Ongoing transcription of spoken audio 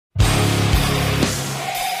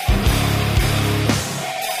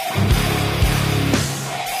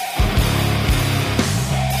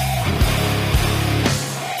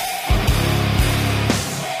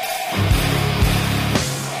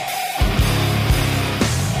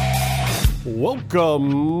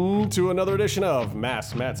Welcome to another edition of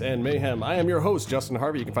Masks, Mats, and Mayhem. I am your host, Justin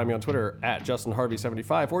Harvey. You can find me on Twitter at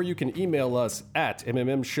JustinHarvey75, or you can email us at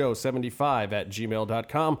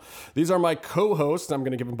mmmshow75@gmail.com. These are my co-hosts. I'm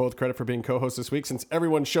going to give them both credit for being co-hosts this week since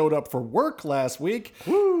everyone showed up for work last week.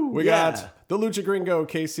 Woo! We got the Lucha Gringo,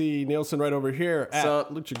 Casey Nielsen, right over here at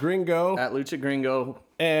Lucha Gringo. At Lucha Gringo.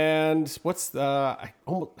 And what's the...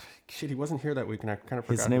 he wasn't here that week, and I kind of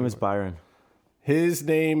forgot. His name is Byron. His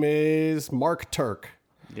name is Mark Turk.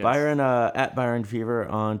 Yes. Byron, at Byron Fever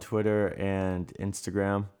on Twitter and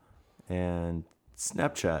Instagram and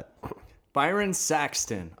Snapchat. Byron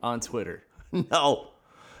Saxton on Twitter. No,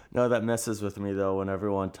 that messes with me, though, when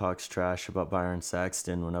everyone talks trash about Byron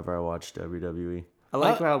Saxton whenever I watch WWE. I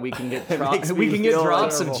like how we can get drops of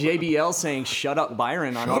JBL saying "Shut up,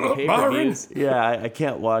 Byron" on all the pay-per-views. Yeah, I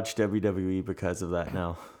can't watch WWE because of that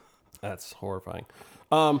now. That's horrifying.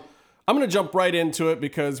 I'm going to jump right into it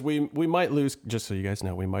because we might lose, just so you guys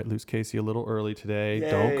know, we might lose Casey a little early today.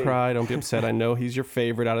 Yay. Don't cry. Don't be upset. I know he's your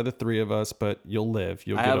favorite out of the three of us, but you'll live.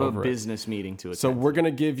 You'll get over it. I have a business meeting to attend. So we're going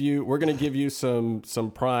to give you some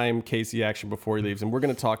prime Casey action before he leaves, and we're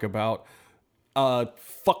going to talk about a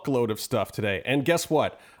fuckload of stuff today. And guess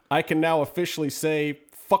what? I can now officially say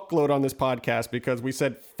fuckload on this podcast because we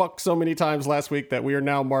said fuck so many times last week that we are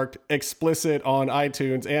now marked explicit on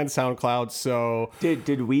iTunes and SoundCloud. So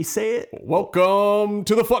did we say it? Welcome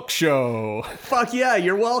to the fuck show. Fuck yeah,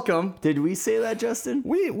 you're welcome. Did we say that, Justin?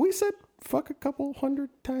 We said fuck a couple hundred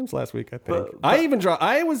times last week, I think.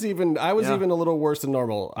 I was even a little worse than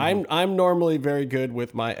normal. Mm-hmm. I'm normally very good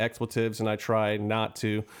with my expletives, and I try not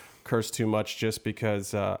to curse too much just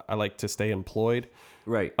because I like to stay employed.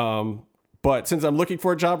 Right. But since I'm looking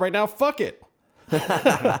for a job right now, fuck it.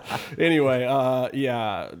 Anyway,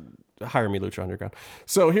 hire me, Lucha Underground.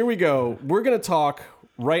 So here we go. We're going to talk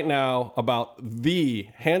right now about the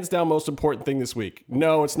hands down most important thing this week.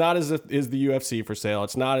 No, it's not as if is the UFC for sale.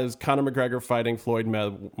 It's not as Conor McGregor fighting Floyd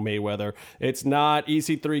Mayweather. It's not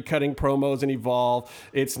EC3 cutting promos and Evolve.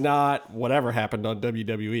 It's not whatever happened on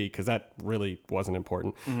WWE, because that really wasn't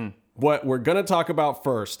important. Mm-hmm. What we're going to talk about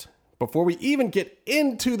first, before we even get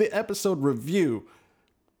into the episode review,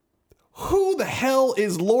 who the hell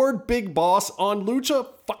is Lord Big Boss on Lucha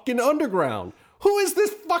fucking Underground? Who is this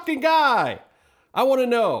fucking guy? I want to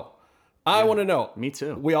know. I want to know. Me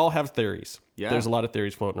too. We all have theories. Yeah. There's a lot of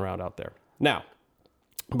theories floating around out there. Now,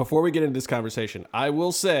 before we get into this conversation, I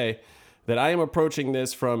will say that I am approaching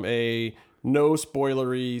this from a no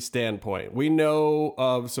spoilery standpoint. We know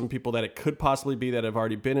of some people that it could possibly be that have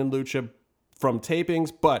already been in Lucha from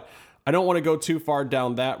tapings, but I don't want to go too far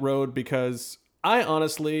down that road because I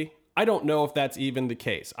don't know if that's even the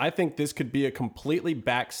case. I think this could be a completely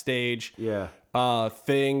backstage thing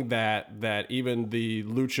that even the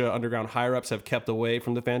Lucha Underground higher-ups have kept away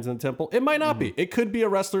from the fans in the temple. It might not be. It could be a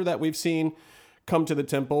wrestler that we've seen come to the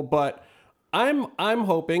temple, but I'm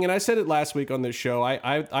hoping, and I said it last week on this show,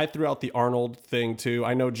 I threw out the Arnold thing too.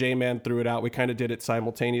 I know J-Man threw it out. We kind of did it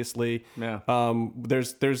simultaneously. Yeah.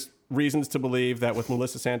 There's reasons to believe that with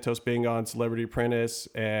Melissa Santos being on Celebrity Apprentice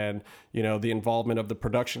and, you know, the involvement of the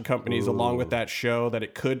production companies along with that show, that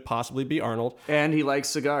it could possibly be Arnold. And he likes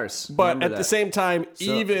cigars. But at the same time,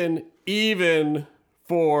 even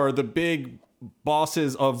for the big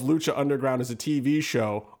bosses of Lucha Underground as a TV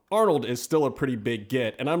show, Arnold is still a pretty big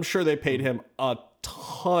get. And I'm sure they paid him a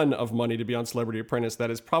ton of money to be on Celebrity Apprentice that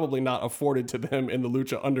is probably not afforded to them in the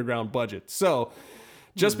Lucha Underground budget. So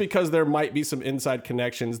just because there might be some inside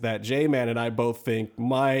connections that J-Man and I both think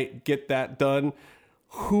might get that done,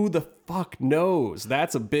 who the fuck knows?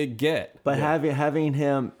 That's a big get. But having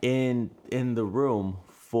him in the room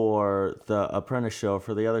for the Apprentice show,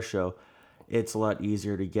 for the other show, it's a lot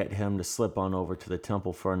easier to get him to slip on over to the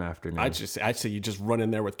temple for an afternoon. I'd say you just run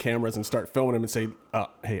in there with cameras and start filming him and say,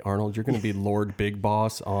 hey, Arnold, you're going to be Lord Big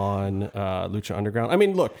Boss on Lucha Underground. I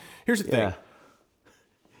mean, look, here's the thing.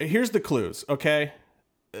 Here's the clues, okay?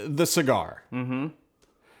 The cigar. Mm-hmm.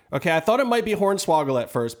 Okay, I thought it might be Hornswoggle at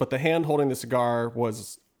first, but the hand holding the cigar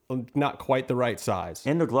was not quite the right size.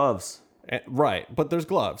 And the gloves. Right, but there's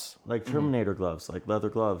gloves. Like Terminator gloves, like leather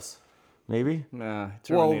gloves. Maybe? Nah,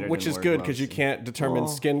 Terminator which is good because you can't determine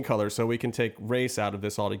skin color, so we can take race out of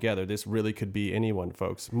this altogether. This really could be anyone,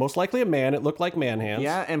 folks. Most likely a man. It looked like man hands.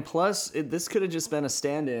 Yeah, and plus, this could have just been a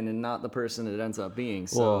stand-in and not the person it ends up being.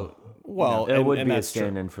 So, it would be a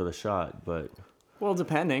stand-in for the shot, but... Well,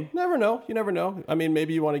 depending. Never know. You never know. I mean,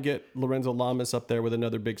 maybe you want to get Lorenzo Lamas up there with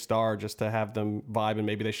another big star just to have them vibe, and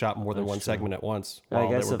maybe they shot more than one segment at once while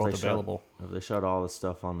they were both available. If they shot all the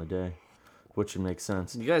stuff on the day, which would make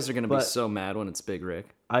sense. You guys are going to be so mad when it's Big Rick.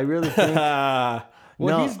 I really think...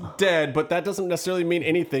 Well, he's dead, but that doesn't necessarily mean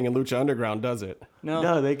anything in Lucha Underground, does it?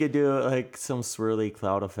 No, they could do like some swirly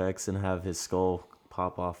cloud effects and have his skull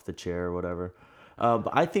pop off the chair or whatever. But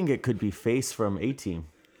I think it could be Face from A-Team.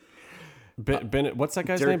 What's that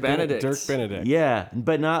guy's Dirk name? Benedict. Dirk Benedict. Yeah,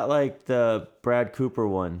 but not like the Brad Cooper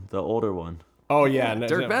one, the older one. Oh, yeah.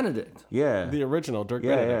 Dirk Benedict. Yeah. The original Dirk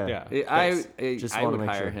Benedict. Yeah. I would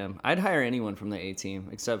hire him. I'd hire anyone from the A-Team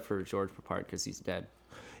except for George Papard because he's dead.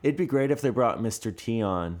 It'd be great if they brought Mr. T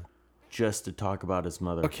on just to talk about his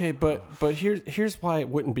mother. Okay, but here's why it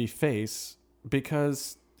wouldn't be Face,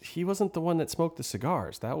 because he wasn't the one that smoked the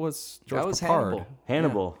cigars. That was George Papard.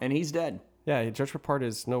 Hannibal. Yeah. And he's dead. Yeah, George Papard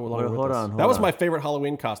is no longer with us. Hold that was on. my favorite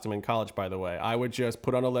Halloween costume in college, by the way. I would just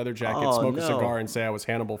put on a leather jacket, smoke a cigar, and say I was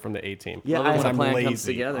Hannibal from the A-Team. Yeah, when I'm a plan lazy. comes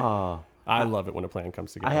together. I love it when a plan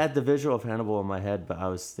comes together. I had the visual of Hannibal in my head, but I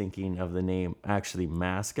was thinking of the name actually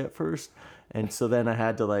Mask at first. And so then I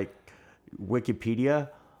had to like Wikipedia,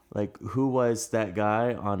 like who was that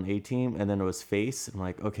guy on A-Team? And then it was Face. I'm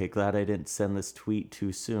like, okay, glad I didn't send this tweet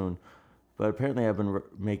too soon. But apparently I've been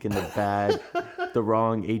making the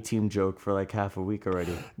wrong A-Team joke for like half a week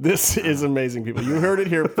already. This is amazing, people. You heard it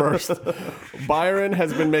here first. Byron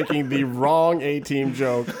has been making the wrong A-Team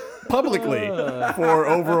joke publicly for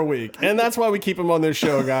over a week. And that's why we keep him on this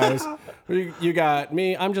show, guys. You got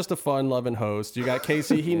me. I'm just a fun-loving host. You got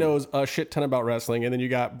Casey. He knows a shit ton about wrestling. And then you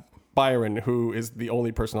got Byron, who is the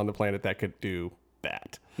only person on the planet that could do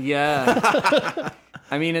that. Yeah.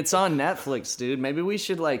 I mean, it's on Netflix, dude. Maybe we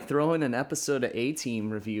should like throw in an episode of A-Team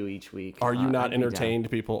review each week. Are you not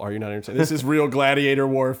entertained, people? Are you not entertained? This is real gladiator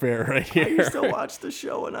warfare right here. I used to watch the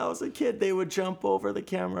show when I was a kid. They would jump over the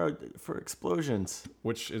camera for explosions.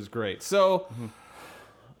 Which is great. So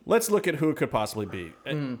let's look at who it could possibly be.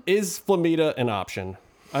 Is Flamita an option?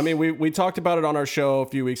 I mean, we talked about it on our show a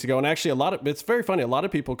few weeks ago, and actually it's very funny. A lot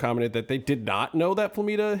of people commented that they did not know that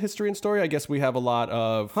Flamita history and story. I guess we have a lot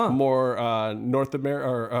of more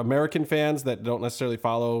American fans that don't necessarily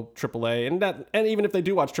follow AAA, and even if they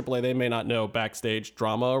do watch AAA, they may not know backstage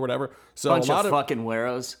drama or whatever. So Bunch of fucking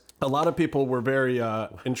weirdos. A lot of people were very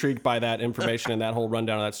intrigued by that information and that whole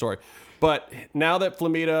rundown of that story. But now that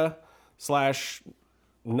Flamita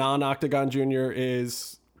 / non-Octagon Jr.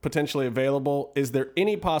 is potentially available, is there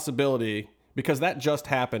any possibility, because that just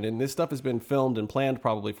happened and this stuff has been filmed and planned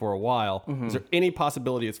probably for a while, is there any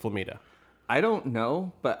possibility it's Flamita? I don't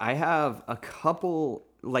know, but I have a couple,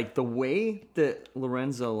 like the way that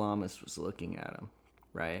Lorenzo Lamas was looking at him,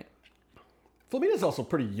 right? Flamita's also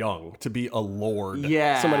pretty young to be a lord.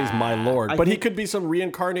 Yeah. Somebody's my lord. But he could be some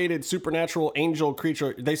reincarnated supernatural angel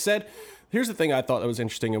creature. They said, here's the thing I thought that was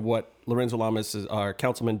interesting of what Lorenzo Lamas,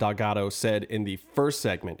 Councilman Delgado, said in the first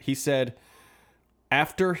segment. He said,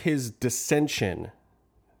 after his descension,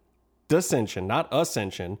 not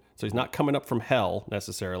ascension, so he's not coming up from hell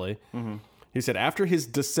necessarily. He said, after his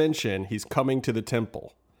descension, he's coming to the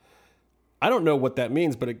temple. I don't know what that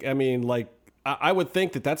means, but I would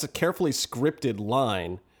think that that's a carefully scripted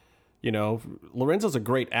line. You know, Lorenzo's a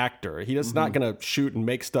great actor. He is not going to shoot and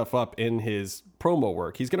make stuff up in his promo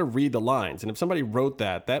work. He's going to read the lines. And if somebody wrote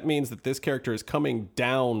that means that this character is coming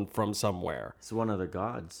down from somewhere. It's one of the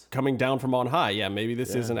gods. Coming down from on high. Yeah, maybe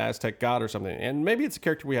this is an Aztec god or something. And maybe it's a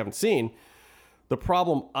character we haven't seen. The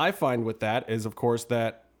problem I find with that is, of course,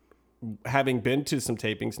 that having been to some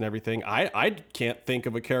tapings and everything, I can't think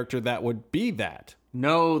of a character that would be that.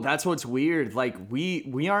 No, that's what's weird. Like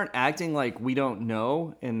we aren't acting like we don't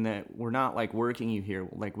know, and that we're not like working you here.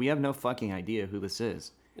 Like we have no fucking idea who this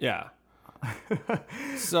is. Yeah.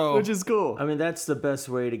 So, which is cool. I mean, that's the best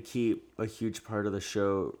way to keep a huge part of the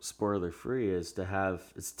show spoiler free is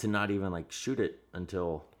to not even like shoot it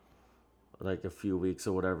until like a few weeks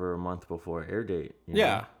or whatever, a month before air date. You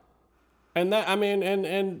know? And that, I mean,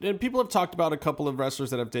 and people have talked about a couple of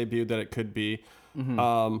wrestlers that have debuted that it could be.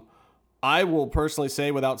 I will personally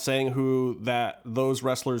say, without saying who those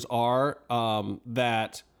wrestlers are,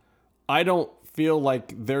 that I don't feel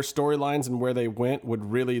like their storylines and where they went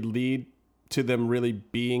would really lead to them really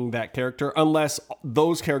being that character, unless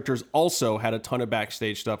those characters also had a ton of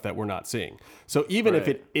backstage stuff that we're not seeing. So even if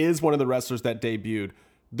it is one of the wrestlers that debuted,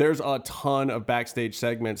 there's a ton of backstage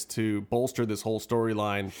segments to bolster this whole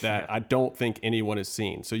storyline that I don't think anyone has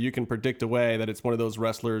seen. So you can predict away that it's one of those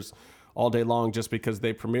wrestlers all day long just because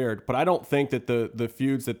they premiered. But I don't think that the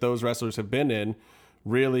feuds that those wrestlers have been in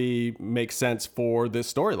really make sense for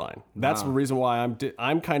this storyline. That's the reason why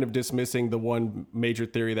I'm kind of dismissing the one major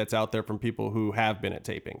theory that's out there from people who have been at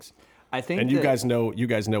tapings. I think, and you guys know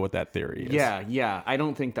what that theory is. Yeah. I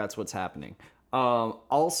don't think that's what's happening.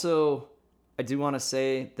 Also, I do want to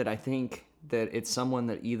say that I think that it's someone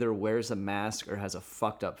that either wears a mask or has a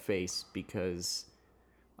fucked up face, because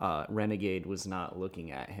Renegade was not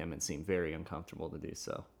looking at him and seemed very uncomfortable to do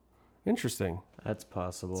so. Interesting. That's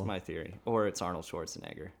possible. That's my theory. Or it's Arnold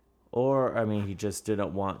Schwarzenegger. Or, I mean, he just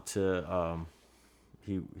didn't want to,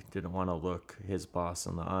 he didn't want to look his boss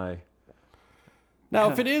in the eye. Now,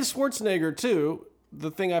 if it is Schwarzenegger too, the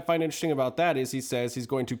thing I find interesting about that is he says he's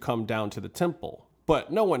going to come down to the temple.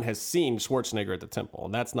 But no one has seen Schwarzenegger at the temple,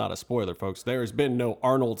 and that's not a spoiler, folks. There has been no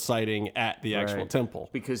Arnold sighting at the actual temple.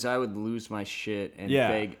 Because I would lose my shit and Yeah.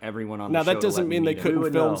 beg everyone on Now, the show that doesn't to let mean me they meet him. couldn't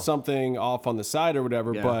would film know. something off on the side or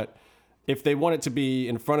whatever, Yeah. but if they want it to be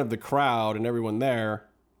in front of the crowd and everyone there,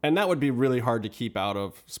 and that would be really hard to keep out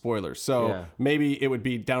of spoilers. So Yeah. maybe it would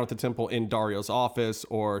be down at the temple in Dario's office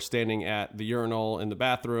or standing at the urinal in the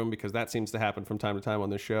bathroom, because that seems to happen from time to time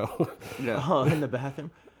on this show. Yeah. Oh, in the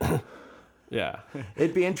bathroom? Yeah.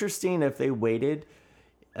 It'd be interesting if they waited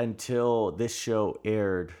until this show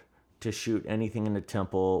aired to shoot anything in the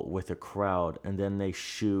temple with a crowd, and then they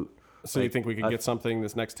shoot. So you think we could get something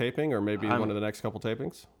this next taping, or maybe one of the next couple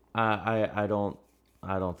tapings? I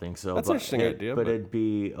don't think so. That's an interesting idea, But but- it'd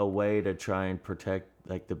be a way to try and protect,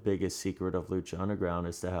 like, the biggest secret of Lucha Underground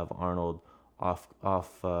is to have Arnold off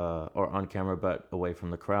or on camera, but away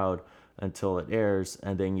from the crowd until it airs,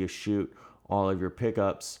 and then you shoot all of your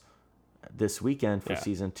pickups this weekend for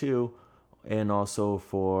season 2, and also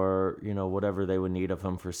for, you know, whatever they would need of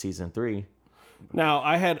him for season 3. Now,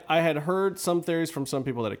 I had heard some theories from some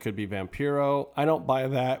people that it could be Vampiro. I don't buy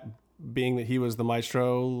that, being that he was the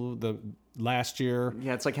maestro the last year.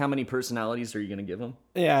 Yeah, it's like, how many personalities are you going to give him?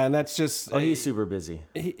 Yeah, and that's just... Oh, he's super busy.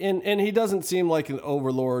 And he doesn't seem like an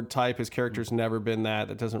overlord type. His character's never been that.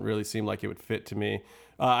 That doesn't really seem like it would fit to me.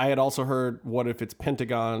 I had also heard, what if it's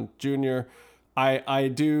Pentagon Jr.? I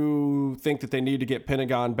do think that they need to get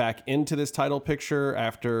Pentagon back into this title picture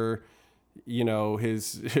after, you know,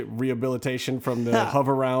 his rehabilitation from the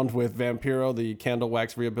hover round with Vampiro, the candle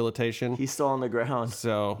wax rehabilitation. He's still on the ground.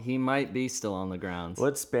 So, He might be still on the ground.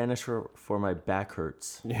 What's Spanish for my back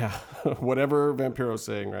hurts? yeah, whatever Vampiro's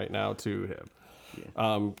saying right now to him.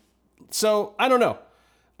 Yeah. So, I don't know.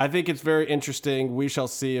 I think it's very interesting. We shall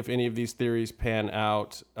see if any of these theories pan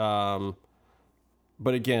out.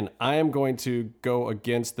 But again, I am going to go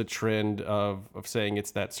against the trend of saying it's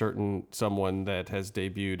that certain someone that has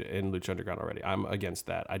debuted in Lucha Underground already. I'm against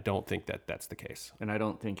that. I don't think that that's the case. And I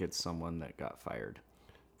don't think it's someone that got fired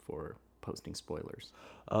for posting spoilers.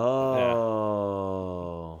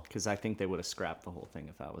 Oh. Because I think they would have scrapped the whole thing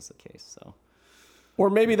if that was the case. So Or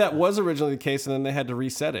maybe that was originally the case and then they had to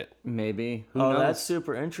reset it. maybe. Who Oh, knows? that's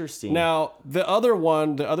super interesting. Now, the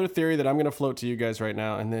other theory that I'm going to float to you guys right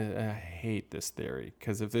now, and I hate this theory,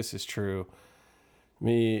 because if this is true,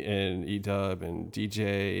 me and E-Dub and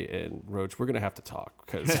DJ and Roach, we're going to have to talk,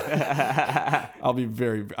 because I'll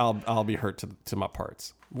be hurt to my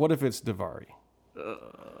parts. What if it's Daivari?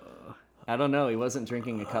 I don't know. He wasn't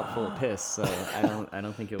drinking a cup full of piss, so I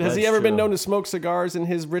don't think it was. Has he ever been true. known to smoke cigars in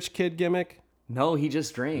his rich kid gimmick? No, he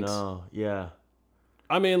just drinks. No, yeah.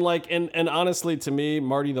 I mean, like, and honestly, to me,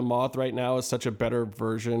 Marty the Moth right now is such a better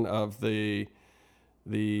version of the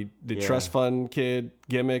trust fund kid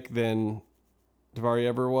gimmick than Daivari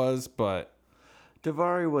ever was. But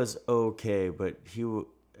Daivari was okay, but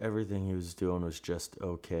everything he was doing was just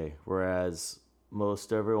okay. Whereas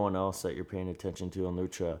most everyone else that you're paying attention to on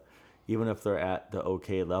Lucha, even if they're at the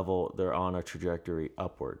okay level, they're on a trajectory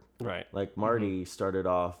upward. right, Like Marty started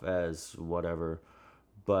off as whatever,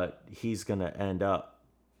 but he's going to end up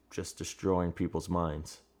just destroying people's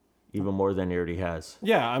minds even more than he already has.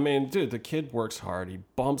 yeah. I mean, dude, the kid works hard. He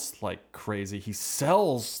bumps like crazy. He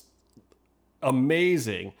sells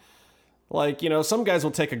amazing. Like, you know, some guys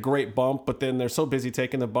will take a great bump, but then they're so busy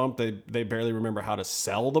taking the bump they barely remember how to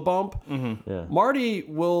sell the bump. Yeah. Marty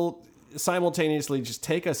will simultaneously just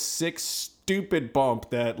take a sick, stupid bump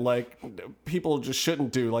that, like, people just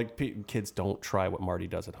shouldn't do. Like, kids, don't try what Marty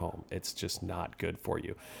does at home. It's just not good for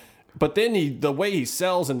you. But then the way he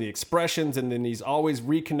sells and the expressions, and then he's always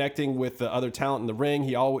reconnecting with the other talent in the ring.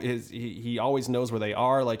 He always knows where they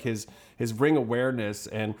are. Like his ring awareness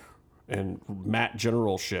and mat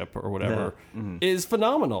generalship or whatever is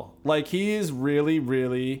phenomenal. Like, he is really,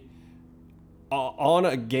 really on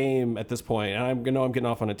a game at this point. And I'm getting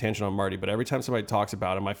off on a tangent on Marty, but every time somebody talks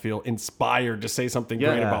about him, I feel inspired to say something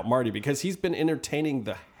great about Marty, because he's been entertaining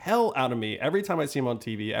the hell out of me every time I see him on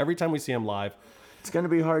TV, every time we see him live. It's going to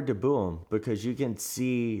be hard to boo him because you can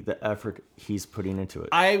see the effort he's putting into it.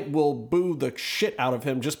 I will boo the shit out of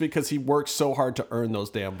him just because he works so hard to earn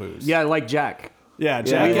those damn boos. Yeah, like Jack. Yeah,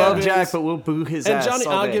 Jack. We love Evans. Jack, but we'll boo his And ass Johnny,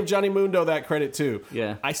 all I'll day. give Johnny Mundo that credit too.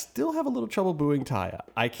 Yeah. I still have a little trouble booing Taya.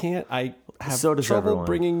 I can't. I have So does trouble everyone.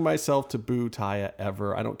 bringing myself to boo Taya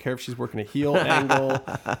ever. I don't care if she's working a heel angle.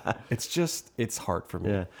 It's hard for me.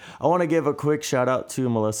 Yeah. I want to give a quick shout out to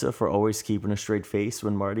Melissa for always keeping a straight face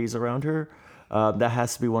when Marty's around her. That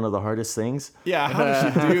has to be one of the hardest things. Yeah, how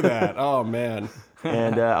does she do that? Oh, man.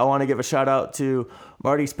 And I want to give a shout out to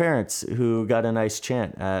Marty's parents who got a nice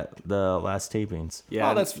chant at the last tapings.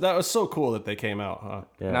 Yeah. Oh, that was so cool that they came out, huh?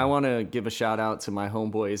 Yeah. And I want to give a shout out to my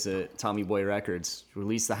homeboys at Tommy Boy Records.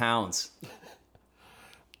 Release the Hounds.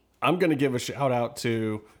 I'm going to give a shout out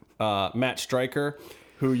to Matt Stryker,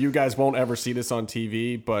 who you guys won't ever see this on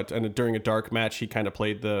TV, but during a dark match, he kind of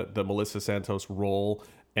played the Melissa Santos role.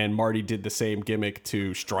 And Marty did the same gimmick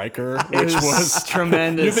to Stryker, which was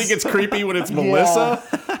tremendous. You think it's creepy when it's Melissa?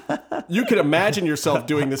 You can imagine yourself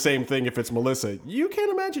doing the same thing if it's Melissa. You can't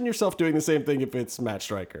imagine yourself doing the same thing if it's Matt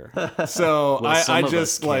Stryker. So Well, some I of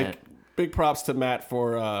just us can't. big props to Matt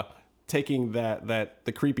for taking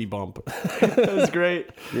the creepy bump. That was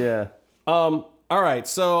great. Yeah. All right,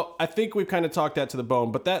 so I think we've kind of talked that to the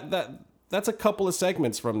bone, but that's a couple of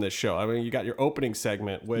segments from this show. I mean, you got your opening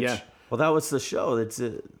segment, which. Yeah. Well, that was the show.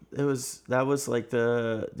 That was like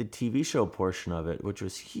the TV show portion of it, which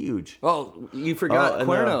was huge. Oh, you forgot and,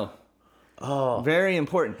 Cuerno. Very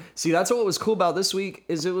important. See, that's what was cool about this week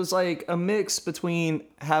is it was like a mix between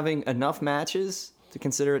having enough matches to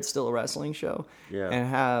consider it still a wrestling show and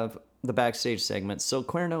have the backstage segments. So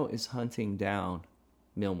Cuerno is hunting down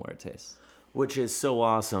Mil Muertes. Which is so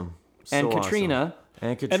awesome. And So Katrina. awesome.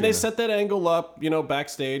 And Katrina. And they set that angle up,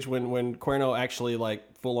 backstage when Cuerno actually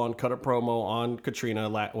full on cut a promo on Katrina.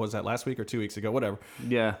 Was that last week or 2 weeks ago? Whatever.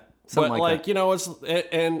 Yeah. But Something like that. it's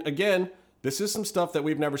and again, this is some stuff that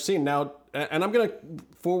we've never seen. Now, and I'm gonna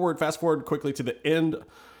fast forward quickly to the end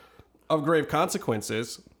of Grave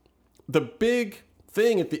Consequences. The big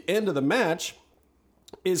thing at the end of the match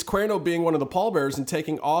is Cuerno being one of the pallbearers and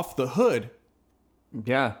taking off the hood.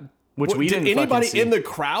 Yeah. Which we Did didn't anybody fucking see. in the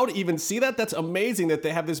crowd even see that? That's amazing that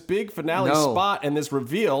they have this big finale spot and this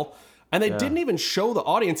reveal, and they didn't even show the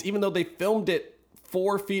audience, even though they filmed it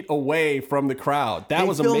 4 feet away from the crowd. That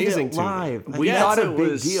was filmed amazing it to me. live. We Yeah, thought that's a it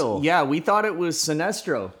big was deal. Yeah, we thought it was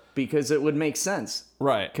Sinestro because it would make sense.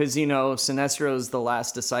 Right. Because Sinestro's the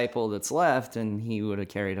last disciple that's left, and he would have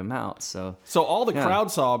carried him out. So So all the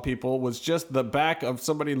crowd saw, people, was just the back of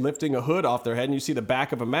somebody lifting a hood off their head, and you see the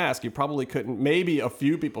back of a mask. You probably couldn't. Maybe a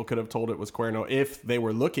few people could have told it was Cuerno if they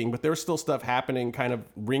were looking, but there was still stuff happening kind of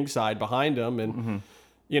ringside behind him, and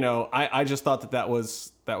I just thought that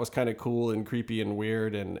was kind of cool and creepy and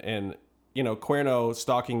weird, and Cuerno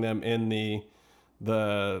stalking them in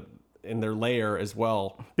in their lair as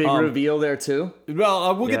well. big reveal there too.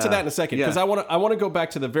 Well, we'll get to that in a second because Yeah. I want to go back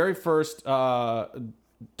to the very first Dario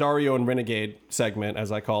and Renegade segment,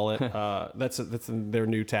 as I call it. That's their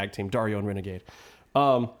new tag team, Dario and Renegade.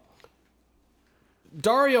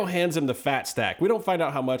 Dario hands him the fat stack. We don't find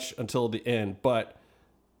out how much until the end, but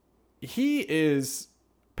he is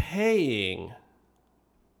paying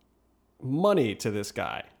money to this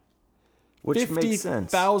guy. Which makes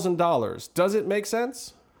sense. $50,000. Does it make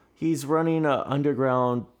sense? He's running a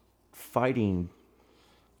underground fighting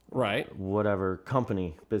Right. whatever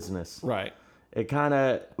company business. Right. It kind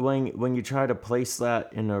of when you try to place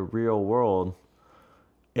that in a real world,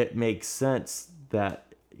 it makes sense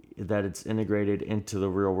that it's integrated into the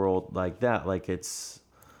real world like that. Like it's.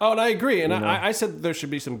 Oh, and I agree. And I said that there should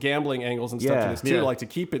be some gambling angles and stuff to Yeah. this too, Yeah. like to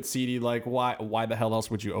keep it seedy. Like why the hell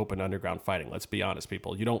else would you open underground fighting? Let's be honest,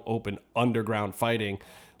 people. You don't open underground fighting.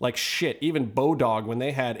 Like shit, even Bodog, when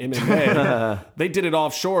they had MMA, they did it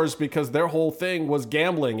offshores because their whole thing was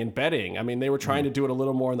gambling and betting. I mean, they were trying to do it a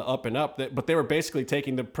little more in the up and up, but they were basically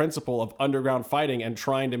taking the principle of underground fighting and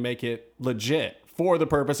trying to make it legit for the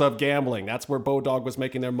purpose of gambling. That's where Bodog was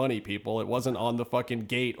making their money, people. It wasn't on the fucking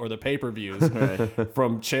gate or the pay-per-views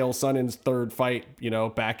from Chael Sonnen's third fight,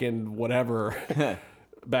 back in whatever,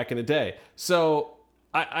 back in the day. So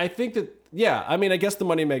I think that, yeah, I mean, I guess the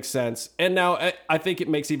money makes sense. And now I think it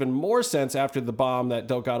makes even more sense after the bomb that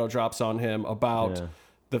Delgado drops on him about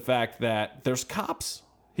the fact that there's cops.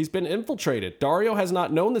 He's been infiltrated. Dario has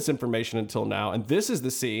not known this information until now. And this is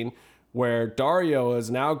the scene where Dario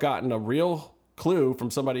has now gotten a real clue from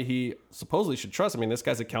somebody he supposedly should trust. I mean, this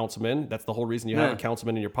guy's a councilman. That's the whole reason you have a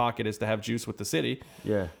councilman in your pocket is to have juice with the city.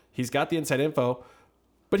 Yeah. He's got the inside info.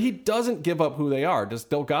 But he doesn't give up who they are. Does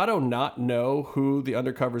Delgado not know who the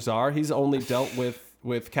undercovers are? He's only dealt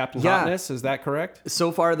with Captain Hotness. Is that correct?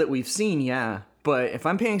 So far that we've seen, yeah. But if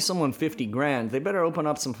I'm paying someone $50,000, they better open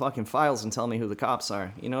up some fucking files and tell me who the cops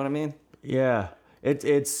are. You know what I mean? Yeah.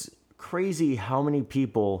 It's crazy how many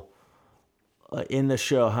people in the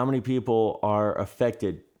show, how many people are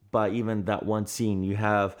affected by even that one scene. You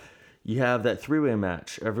have You have that 3-way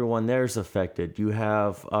match. Everyone there's affected. You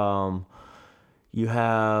have Dario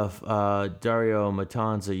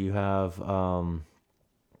Matanza. You have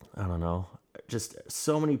I don't know, just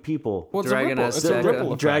so many people. Well, Dragon Azteca,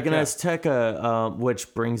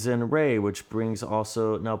 which brings in Ray, which brings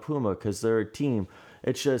also now Puma, because they're a team.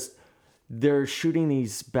 It's just they're shooting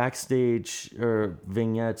these backstage or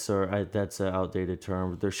vignettes, or that's an outdated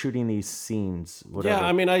term. They're shooting these scenes. Whatever. Yeah,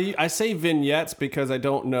 I mean, I say vignettes because I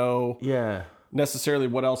don't know necessarily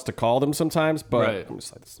what else to call them sometimes. But right. I'm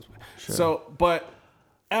just like this way. Sure. So, but.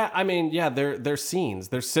 I mean, yeah, they're scenes.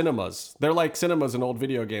 They're cinemas. They're like cinemas in old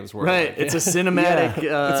video games. Where right. It's a cinematic. It's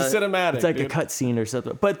a cinematic. It's like a cutscene or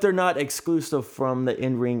something. But they're not exclusive from the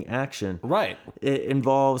in-ring action. Right. It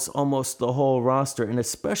involves almost the whole roster, and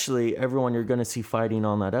especially everyone you're going to see fighting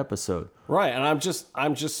on that episode. Right. And I'm just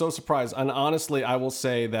so surprised. And honestly, I will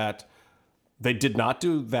say that they did not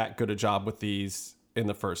do that good a job with these in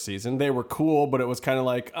the first season. They were cool, but it was kind of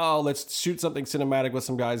like, oh, let's shoot something cinematic with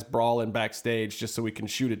some guys brawling backstage just so we can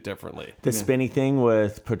shoot it differently. The spinny thing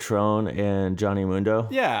with Patron and Johnny Mundo.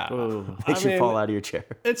 Yeah. Makes you fall out of your chair.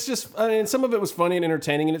 It's just, I mean, some of it was funny and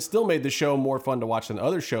entertaining, and it still made the show more fun to watch than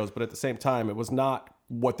other shows, but at the same time, it was not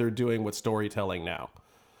what they're doing with storytelling now.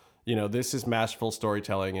 You know, this is masterful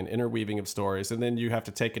storytelling and interweaving of stories, and then you have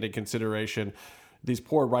to take into consideration these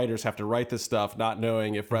poor writers have to write this stuff not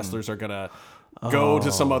knowing if wrestlers are going to go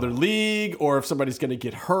to some other league, or if somebody's going to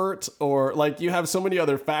get hurt, or like you have so many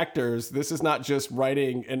other factors. This is not just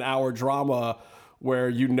writing an hour drama where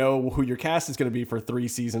you know who your cast is going to be for 3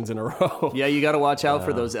 seasons in a row. Yeah, you got to watch out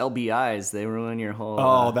for those LBIs. They ruin your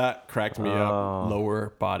whole... that cracked me up.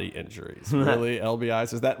 Lower body injuries. Really?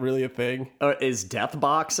 LBIs? Is that really a thing? Or is death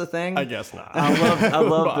box a thing? I guess not. I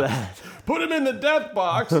love that. Put him in the death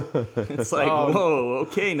box. It's like, whoa,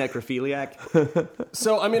 okay, necrophiliac.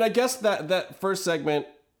 So, I mean, I guess that first segment,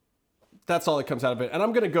 that's all that comes out of it. And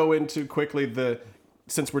I'm going to go into quickly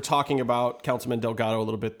since we're talking about Councilman Delgado a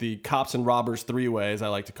little bit, the cops and robbers 3-way, as I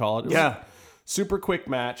like to call it. It was a super quick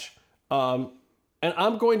match. And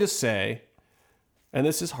I'm going to say, and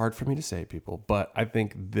this is hard for me to say, people, but I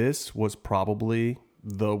think this was probably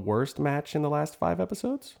the worst match in the last 5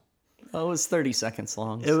 episodes. Oh, it was 30 seconds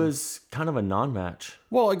long. It was kind of a non-match.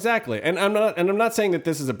 Well, exactly. And I'm not saying that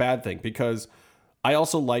this is a bad thing, because I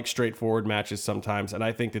also like straightforward matches sometimes, and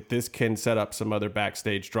I think that this can set up some other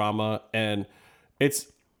backstage drama, and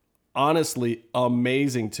it's honestly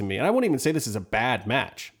amazing to me. And I won't even say this is a bad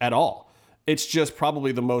match at all. It's just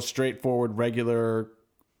probably the most straightforward, regular,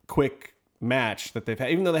 quick match that they've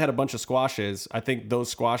had. Even though they had a bunch of squashes, I think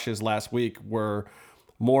those squashes last week were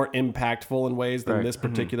more impactful in ways than this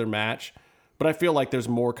particular match. But I feel like there's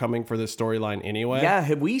more coming for this storyline anyway. Yeah,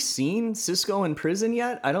 have we seen Cisco in prison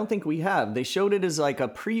yet? I don't think we have. They showed it as like a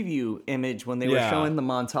preview image when they were showing the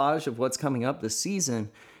montage of what's coming up this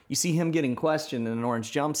season. You see him getting questioned in an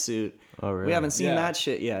orange jumpsuit. Oh, really? We haven't seen that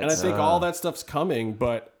shit yet. And I think all that stuff's coming,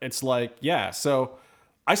 but it's like, so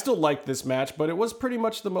I still like this match, but it was pretty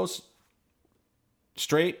much the most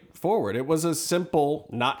straightforward. It was a simple,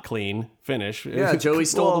 not clean finish. Yeah, Joey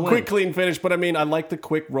stole the win. Quick, clean finish, but I mean, I like the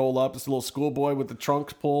quick roll up. This little schoolboy with the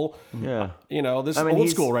trunks pull. Yeah. You know, this is old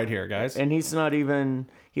school right here, guys. And he's not even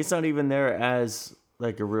there as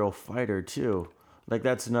like a real fighter too. Like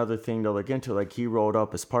that's another thing to look into. Like he rolled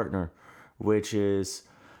up his partner, which is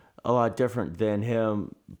a lot different than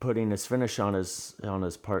him putting his finish on his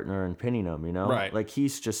partner and pinning him, you know? Right. Like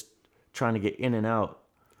he's just trying to get in and out.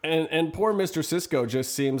 And poor Mr. Cisco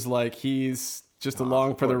just seems like he's just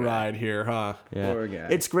along for the ride here, huh? Yeah. Poor guy.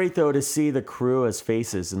 It's great though to see the crew as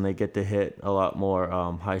faces, and they get to hit a lot more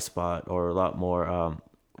high spot or a lot more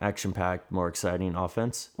action-packed, more exciting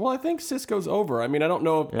offense. Well, I think Cisco's over. I mean, I don't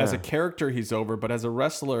know if as a character he's over, but as a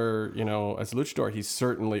wrestler, you know, as a luchador, he's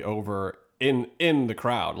certainly over in the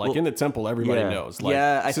crowd. Like in the temple, everybody knows. Like,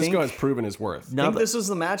 I Cisco has proven his worth. I think this was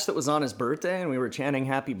the match that was on his birthday, and we were chanting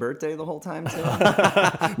happy birthday the whole time, too.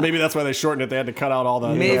 Maybe that's why they shortened it. They had to cut out all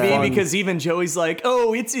the Maybe because even Joey's like,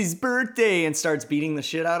 oh, it's his birthday, and starts beating the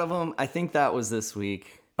shit out of him. I think that was this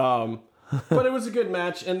week. But it was a good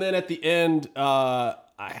match. And then at the end,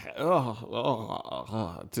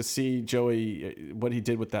 to see Joey, what he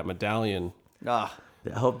did with that medallion. I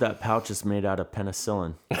hope that pouch is made out of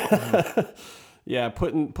penicillin. Yeah,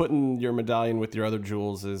 putting your medallion with your other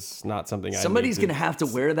jewels is not something Somebody's going to have to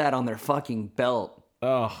wear that on their fucking belt.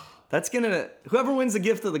 Oh. That's going to... Whoever wins the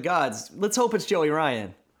gift of the gods, let's hope it's Joey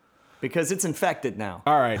Ryan. Because it's infected now.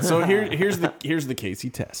 All right, so here's the Casey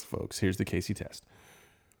test, folks. Here's the Casey test.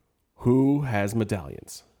 Who has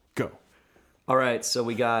medallions? Go. All right, so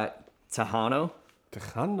we got Tejano.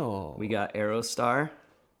 Tejano. We got Aerostar.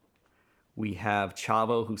 We have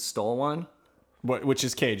Chavo, who stole one. Which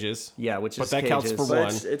is Cage's. Yeah, which is But that Cage's. counts for But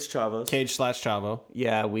one. it's Chavo's. Cage/Chavo.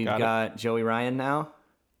 Yeah, we've got Joey Ryan now.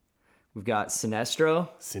 We've got Sinestro.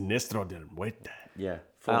 Sinestro del Muerte. Yeah.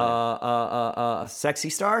 Sexy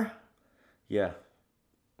Star. Yeah.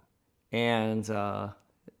 And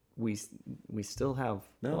we still have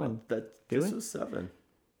one. This was 7.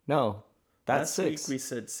 No, that's Last 6. week we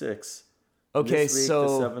said 6. Okay, This week,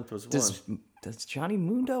 so the 7th was 1. Does Johnny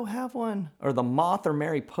Mundo have one? Or the Moth or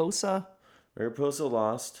Mariposa? Mariposa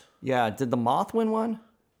lost. Yeah, did the Moth win one?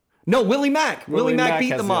 No, Willie Mack. Willie Mack Mack beat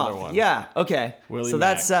has the the Moth. other one. Yeah, okay. Willie so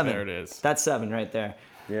Mack, that's 7. there it is. That's 7 right there.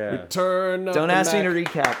 Yeah. Return of Don't the ask Mac. me to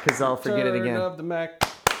recap because I'll forget it Return again. of the Mac.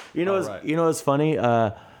 You know, what's funny?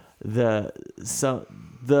 The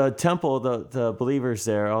temple, the believers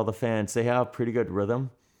there, all the fans, they have pretty good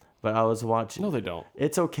rhythm. But I was watching. No, they don't.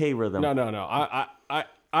 It's okay rhythm. No.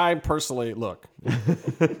 I personally look.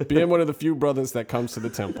 Being one of the few brothers that comes to the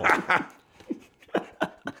temple.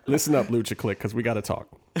 Listen up, Lucha Click, because we got to talk.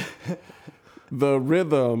 The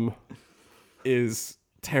rhythm is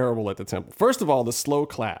terrible at the temple. First of all, the slow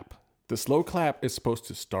clap. The slow clap is supposed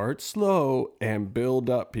to start slow and build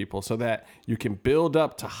up, people, so that you can build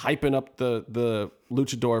up to hyping up the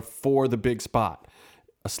luchador for the big spot.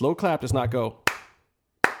 A slow clap does not go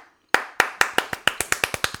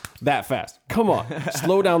that fast. Come on.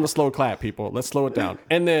 Slow down the slow clap, people. Let's slow it down.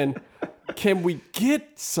 And then, can we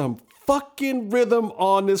get some fucking rhythm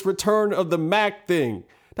on this Return of the Mac thing?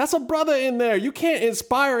 That's a brother in there. You can't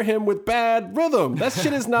inspire him with bad rhythm. That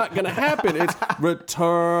shit is not going to happen. It's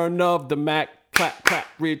Return of the Mac, clap, clap.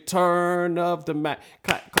 Return of the Mac,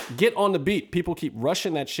 clap, clap. Get on the beat. People keep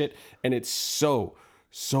rushing that shit, and it's so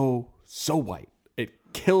white.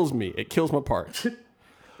 It kills me. It kills my parts.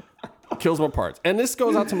 Kills my parts. And this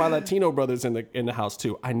goes out to my Latino brothers in the house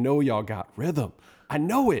too. I know y'all got rhythm. I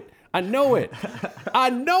know it.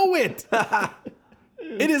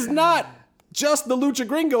 It is not just the Lucha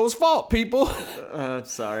Gringo's fault, people.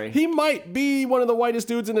 Sorry. He might be one of the whitest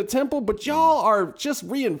dudes in the temple, but y'all are just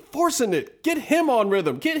reinforcing it. Get him on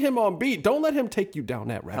rhythm. Get him on beat. Don't let him take you down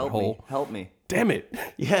that rabbit hole. Help me. Damn it.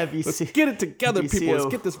 Yeah, Let's get it together, people. Let's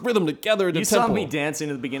get this rhythm together in the temple. You saw me dancing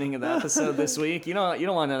at the beginning of the episode this week. You don't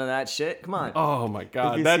want none of that shit. Come on. Oh my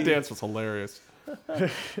God. That dance was hilarious.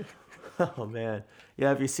 Oh, man.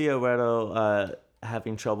 Yeah, if you see Alberto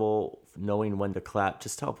having trouble knowing when to clap,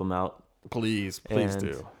 just help him out. Please And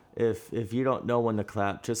do. If you don't know when to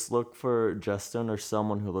clap, just look for Justin or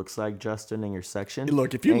someone who looks like Justin in your section.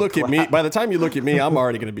 Look, if you look at me, by the time you look at me, I'm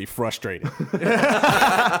already going to be frustrated.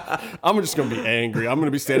 I'm just going to be angry. I'm going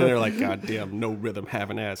to be standing there like, God damn, no rhythm,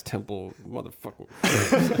 having ass temple, motherfucker.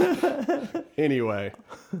 Anyway,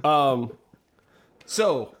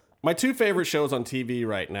 so my 2 favorite shows on TV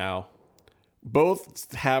right now,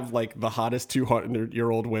 both have like the hottest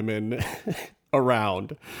 200-year-old women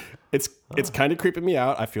around. It's kind of creeping me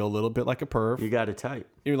out. I feel a little bit like a perv. You got to type.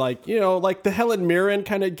 You're like, like the Helen Mirren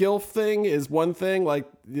kind of gilf thing is one thing. Like,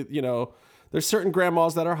 there's certain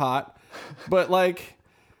grandmas that are hot, but like,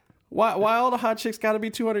 why all the hot chicks got to be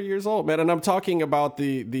 200 years old, man? And I'm talking about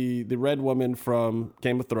the red woman from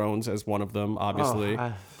Game of Thrones as one of them, obviously.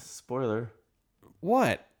 Spoiler.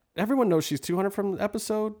 What? Everyone knows she's 200 from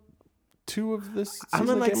episode 2 of this season. I'm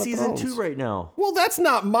in like Game of season Thrones. 2 right now. Well, that's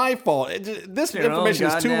not my fault. This information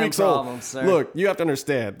is 2 weeks old. Sir. Look, you have to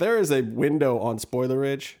understand. There is a window on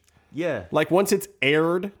Spoilerage. Yeah. Like once it's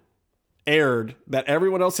aired that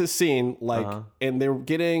everyone else has seen, like, and they're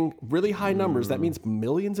getting really high numbers. That means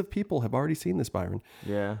millions of people have already seen this, Byron.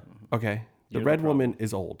 Yeah. Okay. The red woman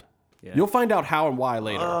is old. Yeah. You'll find out how and why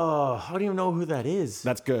later. Oh, how do you know who that is?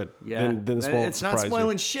 That's good. Yeah. Then this won't it's not surprise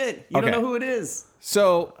spoiling you. shit. You don't know who it is.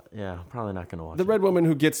 So Yeah, I'm probably not going to watch the it. red woman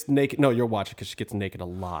who gets naked. No, you'll watch it because she gets naked a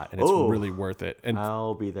lot, and it's really worth it. And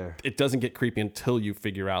I'll be there. it doesn't get creepy until you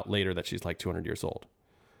figure out later that she's like 200 years old.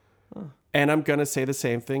 And I'm going to say the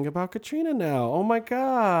same thing about Katrina now. Oh my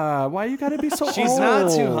God. Why you got to be so old? She's not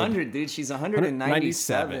 200, dude. She's 197.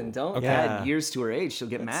 197. Don't add years to her age. She'll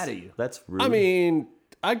get mad at you. That's rude. I mean,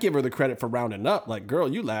 I give her the credit for rounding up. Like, girl,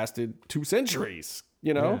 you lasted 2 centuries.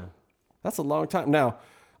 That's a long time. Now,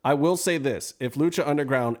 I will say this. If Lucha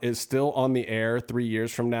Underground is still on the air 3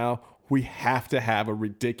 years from now, we have to have a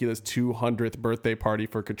ridiculous 200th birthday party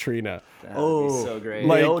for Katrina. That would be so great.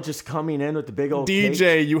 Like, Leo just coming in with the big old DJ,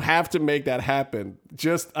 cake. you have to make that happen.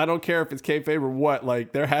 Just, I don't care if it's kayfabe or what.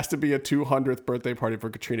 Like, there has to be a 200th birthday party for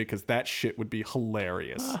Katrina because that shit would be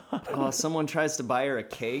hilarious. Oh, someone tries to buy her a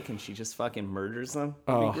cake and she just fucking murders them.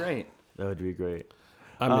 That'd be great. That would be great.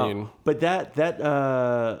 I mean, But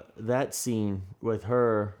that scene with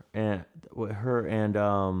her and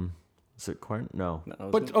Is it Quinn? No.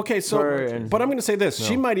 But okay, so but I'm going to say this: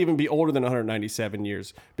 she might even be older than 197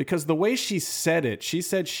 years because the way she said it, she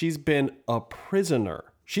said she's been a prisoner.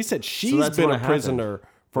 She said she's been a prisoner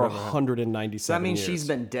for 197 years. So that means she's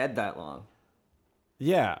been dead that long.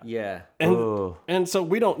 Yeah. Yeah. And so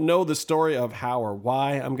we don't know the story of how or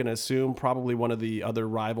why. I'm going to assume probably one of the other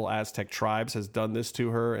rival Aztec tribes has done this to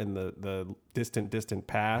her in the distant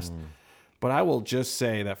past. But I will just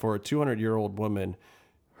say that for a 200-year-old woman,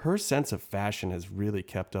 her sense of fashion has really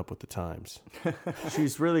kept up with the times.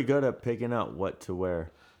 She's really good at picking out what to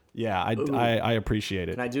wear. Yeah, I appreciate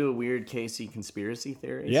it. Can I do a weird Casey conspiracy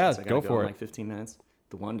theory? Yeah, go for it. Like 15 minutes.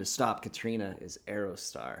 The one to stop Katrina is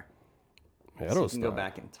Aerostar. Aerostar. So you can go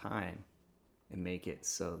back in time and make it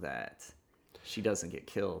so that she doesn't get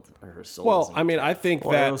killed or her soul. Well, I mean, I think he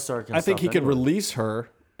could anyway. release her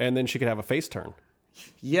and then she could have a face turn.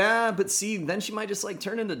 Yeah, but see, then she might just like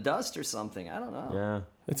turn into dust or something. I don't know. Yeah.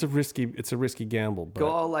 It's a risky gamble. But... Go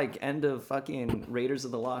all like end of fucking Raiders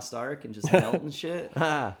of the Lost Ark and just melt and shit.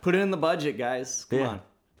 Put it in the budget, guys. Come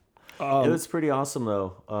on. It was pretty awesome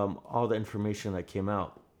though. All the information that came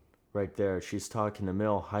out right there. She's talking to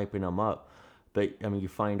Mill, hyping him up. But I mean, you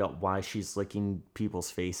find out why she's licking people's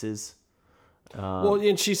faces. Well,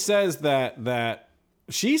 and she says that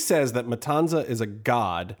Matanza is a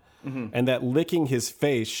god, and that licking his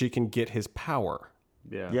face, she can get his power.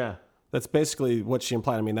 Yeah. That's basically what she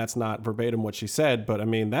implied. I mean, that's not verbatim what she said, but I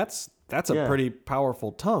mean, that's a pretty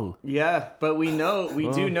powerful tongue. Yeah, but we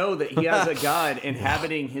do know that he has a god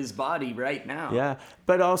inhabiting his body right now. Yeah,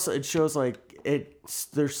 but also it shows like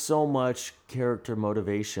there's so much character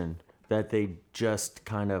motivation that they just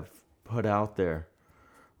kind of put out there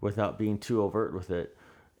without being too overt with it.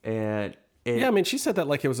 And I mean, she said that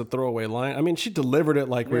like it was a throwaway line. I mean, she delivered it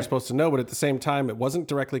like we were supposed to know, but at the same time, it wasn't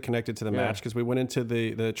directly connected to the match because we went into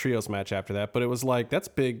the trios match after that. But it was like, that's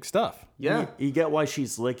big stuff. Yeah. You get why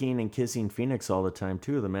she's licking and kissing Phoenix all the time,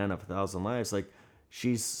 too, the man of 1,000 lives. Like,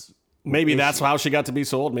 she's... Maybe that's how she got to be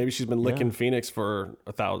sold. Maybe she's been licking Phoenix for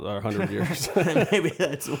 100 years. Maybe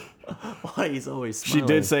that's why he's always smiling. She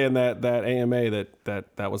did say in that AMA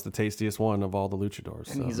that was the tastiest one of all the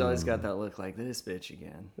luchadors. And he's always got that look like this bitch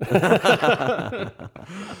again.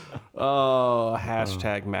 Oh,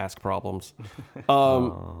 hashtag mask problems.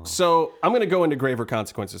 So I'm going to go into graver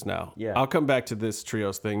consequences now. Yeah. I'll come back to this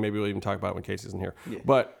trios thing. Maybe we'll even talk about it when Casey's in here. Yeah.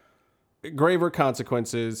 But graver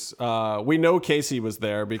consequences. We know Casey was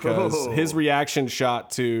there because his reaction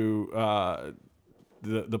shot to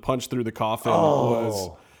the punch through the coffin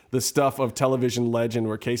was the stuff of television legend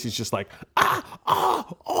where Casey's just like,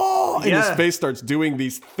 and his face starts doing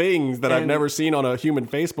these things that I've never seen on a human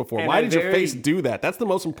face before. Why did your face do that? That's the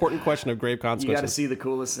most important question of grave consequences. You got to see the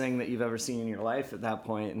coolest thing that you've ever seen in your life at that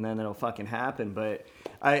point, and then it'll fucking happen. But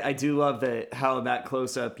I do love that how that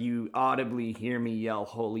close up you audibly hear me yell,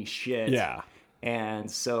 "Holy shit!" Yeah. And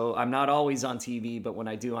so I'm not always on TV, but when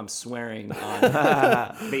I do, I'm swearing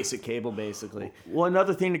on basic cable, basically. Well,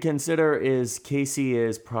 another thing to consider is Casey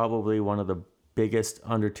is probably one of the biggest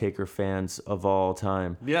Undertaker fans of all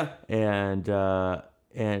time. Yeah. And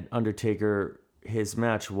Undertaker, his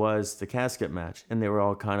match was the casket match, and they were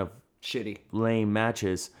all kind of shitty, lame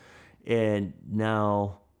matches. And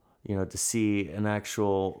now, to see an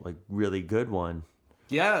actual like really good one.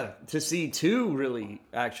 Yeah, to see two really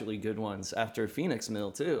actually good ones after Phoenix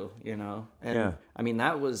Mill too, And I mean,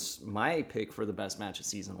 that was my pick for the best match of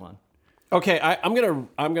season 1. Okay, I'm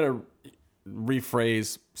gonna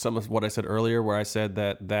rephrase some of what I said earlier, where I said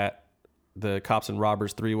that the Cops and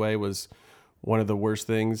Robbers 3-way was one of the worst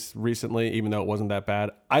things recently, even though it wasn't that bad.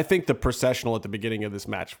 I think the processional at the beginning of this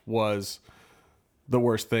match was the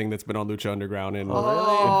worst thing that's been on Lucha Underground in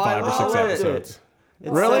 5 or 6 episodes.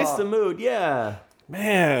 It sets the mood, yeah.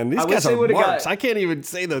 Man, these guys are marks. I can't even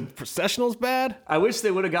say the processional's bad. I wish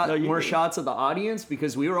they would have got more shots of the audience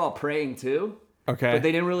because we were all praying too. Okay. But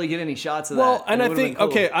they didn't really get any shots of that. Well, and I think,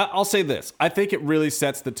 cool. I'll say this. I think it really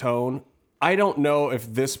sets the tone. I don't know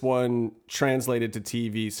if this one translated to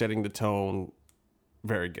TV setting the tone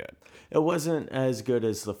very good. It wasn't as good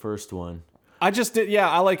as the first one. I just did,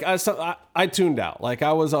 I tuned out. Like,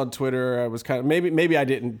 I was on Twitter. I was kind of, maybe I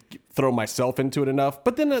didn't throw myself into it enough.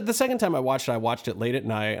 But then the second time I watched it late at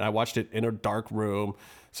night, and I watched it in a dark room.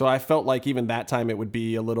 So I felt like even that time it would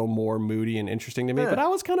be a little more moody and interesting to me. Yeah. But I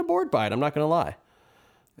was kind of bored by it. I'm not going to lie.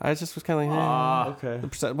 I just was kind of like, okay.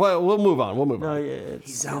 Well, we'll move on. Yeah,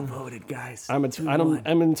 he's outvoted, guys. I'm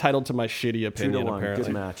entitled to my shitty opinion, 2-1. apparently.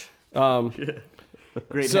 Good match.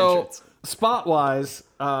 Great entrance. Spot-wise,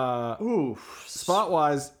 the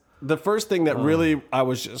first thing that really I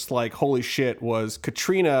was just like, holy shit, was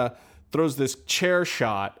Katrina throws this chair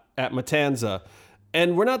shot at Matanza.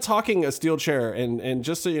 And we're not talking a steel chair. And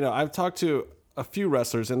just so you know, I've talked to a few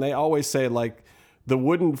wrestlers, and they always say, like, the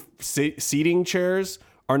wooden seating chairs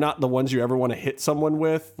are not the ones you ever want to hit someone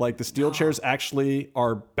with. Like, the steel chairs actually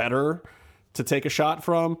are better to take a shot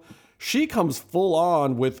from. She comes full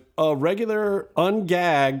on with a regular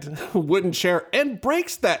ungagged wooden chair and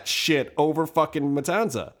breaks that shit over fucking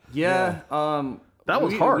Matanza. Yeah. That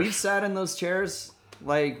was harsh. We've sat in those chairs,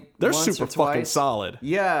 like, they're once super or twice. fucking solid.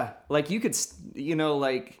 Yeah. Like, you could,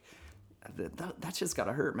 like, that just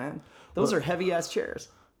gotta hurt, man. Those are heavy ass chairs.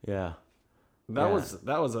 Yeah. That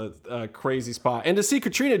was a crazy spot. And to see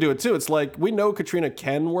Katrina do it too, it's like, we know Katrina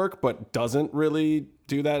can work, but doesn't really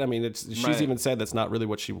do that. I mean, she's even said that's not really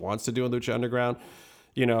what she wants to do in Lucha Underground,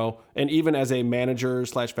 you know. And even as a manager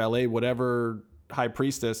 / valet, whatever, high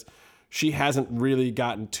priestess, she hasn't really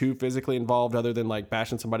gotten too physically involved other than like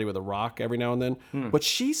bashing somebody with a rock every now and then. But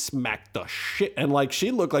she smacked the shit, and like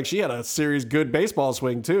she looked like she had a serious good baseball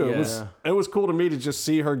swing too. Yeah. It was cool to me to just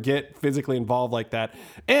see her get physically involved like that.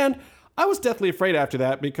 And I was deathly afraid after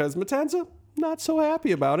that because Matanza not so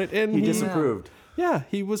happy about it, and He disapproved. Yeah,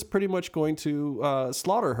 he was pretty much going to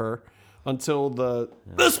slaughter her until the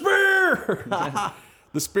spear.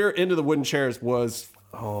 The spear into the wooden chairs was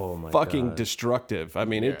fucking destructive. I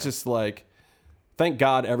mean, it just like, thank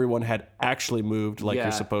God everyone had actually moved like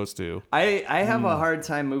you're supposed to. I have a hard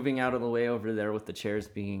time moving out of the way over there with the chairs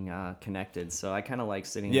being connected, so I kind of like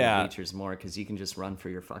sitting in the bleachers more because you can just run for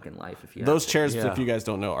your fucking life if you Those have to. chairs, if you guys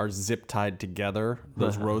don't know, are zip tied together,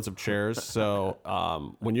 those rows of chairs.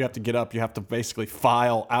 So when you have to get up, you have to basically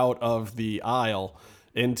file out of the aisle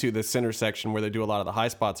into the center section where they do a lot of the high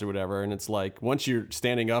spots or whatever. And it's like, once you're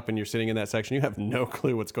standing up and you're sitting in that section, you have no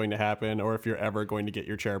clue what's going to happen or if you're ever going to get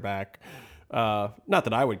your chair back. Not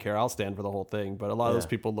that I would care. I'll stand for the whole thing. But a lot of those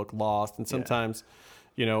people look lost. And sometimes,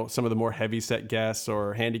 you know, some of the more heavy set guests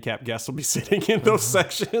or handicapped guests will be sitting in those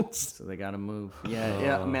sections. So they got to move.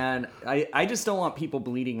 Yeah, man. I just don't want people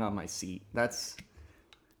bleeding on my seat.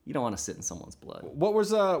 You don't want to sit in someone's blood. What was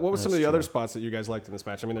some of the other spots that you guys liked in this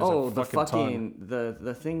match? I mean, there's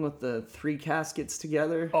the thing with the 3 caskets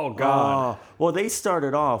together. Oh God. Well, they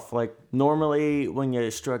started off like, normally when you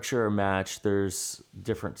structure a match, there's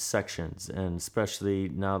different sections, and especially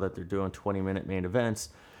now that they're doing 20-minute main events,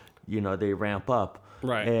 you know, they ramp up.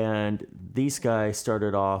 Right. And these guys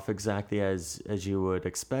started off exactly as you would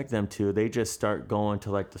expect them to. They just start going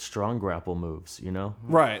to like the strong grapple moves, you know?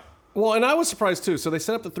 Right. Well, and I was surprised too. So they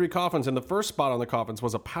set up the 3 coffins, and the first spot on the coffins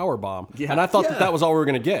was a power bomb. Yeah. And I thought that was all we were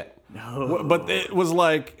going to get. No. But it was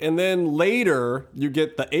like, and then later you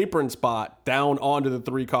get the apron spot down onto the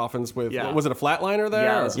 3 coffins with, was it a flatliner there?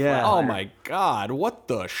 Yeah, it was a flatliner. Oh my God. What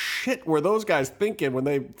the shit were those guys thinking when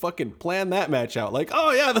they fucking planned that match out? Like,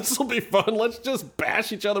 oh yeah, this will be fun. Let's just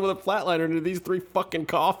bash each other with a flatliner into these 3 fucking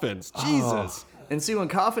coffins. Jesus. And see, when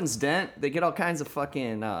coffins dent, they get all kinds of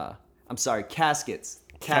fucking, caskets.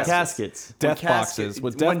 Caskets. Death boxes.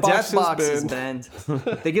 When death boxes bend,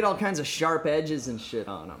 they get all kinds of sharp edges and shit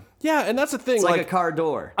on them. Yeah, and that's the thing. It's like a car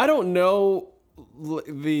door. I don't know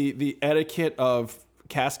the etiquette of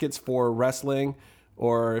caskets for wrestling,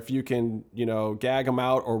 or if you can, you know, gag them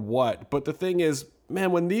out or what. But the thing is,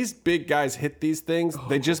 man, when these big guys hit these things,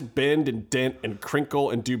 they just bend and dent and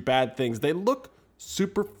crinkle and do bad things. They look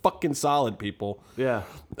super fucking solid, people. Yeah.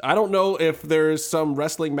 I don't know if there's some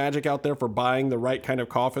wrestling magic out there for buying the right kind of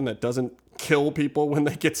coffin that doesn't kill people when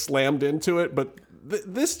they get slammed into it, but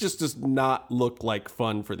this just does not look like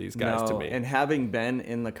fun for these guys to me. And having been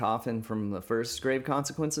in the coffin from the first Grave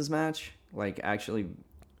Consequences match, like actually...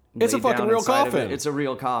 It's a fucking real coffin. It's a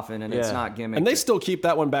real coffin, and it's not gimmicked. And they still keep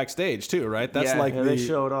that one backstage too, right? That's they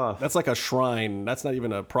show it off. That's like a shrine. That's not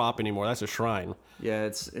even a prop anymore. That's a shrine. Yeah,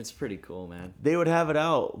 it's pretty cool, man. They would have it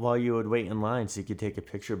out while you would wait in line so you could take a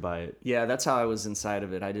picture by it. Yeah, that's how I was inside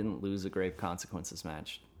of it. I didn't lose a Grave Consequences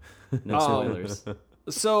match. No spoilers.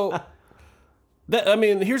 So...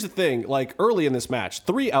 here's the thing. Like, early in this match,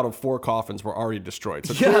 3 out of 4 coffins were already destroyed.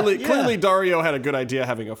 So clearly Dario had a good idea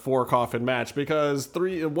having a 4 coffin match because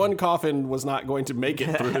 1 coffin was not going to make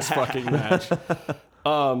it through this fucking match.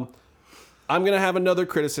 I'm going to have another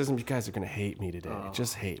criticism. You guys are going to hate me today.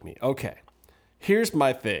 Just hate me. Okay. Here's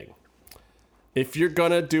my thing. If you're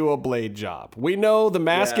going to do a blade job, we know the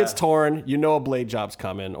mask gets torn. You know a blade job's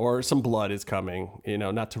coming or some blood is coming. You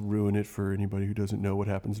know, not to ruin it for anybody who doesn't know what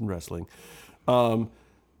happens in wrestling.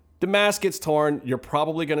 The mask gets torn. You're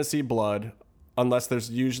probably going to see blood unless there's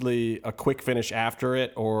usually a quick finish after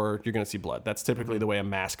it or you're going to see blood. That's typically the way a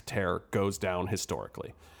mask tear goes down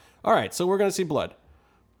historically. All right, so we're going to see blood.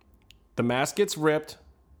 The mask gets ripped.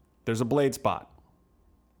 There's a blade spot.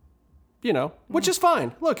 which is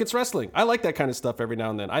fine. Look, it's wrestling. I like that kind of stuff every now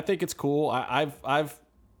and then. I think it's cool. I've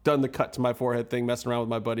done the cut to my forehead thing, messing around with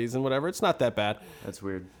my buddies and whatever. It's not that bad. That's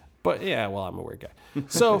weird. But yeah, well, I'm a weird guy.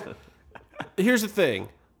 So here's the thing.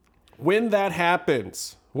 When that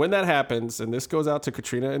happens, and this goes out to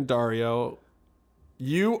Katrina and Dario,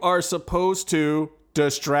 you are supposed to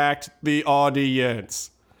distract the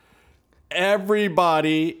audience.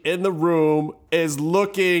 Everybody in the room is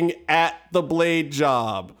looking at the blade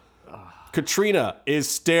job. Katrina is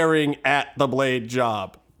staring at the blade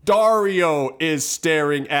job. Dario is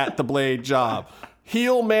staring at the blade job.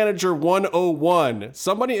 Heel manager 101,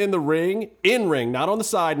 somebody in the ring, not on the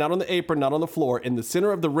side, not on the apron, not on the floor, in the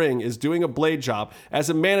center of the ring is doing a blade job. As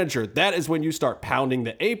a manager, that is when you start pounding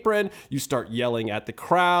the apron, you start yelling at the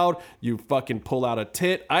crowd, you fucking pull out a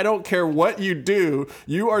tit. I don't care what you do,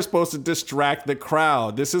 you are supposed to distract the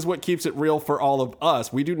crowd. This is what keeps it real for all of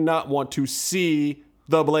us. We do not want to see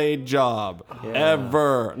the blade job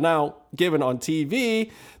ever. Now, given on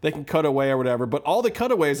TV, they can cut away or whatever, but all the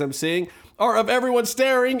cutaways I'm seeing are of everyone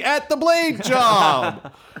staring at the blade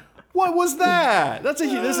job. What was that? This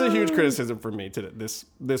is a huge criticism for me to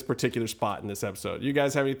this particular spot in this episode. You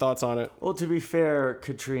guys have any thoughts on it? Well, to be fair,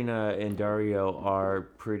 Katrina and Dario are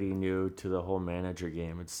pretty new to the whole manager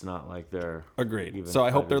game. It's not like they're agreed. So I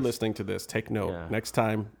hope they're listening to this. Take note. Yeah. Next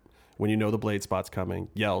time, when you know the blade spot's coming,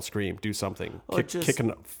 yell, scream, do something. Kick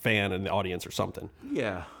a fan in the audience or something.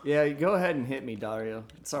 Yeah. Yeah, you go ahead and hit me, Dario.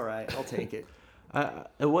 It's all right. I'll take it.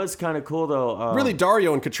 It was kind of cool, though. Really,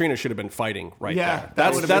 Dario and Katrina should have been fighting there.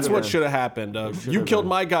 That's what should have happened. You killed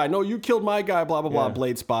my guy. No, you killed my guy, blah, blah, blah,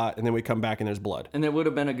 blade spot. And then we come back and there's blood. And it would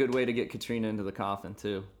have been a good way to get Katrina into the coffin,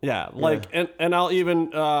 too. Yeah, and I'll even,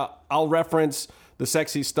 I'll reference the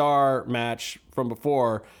Sexy Star match from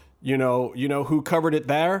before. You know who covered it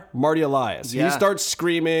there? Marty Elias. Yeah. He starts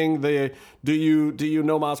screaming do you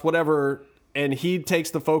know Moss, whatever, and he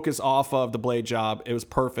takes the focus off of the blade job. It was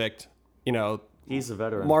perfect. He's a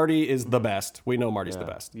veteran. Marty is the best. We know Marty's the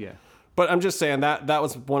best. Yeah. But I'm just saying that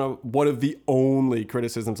was one of the only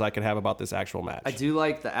criticisms I could have about this actual match. I do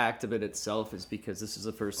like the act of it itself, is because this is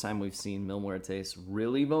the first time we've seen Mil Muertes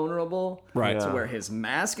really vulnerable, right? To where his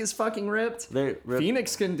mask is fucking ripped.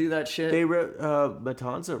 Phoenix couldn't do that shit.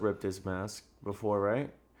 Matanza ripped his mask before, right?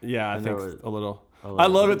 Yeah, I think a little. I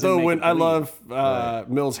love it though when I love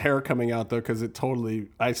Mil's hair coming out though, because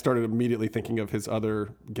I started immediately thinking of his other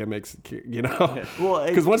gimmicks, Well,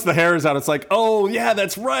 because once the hair is out, it's like, oh yeah,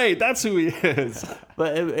 that's right, that's who he is.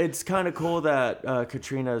 But it's kind of cool that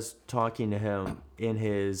Katrina's talking to him in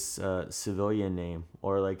his civilian name,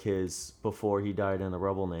 or like his before he died in the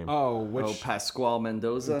Rebel name. Pascual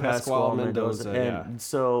Mendoza. Pascual Mendoza. And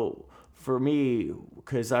so, for me,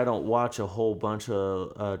 because I don't watch a whole bunch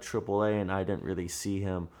of AAA, and I didn't really see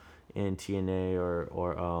him in TNA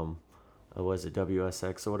or was it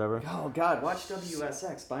WSX or whatever? Oh God, watch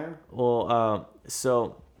WSX, Byron. Well,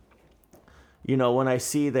 so when I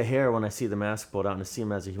see the hair, when I see the mask pulled out, and I see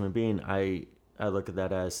him as a human being, I look at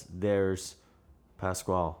that as there's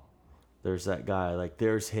Pascual, there's that guy, like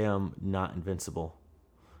there's him, not invincible.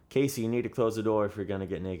 Casey, you need to close the door if you're gonna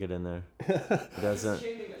get naked in there.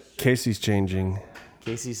 Casey's changing.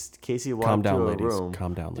 Casey walked to a room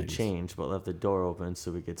to change, but left the door open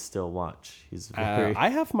so we could still watch. He's very. I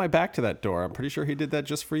have my back to that door. I'm pretty sure he did that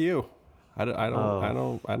just for you. I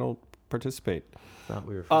don't participate. Not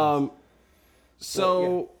weird.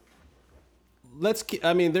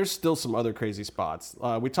 There's still some other crazy spots.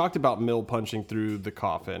 We talked about Mill punching through the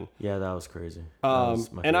coffin. Yeah, that was crazy.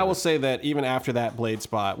 And I will say that even after that blade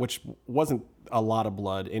spot, which wasn't a lot of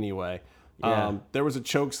blood anyway, there was a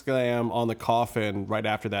choke slam on the coffin right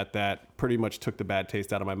after that pretty much took the bad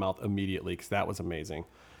taste out of my mouth immediately, because that was amazing.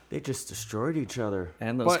 They just destroyed each other.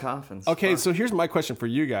 And those coffins. Okay, so here's my question for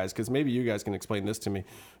you guys, because maybe you guys can explain this to me.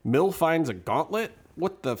 Mill finds a gauntlet?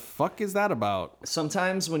 What the fuck is that about?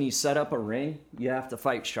 Sometimes when you set up a ring, you have to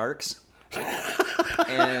fight sharks.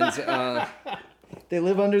 And they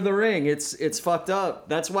live under the ring. It's fucked up.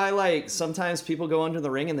 That's why, sometimes people go under the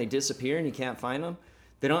ring and they disappear and you can't find them.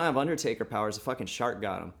 They don't have Undertaker powers. A fucking shark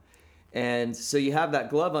got them. And so you have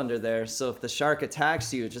that glove under there, so if the shark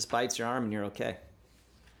attacks you, it just bites your arm and you're okay.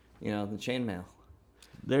 The chainmail.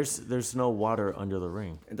 There's no water under the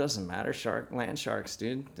ring. It doesn't matter. Land sharks,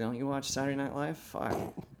 dude. Don't you watch Saturday Night Live? Fuck.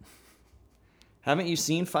 Haven't you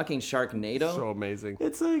seen fucking Sharknado? So amazing.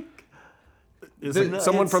 It's like...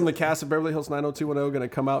 Someone from the cast of Beverly Hills 90210 going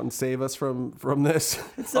to come out and save us from this?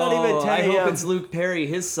 It's not even 10 I hope it's Luke Perry.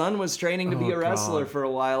 His son was training to be a wrestler for a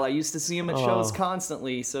while. I used to see him at shows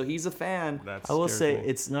constantly, so he's a fan. I will say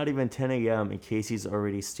it's not even 10 a.m. and Casey's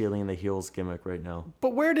already stealing the heels gimmick right now.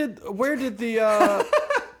 But where did the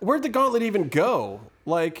where'd the gauntlet even go?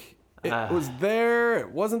 Like, it was there, it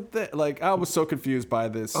wasn't there. Like, I was so confused by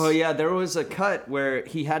this. Oh yeah, there was a cut where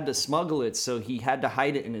he had to smuggle it, so he had to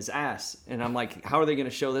hide it in his ass. And I'm like, how are they going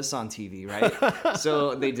to show this on TV, right?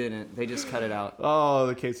 So they didn't. They just cut it out. Oh,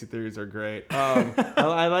 the Casey theories are great.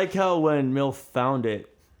 I like how when Milf found it,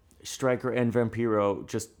 Stryker and Vampiro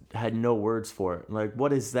just had no words for it. Like,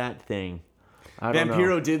 what is that thing? I don't know.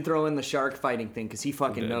 Vampiro did throw in the shark fighting thing because he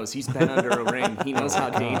fucking knows. He's been under a ring. He knows how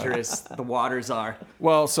dangerous the waters are.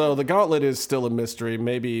 Well, so the gauntlet is still a mystery.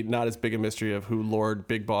 Maybe not as big a mystery of who Lord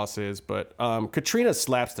Big Boss is, but Katrina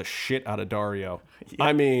slaps the shit out of Dario. Yeah.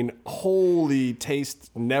 I mean, holy taste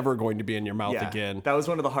never going to be in your mouth again. That was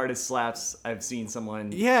one of the hardest slaps I've seen someone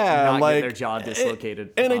not like, get their jaw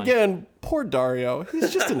dislocated. And again, poor Dario.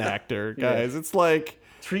 He's just an actor, guys. It's like...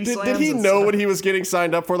 Did he know what he was getting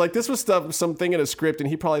signed up for? Like, this was something in a script, and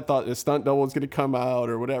he probably thought a stunt double was going to come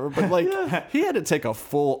out or whatever. But, like, he had to take a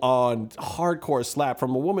full-on hardcore slap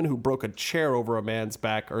from a woman who broke a chair over a man's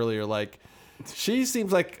back earlier. Like, she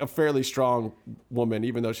seems like a fairly strong woman,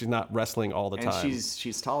 even though she's not wrestling all the time. And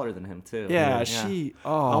she's taller than him, too. Yeah,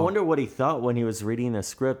 I wonder what he thought when he was reading the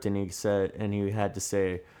script, and he had to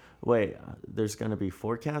say, wait, there's going to be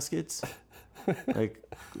 4 caskets? Like,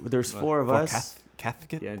 there's 4 of us?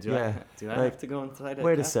 Casket? Yeah, do I have to go inside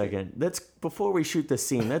Wait a second. Before we shoot the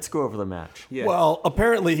scene, let's go over the match. Yeah. Well,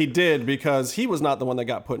 apparently he did, because he was not the one that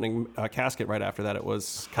got put in a casket right after that. It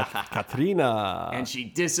was Katrina. And she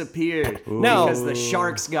disappeared because the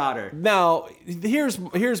sharks got her. Now,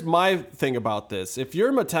 here's my thing about this. If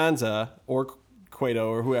you're Matanza or Cueto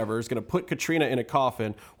or whoever is going to put Katrina in a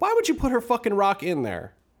coffin, why would you put her fucking rock in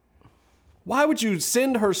there? Why would you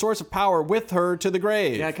send her source of power with her to the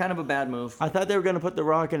grave? Yeah, kind of a bad move. I thought they were going to put the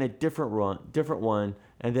rock in a different one,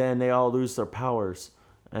 and then they all lose their powers,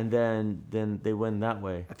 and then they win that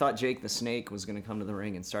way. I thought Jake the Snake was going to come to the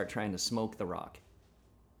ring and start trying to smoke the rock.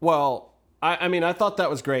 Well, I mean, I thought that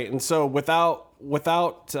was great. And so without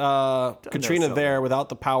Katrina there, without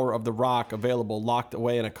the power of the rock available, locked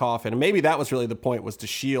away in a coffin, and maybe that was really the point, was to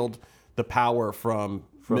shield the power from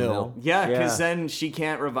Mill. Yeah, because then she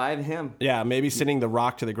can't revive him. Yeah, maybe sending the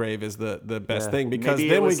rock to the grave is the best thing, because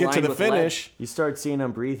then we get to the finish. You start seeing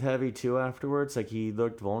him breathe heavy too afterwards. Like, he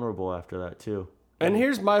looked vulnerable after that too. And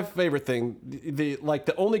here's my favorite thing: the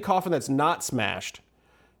only coffin that's not smashed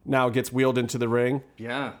now gets wheeled into the ring.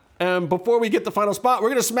 Yeah. And before we get the final spot, we're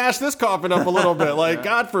gonna smash this coffin up a little bit. Like,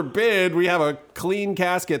 God forbid we have a clean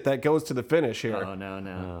casket that goes to the finish here. Oh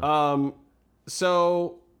no.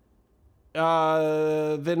 So.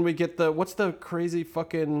 Then we get what's the crazy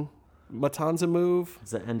fucking Matanza move?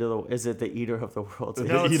 Is it the Eater of the World?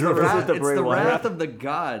 No, it's the Wrath of the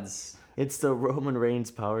Gods. It's the Roman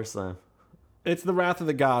Reigns Power Slam. It's the Wrath of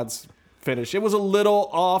the Gods finish. It was a little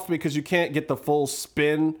off because you can't get the full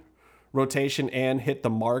spin rotation and hit the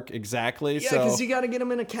mark exactly. Yeah, because you got to get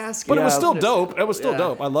him in a casket. But it was still dope. It was still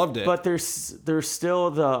dope. I loved it. But there's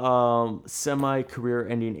still the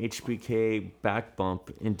semi-career-ending HBK back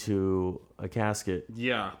bump into a casket.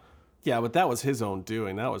 Yeah. Yeah, but that was his own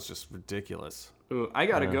doing. That was just ridiculous. Ooh, I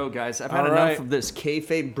gotta go, guys. I've had enough of this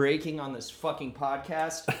kayfabe breaking on this fucking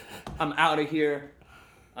podcast. I'm out of here.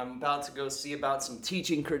 I'm about to go see about some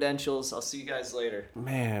teaching credentials. I'll see you guys later.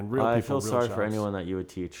 Man, real people. I feel sorry jobs. for anyone that you would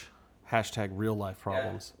teach. # real life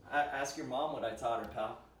problems. Yeah. Ask your mom what I taught her,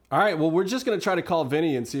 pal. All right, well, we're just going to try to call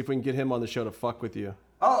Vinny and see if we can get him on the show to fuck with you.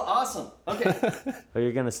 Oh, awesome. Okay. Are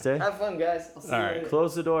you going to stay? Have fun, guys. I'll see you later.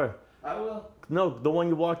 Close the door. I will. No, the one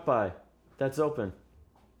you walked by. That's open.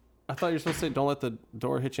 I thought you were supposed to say, don't let the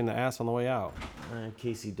door hit you in the ass on the way out.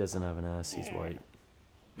 Casey doesn't have an ass. He's white.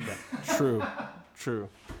 Yeah. True.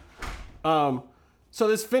 So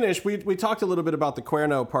this finish, we talked a little bit about the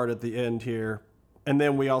Cuerno part at the end here. And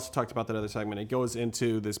then we also talked about that other segment. It goes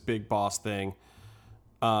into this big boss thing.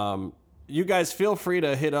 You guys feel free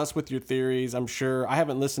to hit us with your theories. I'm sure I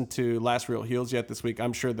haven't listened to Last Real Heels yet this week.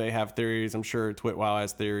 I'm sure they have theories. I'm sure Twitwow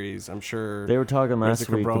has theories. I'm sure they were talking last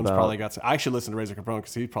week about. Probably got. I should listen to Razor Cabron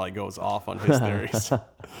because he probably goes off on his theories.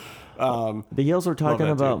 The Heels were talking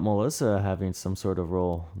about Melissa having some sort of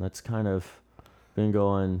role. That's kind of been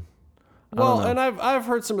going. Well, and I've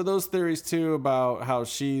heard some of those theories too about how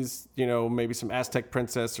she's, maybe some Aztec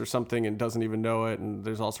princess or something and doesn't even know it. And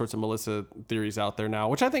there's all sorts of Melissa theories out there now,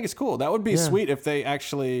 which I think is cool. That would be sweet if they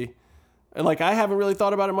actually, I haven't really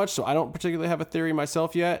thought about it much, so I don't particularly have a theory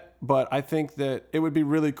myself yet. But I think that it would be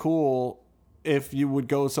really cool if you would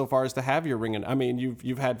go so far as to have your ring. And I mean,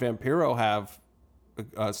 you've had Vampiro have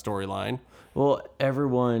a storyline. Well,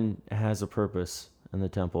 everyone has a purpose in the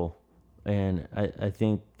temple, and I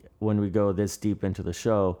think. When we go this deep into the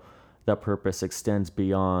show, that purpose extends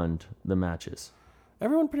beyond the matches.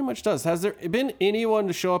 Everyone pretty much does. Has there been anyone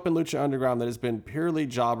to show up in Lucha Underground that has been purely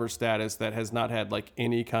jobber status that has not had like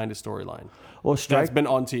any kind of storyline? Well, that's been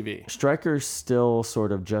on TV. Stryker's still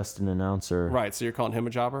sort of just an announcer. Right, so you're calling him a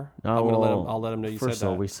jobber? No, I'll let him know you said that. First of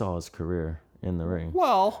all, we saw his career in the ring.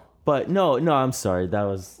 Well... But no, I'm sorry. That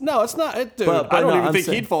was... No, it's not. Dude, but I don't even I'm think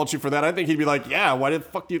saying, he'd fault you for that. I think he'd be like, yeah, why the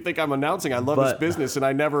fuck do you think I'm announcing? I love this business, and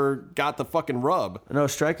I never got the fucking rub. No,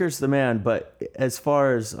 Stryker's the man. But as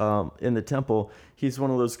far as in the temple, he's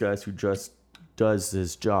one of those guys who just does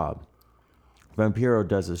his job. Vampiro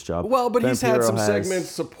does his job. Well, but he's had some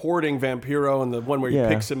segments supporting Vampiro and the one where he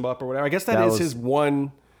picks him up or whatever. I guess that is his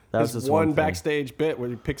one... His one backstage bit where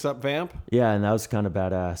he picks up Vamp. Yeah, and that was kind of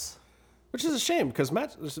badass. Which is a shame because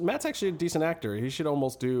Matt's actually a decent actor. He should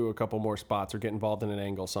almost do a couple more spots or get involved in an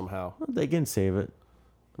angle somehow. Well, they can save it.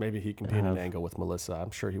 Maybe he can be in an angle with Melissa.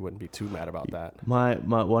 I'm sure he wouldn't be too mad about that. My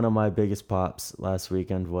one of my biggest pops last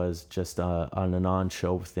weekend was just on an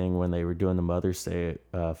on-show thing when they were doing the Mother's Day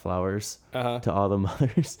flowers to all the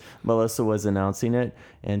mothers. Melissa was announcing it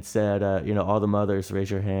and said, all the mothers, raise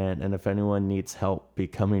your hand, and if anyone needs help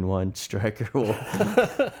becoming one, Stryker will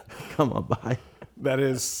come on by. That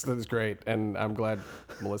is great, and I'm glad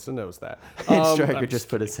Melissa knows that. And Stryker just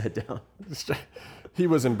put his head down. He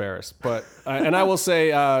was embarrassed, but and I will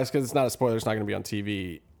say, because it's not a spoiler, it's not going to be on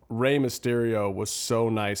TV. Rey Mysterio was so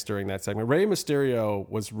nice during that segment. Rey Mysterio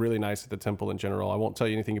was really nice at the temple in general. I won't tell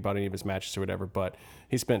you anything about any of his matches or whatever, but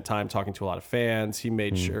he spent time talking to a lot of fans. He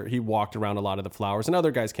made sure he walked around a lot of the flowers, and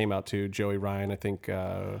other guys came out too. Joey Ryan, I think.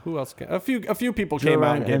 Who else? A few people came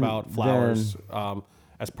out and gave out flowers.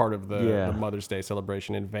 As part of the Mother's Day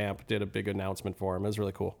celebration, and Vamp did a big announcement for him. It was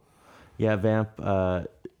really cool. Yeah, Vamp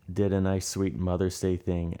did a nice, sweet Mother's Day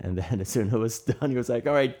thing, and then as soon as it was done, he was like,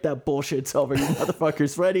 all right, that bullshit's over. You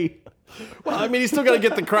motherfuckers ready? Well, I mean, he's still got to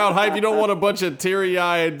get the crowd hyped. You don't want a bunch of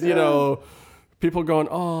teary-eyed, people going,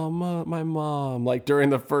 oh, my mom, like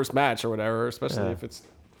during the first match or whatever, especially if it's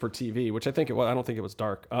for TV, which I think it was. I don't think it was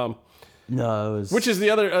dark. No, it was... Which is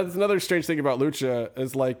another strange thing about Lucha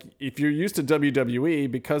is like if you're used to WWE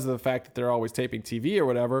because of the fact that they're always taping TV or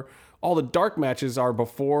whatever, all the dark matches are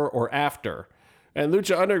before or after. And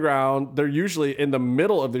Lucha Underground, they're usually in the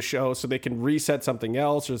middle of the show so they can reset something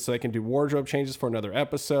else or so they can do wardrobe changes for another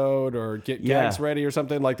episode or get gags ready or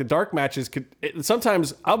something. Like the dark matches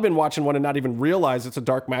sometimes I've been watching one and not even realize it's a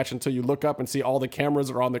dark match until you look up and see all the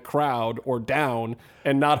cameras are on the crowd or down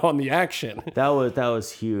and not on the action. That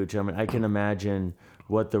was huge. I mean, I can imagine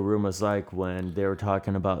what the room was like when they were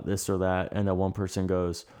talking about this or that and then one person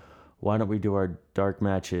goes, why don't we do our dark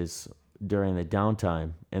matches during the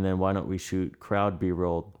downtime, and then why don't we shoot crowd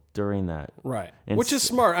B-roll during that? Right. Which is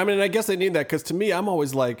smart. I mean, I guess they need that because to me, I'm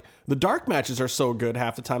always like, the dark matches are so good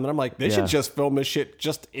half the time that I'm like, they should just film this shit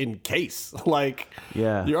just in case. Like, you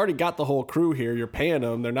already got the whole crew here. You're paying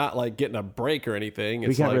them. They're not like getting a break or anything.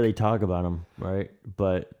 We can't really talk about them, right?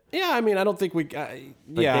 But yeah, I mean, I don't think we.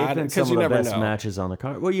 because you never know. Best matches on the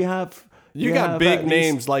card. Well, you got big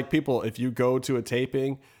names like people. If you go to a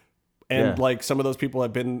taping. And like some of those people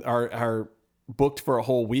are booked for a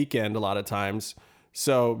whole weekend a lot of times.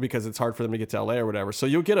 So because it's hard for them to get to LA or whatever. So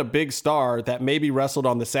you'll get a big star that maybe wrestled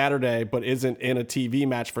on the Saturday, but isn't in a TV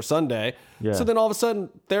match for Sunday. Yeah. So then all of a sudden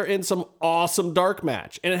they're in some awesome dark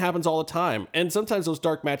match and it happens all the time. And sometimes those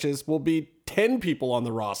dark matches will be 10 people on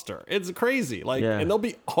the roster. It's crazy. And they'll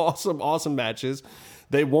be awesome matches.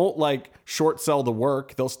 They won't like short sell the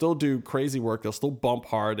work. They'll still do crazy work. They'll still bump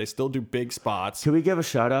hard. They still do big spots. Can we give a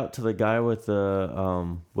shout out to the guy with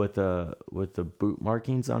the boot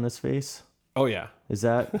markings on his face? Oh yeah. Is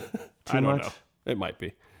that too I don't much? know. It might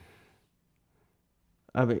be.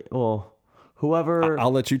 I mean, well, whoever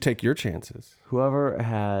I'll let you take your chances. Whoever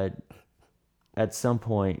had at some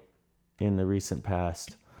point in the recent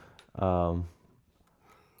past the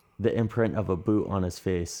imprint of a boot on his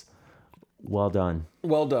face. Well done.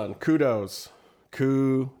 Well done. Kudos.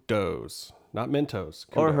 Not Mentos.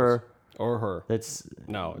 Kudos. Or her. That's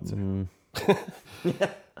no. It's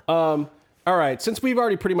all right. Since we've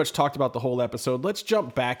already pretty much talked about the whole episode, let's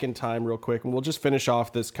jump back in time real quick, and we'll just finish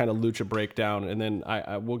off this kind of Lucha breakdown, and then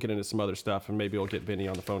we'll get into some other stuff, and maybe we'll get Vinny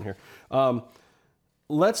on the phone here.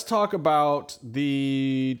 Let's talk about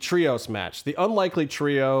the trios match, the unlikely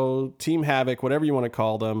trio, Team Havoc, whatever you want to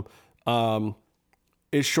call them.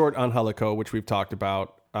 Is short Angelico, which we've talked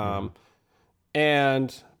about,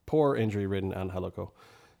 and poor injury-ridden Angelico.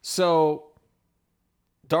 So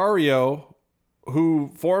Dario,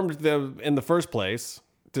 who formed them in the first place,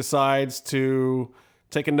 decides to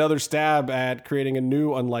take another stab at creating a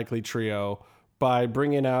new unlikely trio by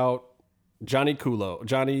bringing out Johnny Gordo,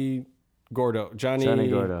 Johnny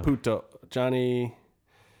Puto, Johnny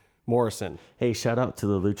Morrison. Hey, shout out to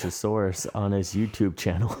the Luchasaurus on his YouTube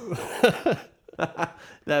channel.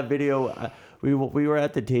 That video, we were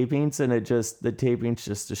at the tapings, and the tapings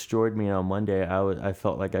just destroyed me on Monday. I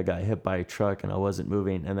felt like I got hit by a truck and I wasn't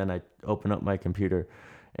moving. And then I open up my computer,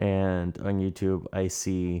 and on YouTube I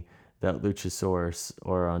see that Luchasaurus,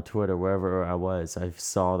 or on Twitter, wherever I was, I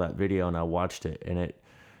saw that video and I watched it, and it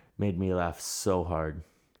made me laugh so hard.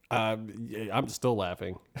 I'm still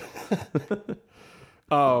laughing.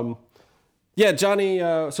 Yeah, Johnny.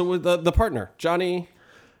 So with the partner, Johnny.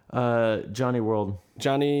 Johnny World.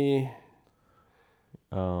 Johnny.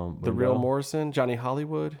 The real Morrison. Johnny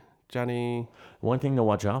Hollywood. Johnny. One thing to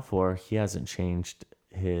watch out for: he hasn't changed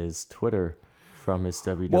his Twitter from his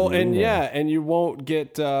WWE. Well, and name. and you won't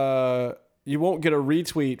get a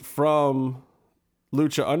retweet from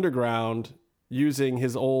Lucha Underground using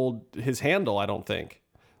his handle. I don't think.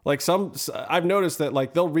 Like I've noticed that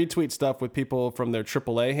like they'll retweet stuff with people from their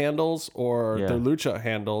AAA handles or their Lucha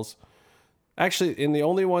handles. Actually, and the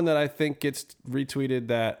only one that I think gets retweeted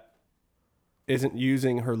that isn't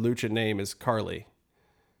using her Lucha name is Carly.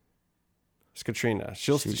 It's Katrina.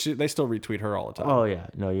 They still retweet her all the time. Oh yeah,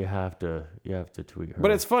 no, you have to tweet her. But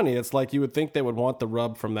it's funny. It's like you would think they would want the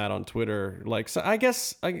rub from that on Twitter. Like, so I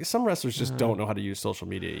guess some wrestlers just don't know how to use social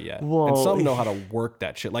media yet, and some know how to work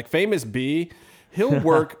that shit. Like Famous B, he'll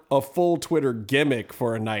work a full Twitter gimmick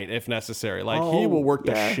for a night if necessary. Like he will work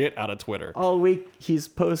the shit out of Twitter. All week he's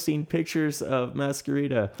posting pictures of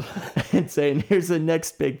Masquerita and saying, "Here's the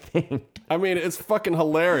next big thing." I mean, it's fucking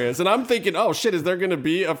hilarious. And I'm thinking, oh shit, is there going to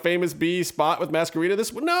be a Famous B spot with Masquerita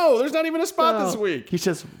this week? No, there's not even a spot this week. He's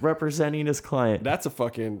just representing his client. That's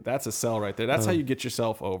a sell right there. That's how you get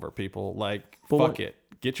yourself over, people. Like, fuck it.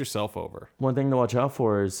 Get yourself over. One thing to watch out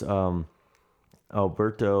for is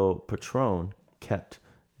Alberto Patron kept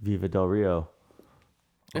Viva Del Rio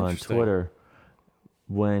on Twitter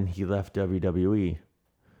when he left WWE,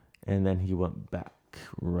 and then he went back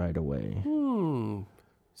right away.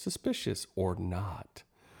 Suspicious or not.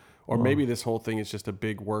 Or maybe this whole thing is just a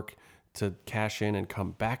big work to cash in and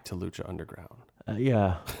come back to Lucha Underground.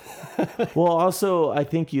 Yeah. Well, also, I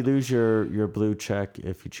think you lose your blue check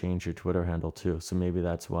if you change your Twitter handle too. So maybe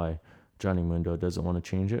that's why Johnny Mundo doesn't want to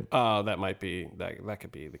change it. That might be, that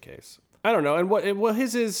could be the case. I don't know. And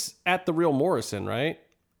his is at The Real Morrison, right?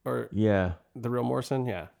 Or yeah. The Real Morrison,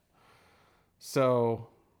 yeah. So,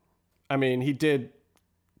 I mean, he did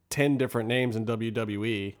 10 different names in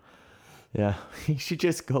WWE. Yeah, he should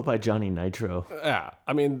just go by Johnny Nitro. Yeah,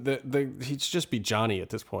 I mean, he'd just be Johnny at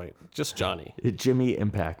this point. Just Johnny. Jimmy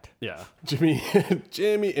Impact. Yeah, Jimmy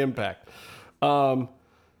Impact.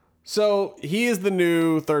 So he is the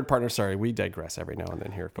new third partner. Sorry, we digress every now and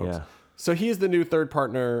then here, folks. Yeah. So he is the new third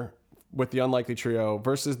partner with the Unlikely Trio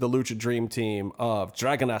versus the Lucha Dream Team of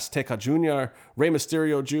Dragon Azteca Jr., Rey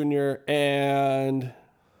Mysterio Jr., and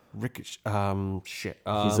Rick. He's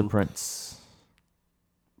a prince.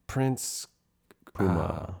 Prince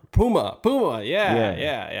Puma. Puma.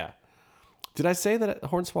 Yeah. Did I say that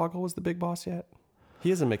Hornswoggle was the big boss yet?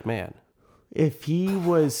 He is a McMahon. If he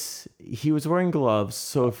was wearing gloves,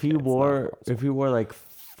 so if he wore like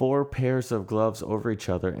 4 pairs of gloves over each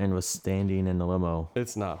other and was standing in the limo,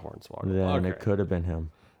 it's not Hornswoggle. Then it could have been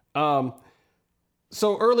him.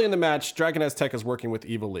 So early in the match, Dragon Azteca is working with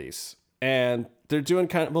Ivelisse, and they're doing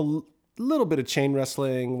kind of a little bit of chain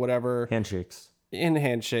wrestling, whatever. Handshakes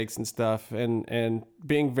and stuff, and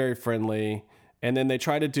being very friendly. And then they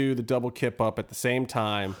try to do the double kip up at the same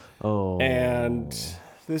time. Oh. And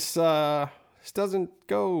this doesn't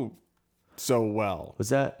go so well. Was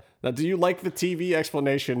that? Now, do you like the TV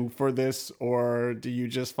explanation for this, or do you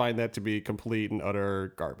just find that to be complete and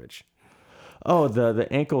utter garbage? Oh, the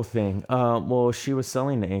ankle thing. Well, she was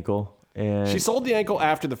selling the ankle. And she sold the ankle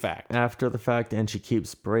after the fact. And she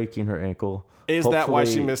keeps breaking her ankle. Is that why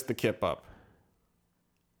she missed the kip up?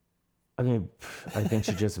 I mean, I think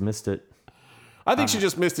she just missed it. I think she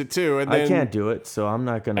just missed it too. And then, I can't do it, so I'm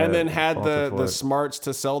not gonna. And then had the smarts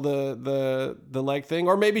to sell the leg thing,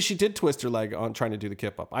 or maybe she did twist her leg on trying to do the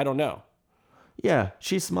kip up. I don't know. Yeah,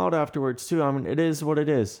 she smiled afterwards too. I mean, it is what it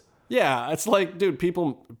is. Yeah, it's like, dude,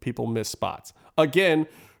 people miss spots. Again,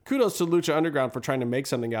 kudos to Lucha Underground for trying to make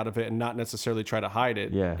something out of it and not necessarily try to hide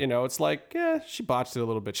it. Yeah. You know, it's like, she botched it a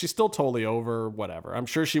little bit. She's still totally over, whatever. I'm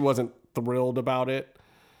sure she wasn't thrilled about it.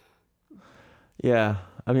 Yeah.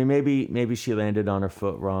 I mean, maybe she landed on her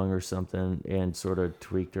foot wrong or something and sort of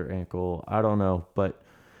tweaked her ankle. I don't know, but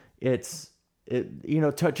it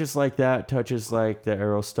touches like that, touches like the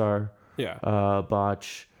Aerostar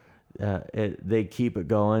botch. They keep it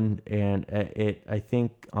going, and I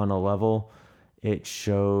think on a level, it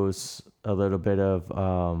shows a little bit of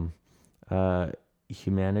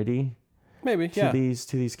humanity. Maybe to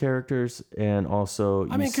these characters, and also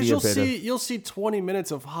because you'll see 20 minutes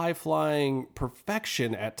of high flying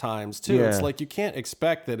perfection at times too. Yeah. It's like you can't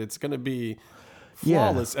expect that it's going to be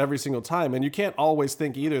flawless every single time, and you can't always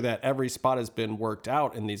think either that every spot has been worked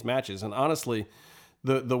out in these matches. And honestly,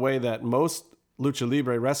 the way that most lucha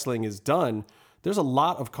libre wrestling is done, there's a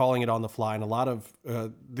lot of calling it on the fly, and a lot of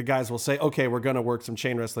the guys will say, okay, we're going to work some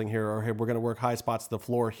chain wrestling here, or hey, we're going to work high spots to the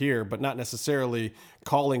floor here, but not necessarily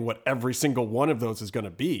calling what every single one of those is going to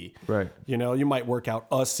be. Right. You know, you might work out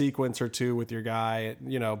a sequence or two with your guy,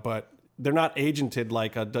 you know, but they're not agented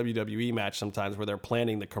like a WWE match sometimes where they're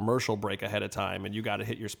planning the commercial break ahead of time and you got to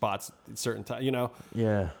hit your spots at certain time, you know?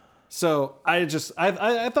 Yeah. So I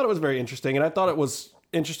thought it was very interesting, and I thought it was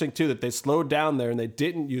interesting too that they slowed down there and they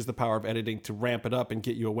didn't use the power of editing to ramp it up and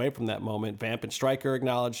get you away from that moment. Vamp and Stryker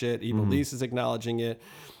acknowledge it. Evil Lise is acknowledging it,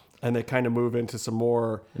 and they kind of move into some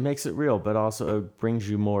more. It makes it real, but also it brings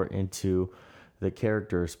you more into the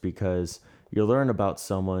characters, because you learn about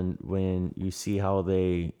someone when you see how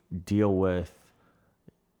they deal with.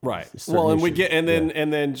 Right. Well, and we get, and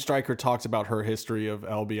then Stryker talks about her history of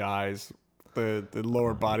LBIs. The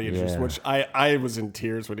lower body injuries, which I was in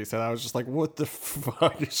tears when he said that. I was just like, what the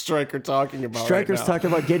fuck is Stryker talking about? Stryker's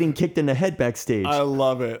talking about getting kicked in the head backstage. I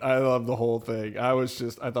love it. I love the whole thing. I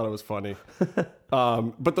thought it was funny.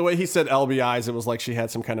 But the way he said LBIs, it was like she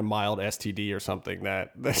had some kind of mild STD or something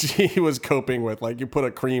that she was coping with. Like you put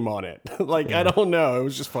a cream on it. I don't know. It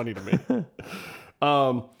was just funny to me.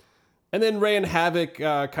 And then Ray and Havoc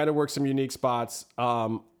kind of work some unique spots.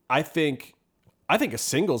 I think a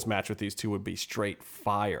singles match with these two would be straight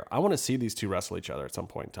fire. I want to see these two wrestle each other at some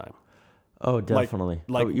point in time. Oh, definitely.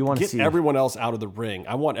 You want to see everyone else out of the ring.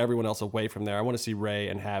 I want everyone else away from there. I want to see Ray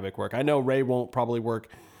and Havoc work. I know Ray won't probably work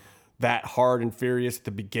that hard and furious at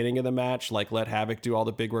the beginning of the match. Like let Havoc do all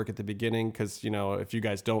the big work at the beginning, because, you know, if you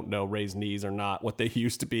guys don't know, Ray's knees are not what they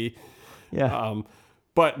used to be. Yeah.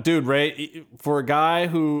 But dude, Ray, for a guy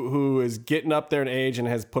who is getting up there in age and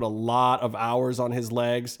has put a lot of hours on his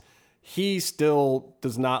legs, he still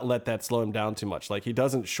does not let that slow him down too much. Like he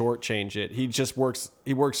doesn't shortchange it. He just works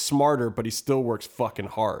smarter, but he still works fucking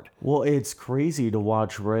hard. Well, it's crazy to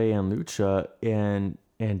watch Ray and Lucha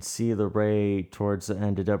and see the Ray towards the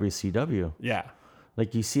end of WCW. Yeah.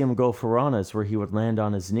 Like you see him go for Ranas where he would land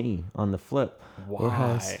on his knee on the flip.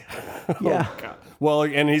 Why? Yeah. Oh, God. Well,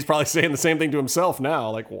 and he's probably saying the same thing to himself now.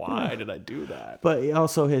 Like, why did I do that? But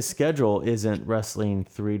also his schedule isn't wrestling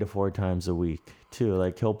 3 to 4 times a week too.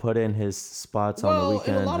 Like he'll put in his spots on the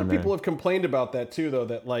weekend. And a lot of people have complained about that too, though,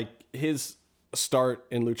 that like his start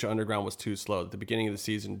in Lucha Underground was too slow. At the beginning of the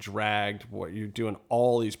season dragged. What you're doing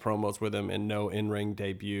all these promos with him and no in-ring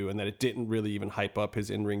debut, and that it didn't really even hype up his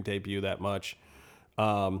in-ring debut that much.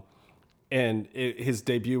 His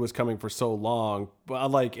debut was coming for so long. But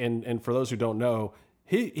and for those who don't know,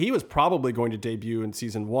 he was probably going to debut in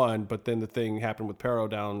season 1, but then the thing happened with Pero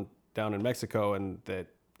down in Mexico, and that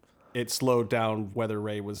it slowed down what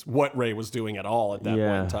Ray was doing at all at that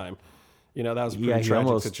point in time. You know, that was a pretty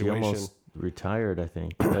tragic situation. He almost retired, I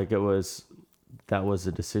think. Like that was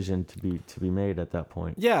a decision to be made at that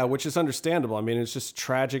point. Yeah, which is understandable. I mean, it's just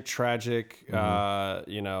tragic,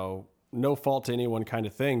 you know, no fault to anyone kind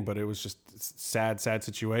of thing, but it was just sad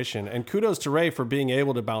situation. And kudos to Ray for being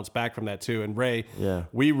able to bounce back from that too. And Ray,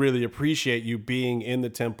 we really appreciate you being in the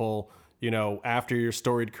temple, you know, after your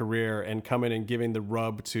storied career and coming and giving the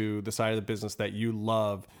rub to the side of the business that you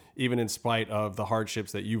love, even in spite of the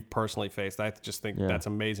hardships that you've personally faced. I just think that's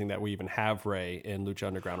amazing that we even have Ray in Lucha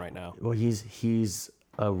Underground right now. Well, he's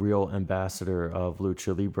a real ambassador of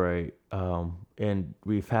Lucha Libre. And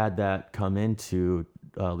we've had that come into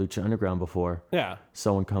Lucha Underground before. Yeah.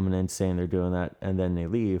 Someone coming in saying they're doing that and then they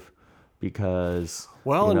leave because...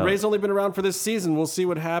 Ray's only been around for this season. We'll see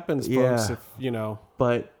what happens, folks, if, you know...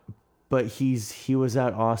 But he was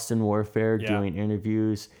at Austin Warfare doing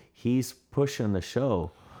interviews. He's pushing the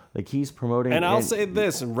show. Like he's promoting... And I'll say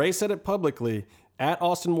this, and Ray said it publicly, at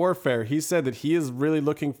Austin Warfare, he said that he is really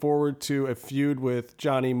looking forward to a feud with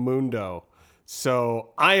Johnny Mundo. So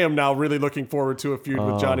I am now really looking forward to a feud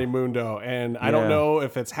with Johnny Mundo. And I don't know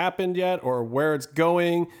if it's happened yet or where it's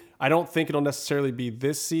going. I don't think it'll necessarily be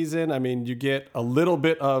this season. I mean, you get a little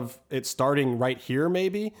bit of it starting right here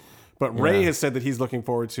maybe. But Ray has said that he's looking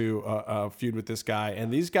forward to a feud with this guy.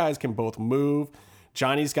 And these guys can both move.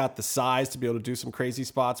 Johnny's got the size to be able to do some crazy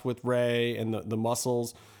spots with Ray and the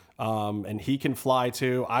muscles. And he can fly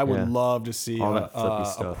too. I would love to see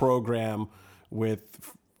a program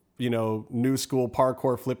with, you know, new school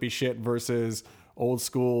parkour flippy shit versus old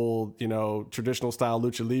school, you know, traditional style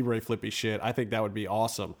Lucha Libre flippy shit. I think that would be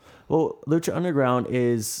awesome. Well, Lucha Underground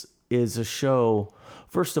is is a show.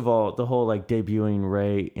 First of all, the whole like debuting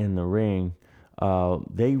Ray in the ring,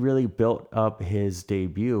 they really built up his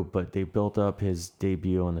debut, but they built up his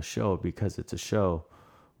debut on the show because it's a show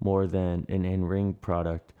more than an in-ring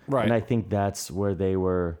product. Right. And I think that's where they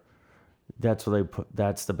were. That's where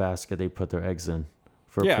that's the basket they put their eggs in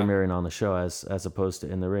for premiering on the show as opposed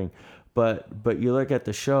to in the ring. But you look at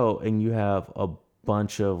the show and you have a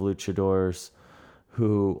bunch of luchadors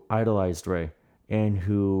who idolized Ray and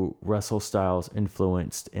who wrestle styles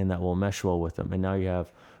influenced and that will mesh well with them. And now you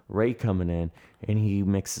have Ray coming in and he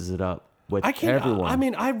mixes it up with everyone. I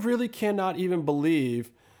mean, I really cannot even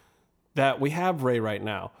believe that we have Ray right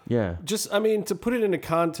now. Yeah. Just, I mean, to put it into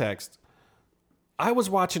context, I was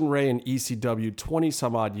watching Ray in ECW 20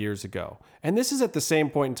 some odd years ago. And this is at the same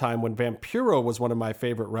point in time when Vampiro was one of my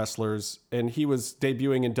favorite wrestlers and he was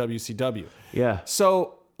debuting in WCW. Yeah.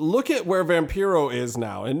 So look at where Vampiro is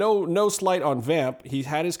now. And no slight on Vamp. He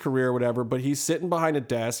had his career or whatever, but he's sitting behind a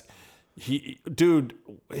desk.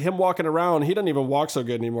 Him walking around, he doesn't even walk so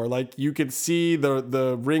good anymore. Like you could see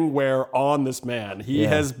the ring wear on this man. He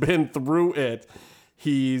has been through it.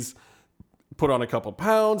 He's put on a couple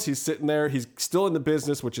pounds. He's sitting there. He's still in the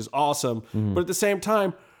business, which is awesome. Mm-hmm. But at the same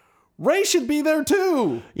time, Ray should be there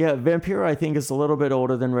too. Yeah, Vampiro, I think, is a little bit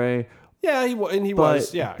older than Ray. Yeah,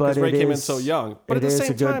 was, because Ray came in so young. But at the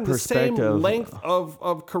same time, the same length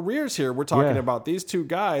of careers here we're talking about. These two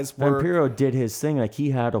guys were... Vampiro did his thing. Like,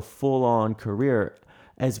 he had a full-on career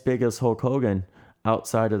as big as Hulk Hogan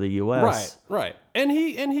outside of the U.S. Right. And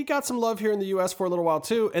he got some love here in the U.S. for a little while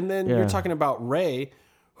too. And then you're talking about Ray,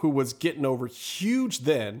 who was getting over huge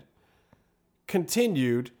then,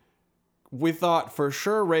 continued. We thought for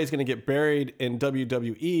sure Ray's going to get buried in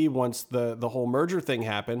WWE once the whole merger thing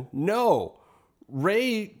happened. No.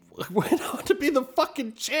 Ray went on to be the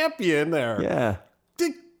fucking champion there. Yeah.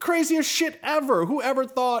 The craziest shit ever. Whoever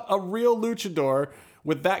thought a real luchador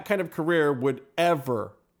with that kind of career would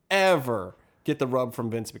ever get the rub from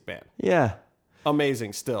Vince McMahon? Yeah.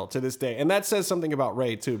 Amazing still to this day. And that says something about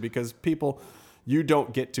Ray too, because you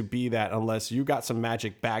don't get to be that unless you got some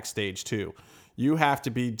magic backstage too. You have to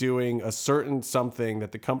be doing a certain something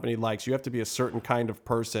that the company likes. You have to be a certain kind of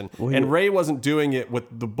person. Well, and Ray wasn't doing it with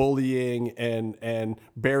the bullying and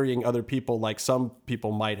burying other people like some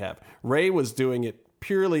people might have. Ray was doing it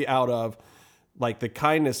purely out of like the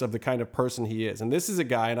kindness of the kind of person he is. And this is a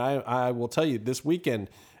guy, and I will tell you, this weekend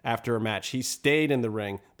after a match, he stayed in the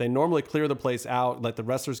ring. They normally clear the place out, let the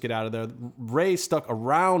wrestlers get out of there. Ray stuck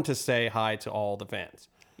around to say hi to all the fans.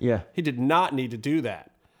 Yeah. He did not need to do that.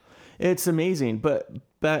 It's amazing, but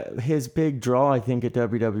his big draw, I think, at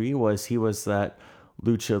WWE was he was that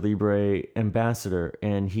Lucha Libre ambassador,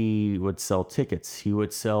 and he would sell tickets. He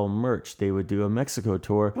would sell merch. They would do a Mexico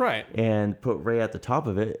tour, right, and put Ray at the top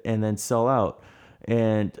of it, and then sell out.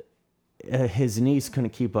 And his niece couldn't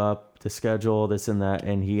keep up the schedule, this and that,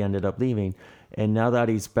 and he ended up leaving. And now that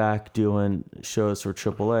he's back doing shows for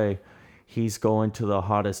AAA, he's going to the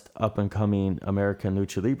hottest up-and-coming American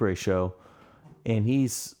Lucha Libre show. And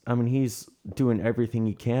he's doing everything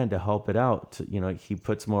he can to help it out. He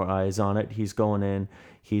puts more eyes on it. He's going in.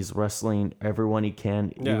 He's wrestling everyone he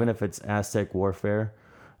can, even if it's Aztec Warfare.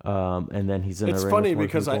 And then he's in the ring. It's funny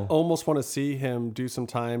because people. I almost want to see him do some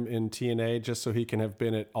time in TNA just so he can have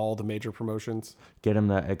been at all the major promotions. Get him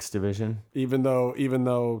that X division. Even though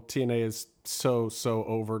TNA is so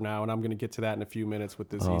over now, and I'm going to get to that in a few minutes with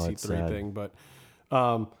this EC3 thing, but.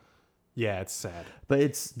 Yeah, it's sad. But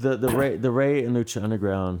it's the Ray and Lucha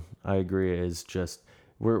Underground, I agree, is just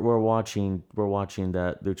we're watching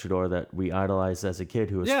that luchador that we idolized as a kid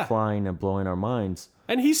who was flying and blowing our minds.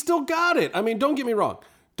 And he still got it. I mean, don't get me wrong.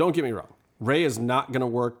 Ray is not going to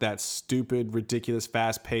work that stupid, ridiculous,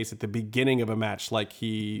 fast pace at the beginning of a match like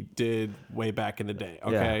he did way back in the day.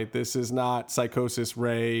 Okay, yeah. This is not Psychosis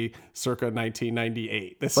Ray circa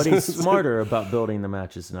 1998. But he's smarter about building the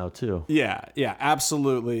matches now too. Yeah,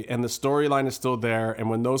 absolutely. And the storyline is still there. And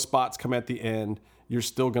when those spots come at the end, you're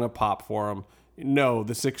still going to pop for them. No,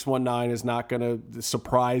 the 619 is not going to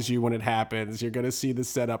surprise you when it happens. You're going to see the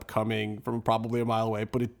setup coming from probably a mile away,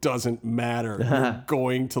 but it doesn't matter. You're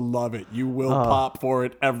going to love it. You will pop for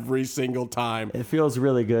it every single time. It feels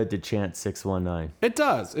really good to chant 619. It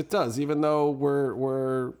does. Even though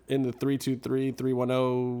we're in the 323,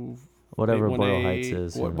 310, whatever Boyle Heights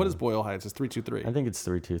is. What is Boyle Heights? It's 323. I think it's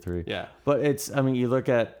 323. Yeah. But it's, you look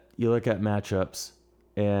at matchups,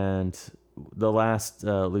 and the last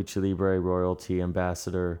Lucha Libre royalty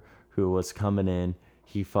ambassador who was coming in,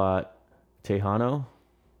 he fought Tejano.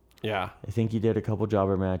 Yeah. I think he did a couple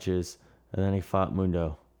jobber matches, and then he fought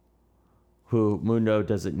Mundo, who Mundo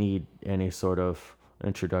doesn't need any sort of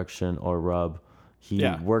introduction or rub. he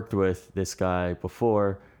worked with this guy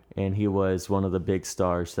before, and he was one of the big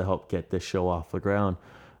stars to help get this show off the ground.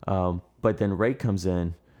 But then Ray comes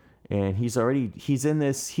in, and he's in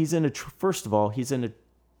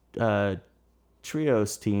a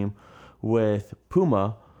trios team with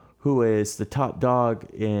Puma, who is the top dog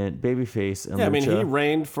in babyface and Lucha. I mean, he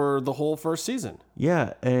reigned for the whole first season.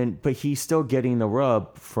 Yeah, but he's still getting the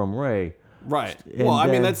rub from Ray. Right. Well, I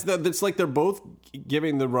mean, that's like they're both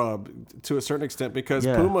giving the rub to a certain extent, because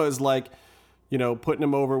Puma is like, putting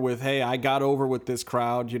him over with, hey, I got over with this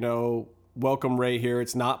crowd, welcome Ray here.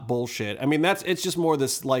 It's not bullshit. I mean, it's just more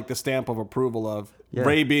this, like, the stamp of approval of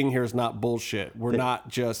Ray being here is not bullshit. We're not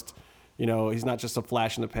just, he's not just a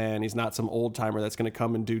flash in the pan. He's not some old timer that's going to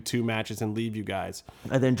come and do 2 matches and leave you guys.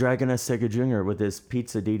 And then dragging us Sega Jr. with his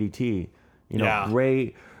pizza DDT.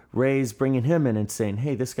 Ray's bringing him in and saying,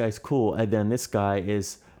 hey, this guy's cool. And then this guy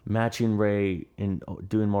is matching Ray and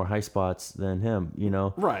doing more high spots than him,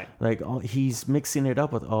 Right. Like, he's mixing it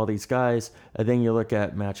up with all these guys. And then you look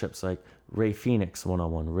at matchups like Ray Phoenix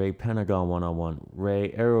 1-on-1, Ray Pentagon 1-on-1,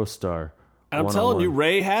 Ray Aerostar. And I'm telling you,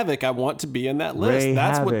 Ray Havoc, I want to be in that list.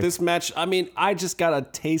 That's Havoc. What this match, I mean, I just got a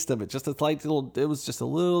taste of it. Just a slight little, it was just a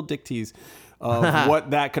little dick tease of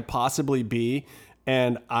what that could possibly be.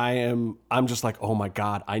 And I'm just like, oh my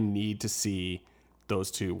God, I need to see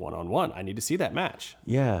those two 1-on-1. I need to see that match.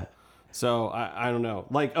 Yeah. So I don't know.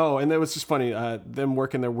 Like, and it was just funny. Them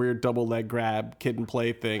working their weird double leg grab kid and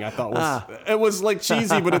play thing. I thought it was like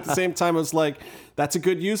cheesy, but at the same time, it was like, that's a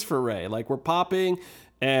good use for Ray. Like, we're popping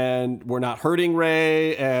and we're not hurting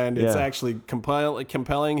Ray, and it's actually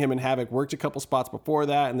compelling. Him and Havoc worked a couple spots before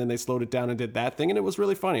that, and then they slowed it down and did that thing, and it was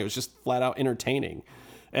really funny. It was just flat out entertaining.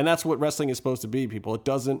 And that's what wrestling is supposed to be, people. It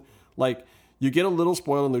doesn't, like, you get a little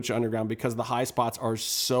spoiled in Lucha Underground because the high spots are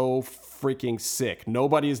so freaking sick.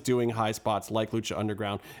 Nobody is doing high spots like Lucha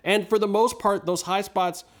Underground. And for the most part, those high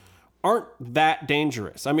spots aren't that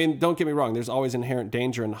dangerous. I mean, don't get me wrong. There's always inherent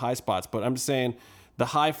danger in high spots. But I'm just saying the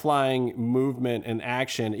high-flying movement and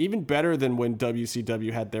action, even better than when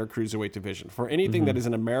WCW had their cruiserweight division. For anything that is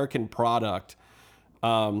an American product,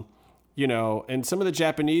 and some of the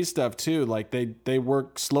Japanese stuff too, like they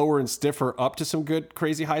work slower and stiffer up to some good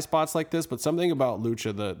crazy high spots like this, but something about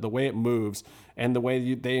Lucha, the way it moves and the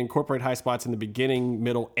way they incorporate high spots in the beginning,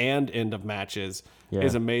 middle, and end of matches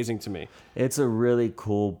is amazing to me. It's a really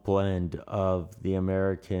cool blend of the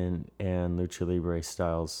American and Lucha Libre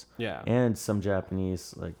styles. Yeah. And some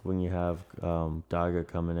Japanese, like when you have Daga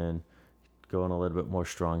coming in, going a little bit more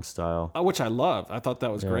strong style, which I love. I thought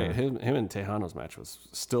that was great. Him and Tejano's match was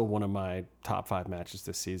still one of my top 5 matches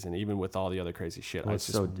this season, even with all the other crazy shit. I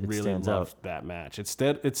just really loved that match. It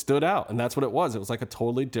stood out, and that's what it was. It was like a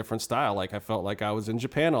totally different style. Like, I felt like I was in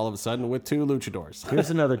Japan all of a sudden with 2 luchadors. Here's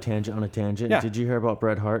another tangent on a tangent. Yeah. Did you hear about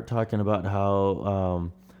Bret Hart talking about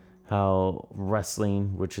how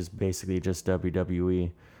wrestling, which is basically just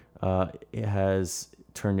WWE, it has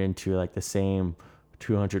turned into like the same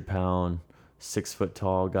 200-pound 6-foot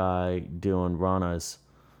tall guy doing ranas.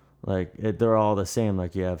 Like, they're all the same.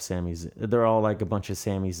 Like, you have they're all like a bunch of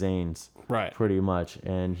Sami Zayns, right? Pretty much.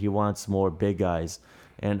 And he wants more big guys,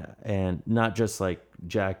 and not just like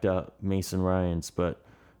jacked up Mason Ryans, but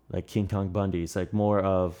like King Kong Bundy's, like more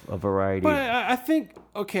of a variety. But I think,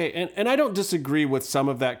 and I don't disagree with some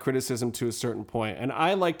of that criticism to a certain point. And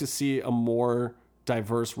I like to see a more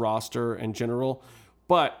diverse roster in general,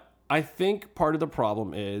 but I think part of the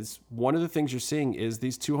problem is one of the things you're seeing is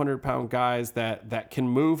these 200-pound guys that can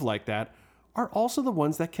move like that are also the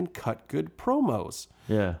ones that can cut good promos.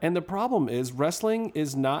 Yeah. And the problem is wrestling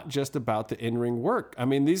is not just about the in-ring work. I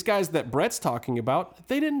mean, these guys that Brett's talking about,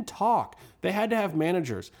 they didn't talk. They had to have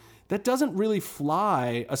managers. That doesn't really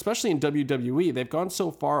fly, especially in WWE. They've gone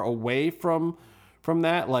so far away from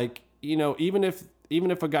that. Like, even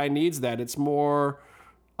if a guy needs that, it's more,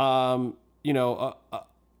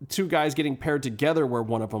 2 guys getting paired together where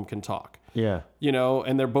one of them can talk. Yeah.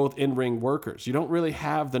 And they're both in-ring workers. You don't really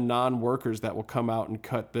have the non-workers that will come out and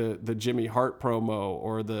cut the Jimmy Hart promo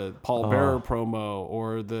or the Paul Bearer promo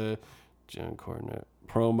or the Jim Cornette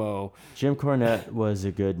promo. Jim Cornette was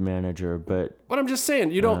a good manager, but I'm just saying,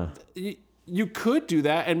 you could do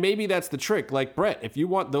that, and maybe that's the trick. Like, Brett, if you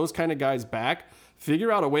want those kind of guys back,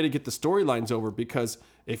 figure out a way to get the storylines over, because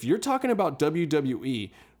if you're talking about WWE,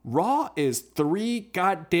 Raw is 3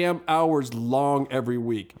 goddamn hours long every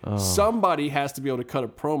week. Somebody has to be able to cut a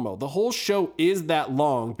promo. The whole show is that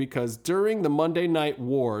long because during the Monday Night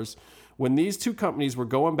Wars, when these 2 companies were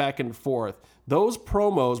going back and forth, those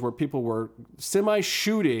promos where people were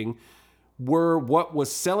semi-shooting were what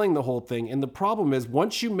was selling the whole thing. And the problem is,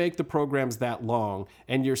 once you make the programs that long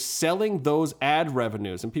and you're selling those ad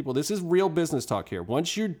revenues, and people, this is real business talk here.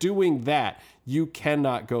 Once you're doing that, you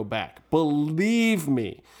cannot go back. Believe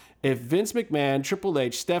me, if Vince McMahon, Triple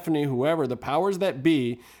H, Stephanie, whoever, the powers that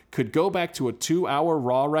be, could go back to a 2-hour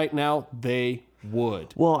Raw right now, they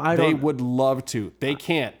would. Well, they would love to. They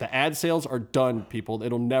can't. The ad sales are done, people.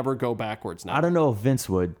 It'll never go backwards now. I don't know if Vince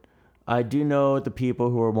would. I do know the people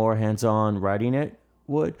who are more hands-on writing it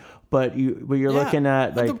would, but you're looking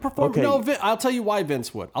at like okay. No, I'll tell you why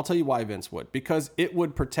Vince would. Because it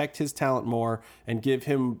would protect his talent more and give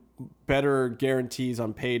him better guarantees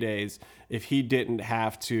on paydays if he didn't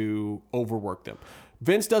have to overwork them.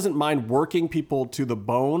 Vince doesn't mind working people to the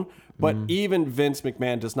bone, but even Vince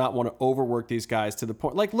McMahon does not want to overwork these guys to the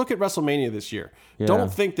point. Like, look at WrestleMania this year. Yeah.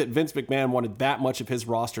 Don't think that Vince McMahon wanted that much of his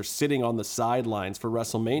roster sitting on the sidelines for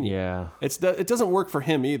WrestleMania. Yeah, it doesn't work for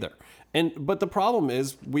him either. But the problem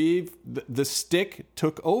is the stick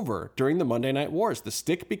took over during the Monday Night Wars. The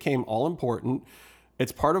stick became all important.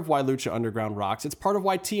 It's part of why Lucha Underground rocks. It's part of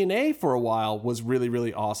why TNA for a while was really,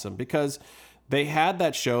 really awesome, because they had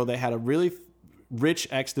that show. They had a really rich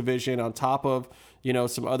X division on top of,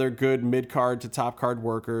 some other good mid-card to top-card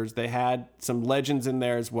workers. They had some legends in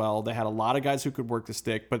there as well. They had a lot of guys who could work the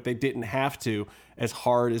stick, but they didn't have to as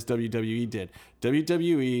hard as WWE did.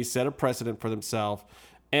 WWE set a precedent for themselves,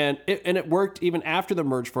 and it worked even after the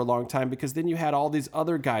merge for a long time, because then you had all these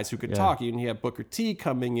other guys who could talk. You had Booker T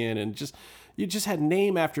coming in, and you just had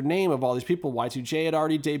name after name of all these people. Y2J had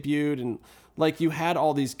already debuted, and you had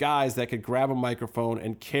all these guys that could grab a microphone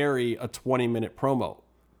and carry a 20-minute promo.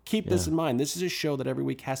 Keep this in mind. This is a show that every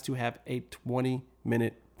week has to have a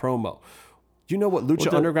 20-minute promo. You know what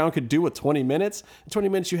Lucha Underground could do with 20 minutes? In 20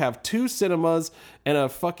 minutes, you have 2 cinemas and a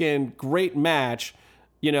fucking great match,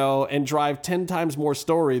 and drive 10 times more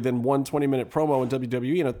story than one 20-minute promo in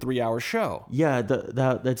WWE in a 3-hour show. Yeah,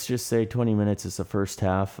 let's just say 20 minutes is the first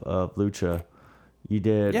half of Lucha. You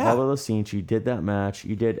did all of those scenes. You did that match.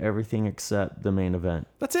 You did everything except the main event.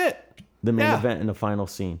 That's it. The main event and the final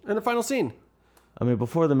scene. I mean,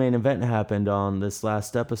 before the main event happened on this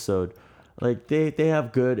last episode, they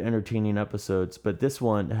have good, entertaining episodes, but this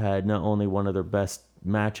one had not only one of their best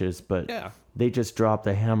matches, but they just dropped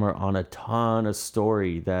a hammer on a ton of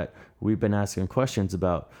story that we've been asking questions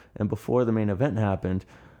about. And before the main event happened,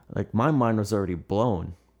 my mind was already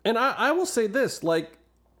blown. And I will say this, the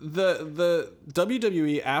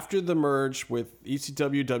WWE, after the merge with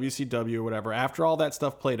ECW, WCW, whatever, after all that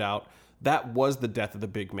stuff played out, that was the death of the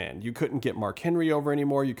big man. You couldn't get Mark Henry over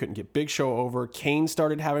anymore. You couldn't get Big Show over. Kane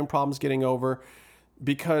started having problems getting over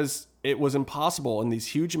because it was impossible in these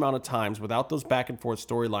huge amount of times without those back and forth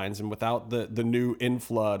storylines and without the new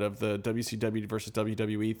inflood of the WCW versus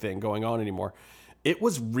WWE thing going on anymore. It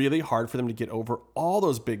was really hard for them to get over all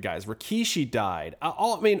those big guys. Rikishi died.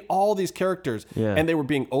 All these characters. Yeah. And they were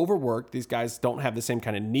being overworked. These guys don't have the same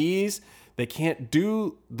kind of knees. They can't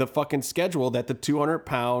do the fucking schedule that the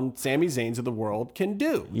 200-pound Sami Zayns of the world can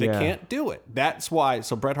do. They can't do it. That's why.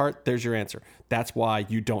 So Bret Hart, there's your answer. That's why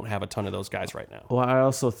you don't have a ton of those guys right now. Well, I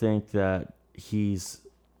also think that he's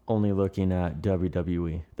only looking at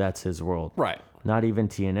WWE. That's his world. Right. Not even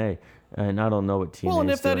TNA. And I don't know what TNA is doing. Well,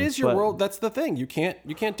 and if that is your world, that's the thing. You can't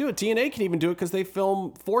do it. TNA can even do it because they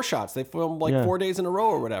film 4 shots. They film 4 days in a row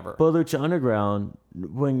or whatever. But Lucha Underground,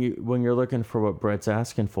 when you're looking for what Brett's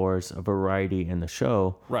asking for is a variety in the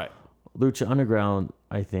show. Right. Lucha Underground,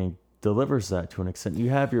 I think, delivers that to an extent. You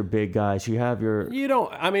have your big guys. You have your... You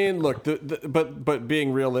don't... I mean, look, but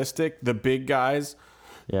being realistic, the big guys...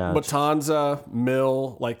 Yeah, Matanza,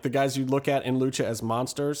 Mill, the guys you look at in Lucha as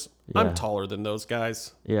monsters, I'm taller than those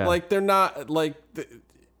guys. Yeah. They're not,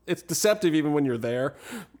 it's deceptive even when you're there.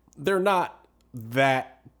 They're not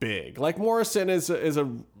that big. Morrison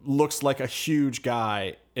looks like a huge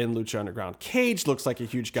guy in Lucha Underground. Cage looks like a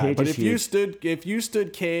huge guy. But if you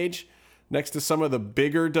stood Cage next to some of the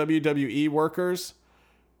bigger WWE workers,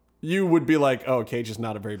 you would be like, oh, Cage is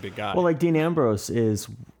not a very big guy. Well, Dean Ambrose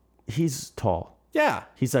he's tall. Yeah.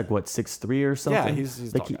 He's 6'3" or something? Yeah,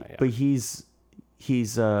 he's a tall guy, yeah. But he's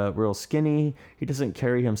real skinny. He doesn't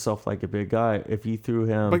carry himself like a big guy. If you threw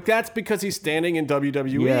him... But that's because he's standing in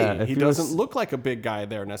WWE. Yeah, he doesn't look like a big guy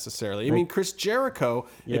there necessarily. I mean, Chris Jericho,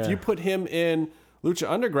 if you put him in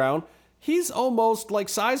Lucha Underground, he's almost,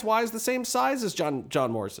 size-wise, the same size as John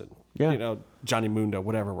Morrison. Yeah. Johnny Mundo,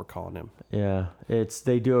 whatever we're calling him. Yeah.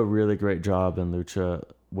 They do a really great job in Lucha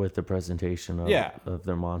with the presentation of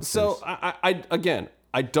their monsters. So,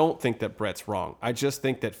 I don't think that Brett's wrong. I just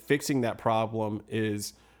think that fixing that problem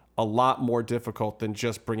is a lot more difficult than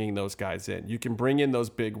just bringing those guys in. You can bring in those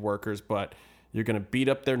big workers, but you're going to beat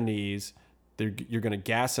up their knees. you're going to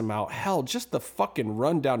gas him out. Hell, just the fucking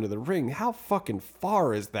run down to the ring. How fucking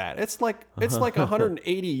far is that? It's like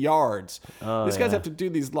 180 yards. These guys have to do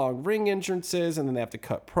these long ring entrances, and then they have to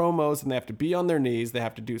cut promos, and they have to be on their knees. They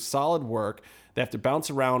have to do solid work. They have to bounce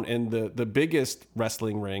around in the biggest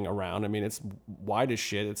wrestling ring around. I mean, it's wide as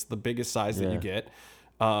shit. It's the biggest size that you get.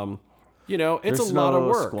 It's a lot of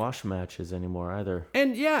work. There's no squash matches anymore either.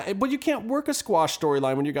 And but you can't work a squash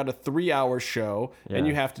storyline when you got a 3-hour show and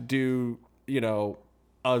you have to do, a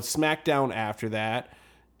SmackDown after that,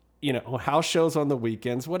 house shows on the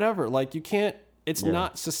weekends, whatever. Like, you can't, it's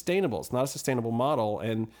not sustainable. It's not a sustainable model.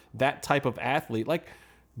 And that type of athlete, like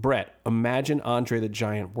Brett, imagine Andre the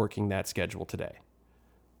Giant working that schedule today.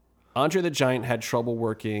 Andre the Giant had trouble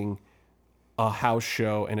working a house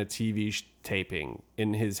show and a TV taping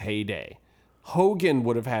in his heyday. Hogan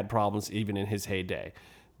would have had problems even in his heyday.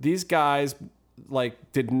 These guys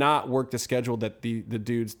did not work the schedule that the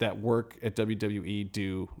dudes that work at WWE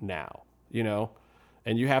do now,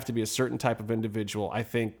 and you have to be a certain type of individual. I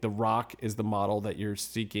think The Rock is the model that you're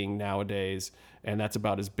seeking nowadays, and that's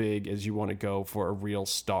about as big as you want to go for a real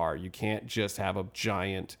star. You can't just have a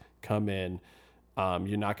giant come in.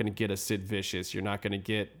 You're not going to get a Sid Vicious. You're not going to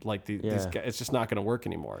get these guys. It's just not going to work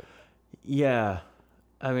anymore. Yeah.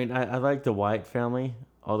 I mean, I like the Wyatt family.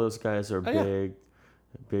 All those guys are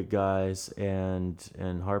big guys, and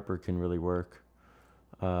Harper can really work.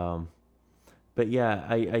 But yeah,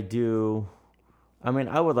 I do. I mean,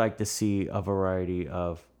 I would like to see a variety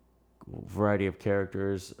of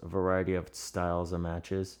characters, a variety of styles of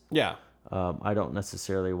matches. Yeah. I don't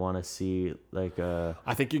necessarily want to see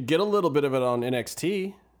I think you get a little bit of it on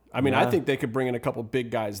NXT. I mean, I think they could bring in a couple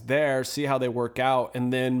big guys there, see how they work out,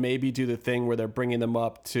 and then maybe do the thing where they're bringing them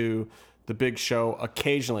up to the big show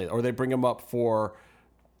occasionally, or they bring them up for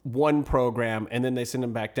one program and then they send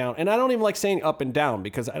them back down. And I don't even like saying up and down,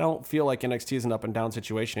 because I don't feel like NXT is an up and down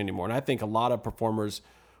situation anymore. And I think a lot of performers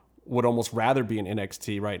would almost rather be in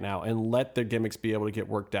NXT right now and let their gimmicks be able to get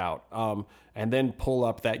worked out, and then pull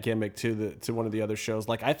up that gimmick to one of the other shows.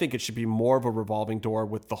 Like, I think it should be more of a revolving door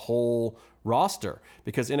with the whole roster,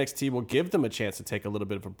 because NXT will give them a chance to take a little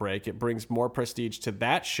bit of a break. It brings more prestige to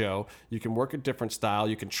that show. You can work a different style.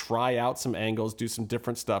 You can try out some angles, do some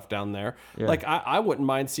different stuff down there. Yeah. Like, I wouldn't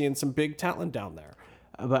mind seeing some big talent down there.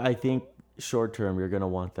 But I think short term, you're going to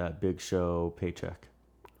want that big show paycheck.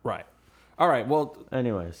 Right. All right. Well,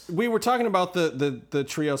 anyways, we were talking about the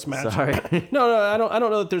trios match. Sorry. No, I don't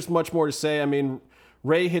know that there's much more to say. I mean,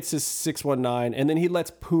 Ray hits his 619, and then he lets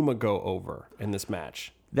Puma go over in this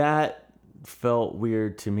match. That felt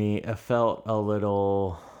weird to me. It felt a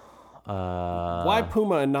little. Why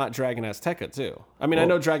Puma and not Dragon Azteca too? I mean, I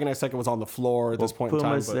know Dragon Azteca was on the floor at this point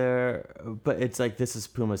Puma's in time. But there, but it's like, this is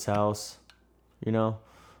Puma's house,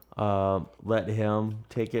 let him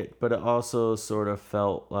take it. But it also sort of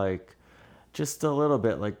felt like, just a little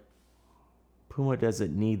bit like, Puma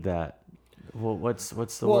doesn't need that. Well, what's the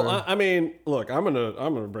word? Well, I mean, look, I'm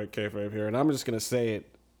gonna break kayfabe here, and I'm just gonna say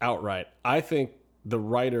it outright. I think the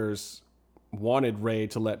writers wanted Ray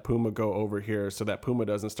to let Puma go over here so that Puma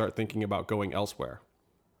doesn't start thinking about going elsewhere.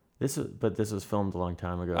 This was filmed a long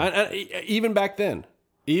time ago. Even back then,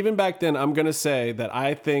 I'm gonna say that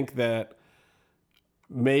I think that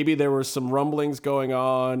maybe there were some rumblings going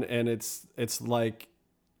on, and it's like,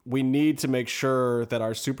 we need to make sure that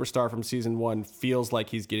our superstar from season 1 feels like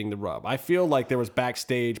he's getting the rub. I feel like there was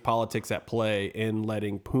backstage politics at play in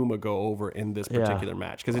letting Puma go over in this particular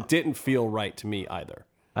match, because it didn't feel right to me either.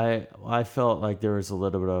 I felt like there was a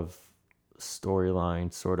little bit of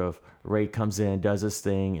storyline, sort of. Ray comes in, does his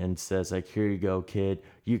thing, and says, like, here you go, kid,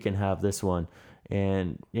 you can have this one.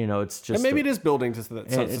 And, it's just... And maybe it is building to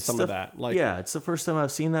some of that. Like, yeah, it's the first time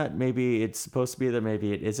I've seen that. Maybe it's supposed to be there,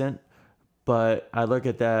 maybe it isn't. But I look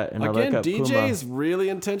at that and again, I look at DJ Puma. is really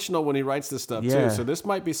intentional when he writes this stuff too. So this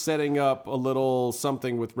might be setting up a little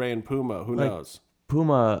something with Ray and Puma. Who knows?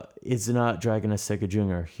 Puma is not Dragon Azteca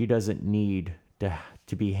Jr. He doesn't need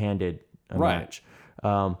to be handed a match.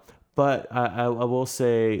 But I will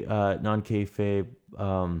say, non-kayfabe,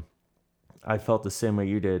 I felt the same way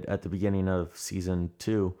you did at the beginning of season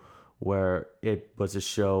 2, where it was a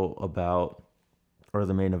show about, or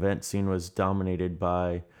the main event scene was dominated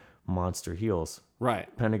by monster heels. Right.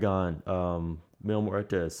 Pentagon, Mil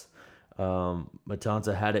Muertes.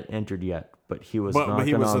 Matanza hadn't entered yet, but he was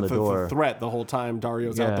knocking on the door. The threat the whole time.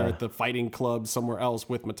 Dario's out there at the fighting club somewhere else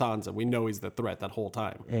with Matanza. We know he's the threat that whole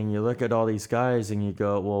time. And you look at all these guys and you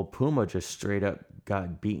go, well, Puma just straight up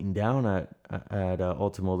got beaten down at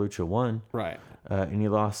Ultima Lucha 1. Right. And he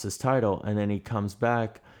lost his title. And then he comes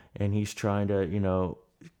back and he's trying to,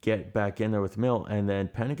 get back in there with Mil. And then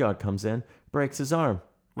Pentagon comes in, breaks his arm.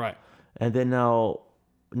 Right. And then now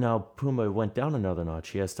Puma went down another notch.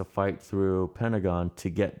 He has to fight through Pentagon to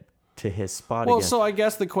get to his spot again. Well, so I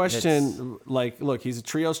guess the question, look, he's a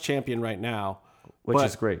trios champion right now. Which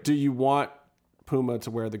is great. Do you want Puma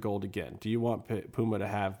to wear the gold again? Do you want Puma to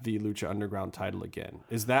have the Lucha Underground title again?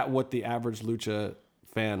 Is that what the average Lucha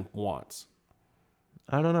fan wants?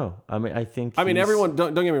 I don't know. I mean, everyone,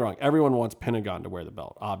 don't get me wrong. Everyone wants Pentagon to wear the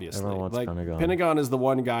belt, obviously. Everyone wants Pentagon. Pentagon is the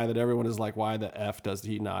one guy that everyone is like, why the F does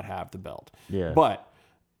he not have the belt? Yeah. But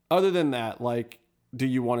other than that, like, do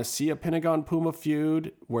you want to see a Pentagon Puma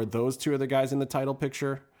feud where those two are the guys in the title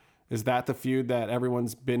picture? Is that the feud that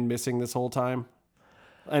everyone's been missing this whole time?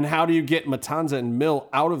 And how do you get Matanza and Mill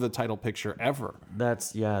out of the title picture ever?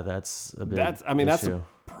 That's a big that's the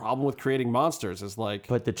problem with creating monsters is like.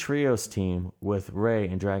 But the trios team with Ray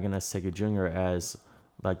and Dragon Azteca Jr. as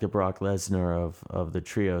like the Brock Lesnar of the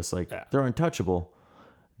trios, they're untouchable.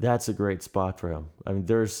 That's a great spot for him. I mean,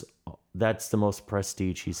 that's the most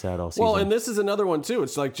prestige he's had all season. Well, and this is another one too.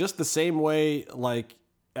 It's like just the same way, like,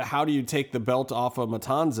 how do you take the belt off of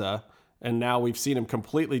Matanza? And now we've seen him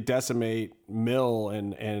completely decimate Mill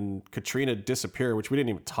and Katrina disappear, which we didn't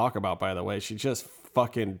even talk about, by the way. She just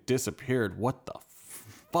fucking disappeared. What the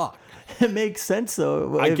fuck? It makes sense,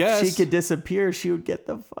 though. I guess she could disappear, she would get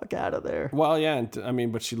the fuck out of there. Well, yeah.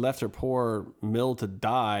 But she left her poor Mill to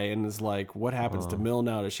die, and is like, what happens to Mill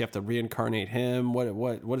now? Does she have to reincarnate him?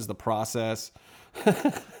 What is the process?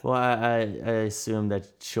 Well, I assume that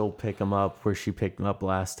she'll pick him up where she picked him up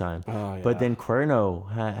last time. Oh, yeah. But then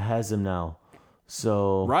Cuerno has him now.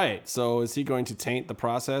 So right. So is he going to taint the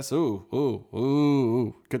process?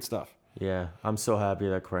 Ooh. Good stuff. Yeah. I'm so happy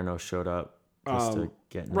that Cuerno showed up just to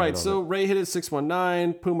get in the right. middle So of it. Ray hit it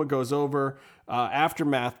 619. Puma goes over.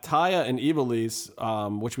 Aftermath, Taya and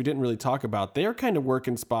Ivelisse, which we didn't really talk about, they're kind of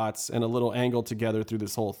working spots and a little angle together through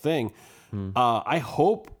this whole thing. I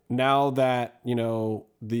hope now that,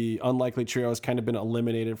 the Unlikely Trio has kind of been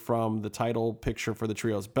eliminated from the title picture for the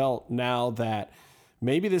Trios belt, now that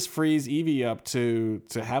maybe this frees Evie up to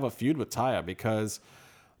have a feud with Taya, because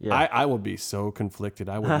I will be so conflicted.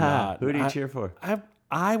 I would not. Who do you cheer for?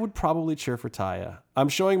 I would probably cheer for Taya. I'm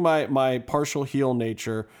showing my partial heel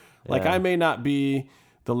nature. Like, I may not be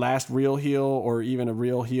the last real heel or even a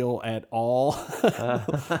real heel at all.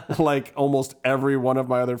 Like almost every one of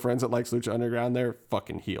my other friends that likes Lucha Underground, they're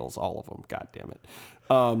fucking heels, all of them. God damn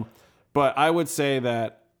it. But I would say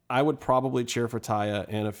that I would probably cheer for Taya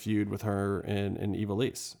in a feud with her and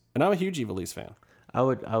Ivelisse. And I'm a huge Ivelisse fan. I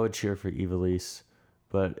would cheer for Ivelisse,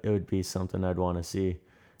 but it would be something I'd want to see.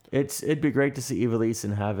 It'd be great to see Ivelisse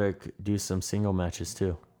and Havoc do some single matches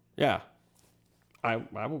too. Yeah. I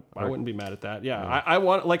wouldn't be mad at that. Yeah. I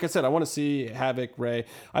want, like I said, I want to see Havoc, Ray.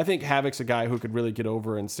 I think Havoc's a guy who could really get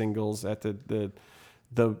over in singles at the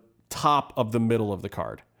top of the middle of the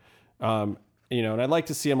card. And I'd like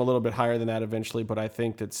to see him a little bit higher than that eventually, but I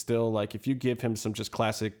think that still, like, if you give him some just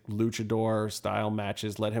classic luchador style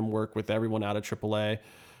matches, let him work with everyone out of AAA,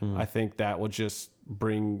 I think that will just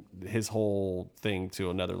bring his whole thing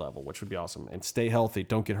to another level, which would be awesome. And stay healthy.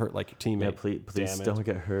 Don't get hurt like your teammate. Yeah, please don't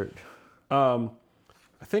get hurt.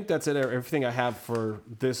 I think that's it. Everything I have for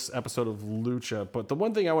this episode of Lucha. But the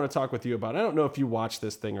one thing I want to talk with you about, I don't know if you watched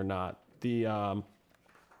this thing or not. The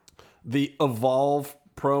Evolve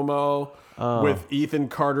promo with Ethan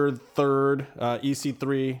Carter III,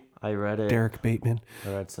 EC3. I read it. Derek Bateman.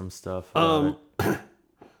 I read some stuff.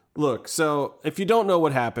 Look, so if you don't know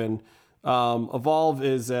what happened, Evolve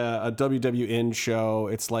is a WWN show.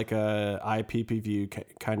 It's like a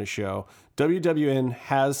IPPV kind of show. WWN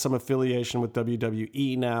has some affiliation with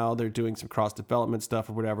WWE now. They're doing some cross-development stuff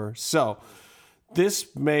or whatever. So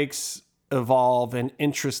this makes Evolve an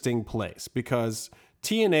interesting place because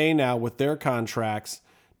TNA now with their contracts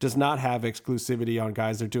does not have exclusivity on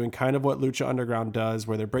guys. They're doing kind of what Lucha Underground does,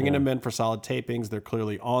 where they're bringing them in for solid tapings. They're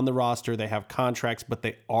clearly on the roster. They have contracts, but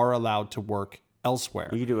they are allowed to work elsewhere.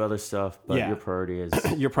 You can do other stuff, but your priority is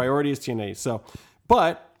TNA. So,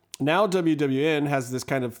 but now WWN has this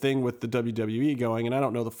kind of thing with the WWE going, and I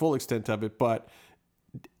don't know the full extent of it, but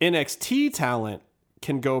NXT talent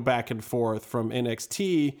can go back and forth from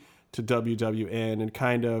NXT to WWN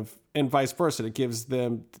and vice versa. It gives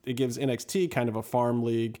NXT kind of a farm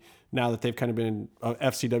league now that they've kind of been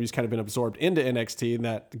FCW's kind of been absorbed into NXT, and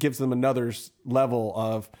that gives them another level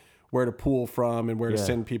of where to pull from and where to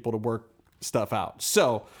send people to work stuff out.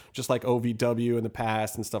 So just like OVW in the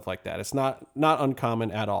past and stuff like that, it's not uncommon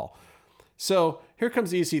at all. So here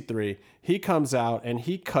comes EC3. He comes out and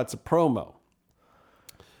he cuts a promo,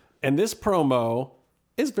 and this promo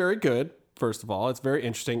is very good first of all. It's very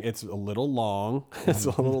interesting. It's a little long. It's a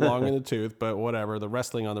little long in the tooth, but whatever. The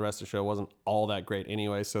wrestling on the rest of the show wasn't all that great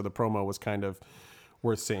anyway, so the promo was kind of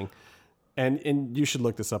worth seeing. And you should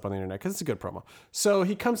look this up on the internet because it's a good promo. So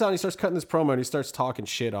he comes out and he starts cutting this promo and he starts talking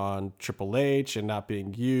shit on Triple H and not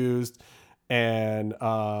being used. And,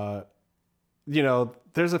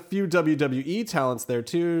 there's a few WWE talents there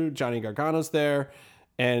too. Johnny Gargano's there.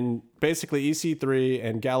 And basically EC3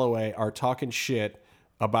 and Galloway are talking shit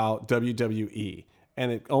about WWE.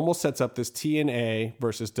 And it almost sets up this TNA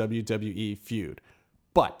versus WWE feud.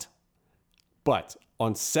 But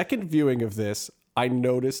on second viewing of this, I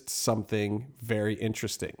noticed something very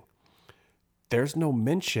interesting. There's no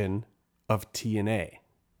mention of TNA.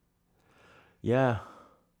 Yeah.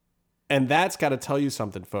 And that's got to tell you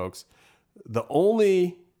something, folks. The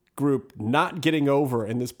only group not getting over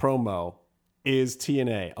in this promo is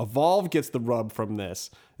TNA. Evolve gets the rub from this.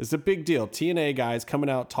 It's a big deal. TNA guys coming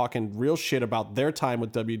out talking real shit about their time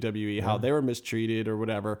with WWE, how they were mistreated or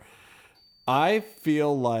whatever. I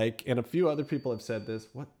feel like, and a few other people have said this.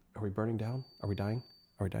 What? Are we burning down? Are we dying?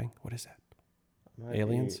 Are we dying? What is that?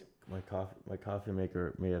 Aliens? My coffee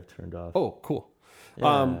maker may have turned off. Oh, cool.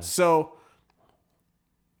 Yeah. So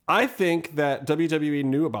I think that WWE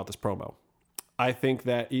knew about this promo. I think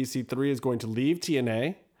that EC3 is going to leave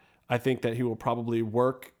TNA. I think that he will probably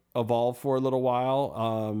work Evolve for a little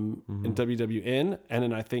while in WWN. And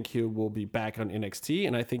then I think he will be back on NXT.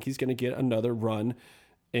 And I think he's going to get another run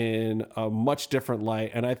in a much different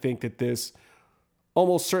light. And I think that this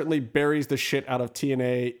almost certainly buries the shit out of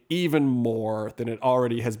TNA even more than it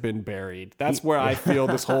already has been buried. That's where I feel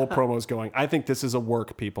this whole promo is going. I think this is a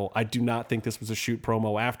work, people. I do not think this was a shoot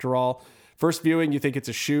promo after all. First viewing, you think it's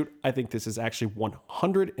a shoot. I think this is actually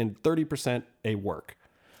 130% a work.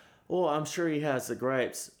 Well, I'm sure he has the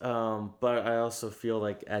gripes, but I also feel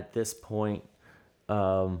like at this point,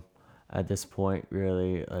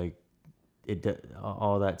 really, like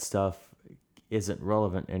all that stuff isn't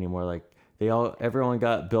relevant anymore. Like everyone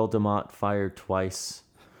got Bill DeMott fired twice,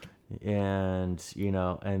 and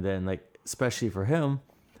and then like especially for him,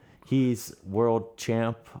 he's world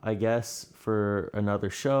champ, I guess, for another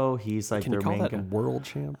show. He's like Can their you call main that guy. world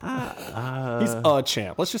champ? He's a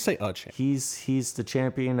champ. Let's just say a champ. He's the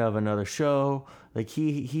champion of another show. Like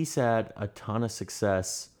he's had a ton of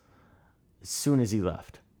success as soon as he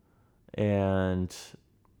left, and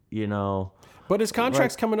But his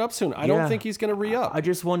contract's coming up soon. I don't think he's going to re-up. I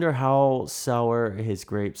just wonder how sour his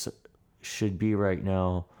grapes should be right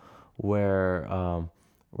now, where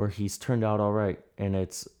he's turned out all right, and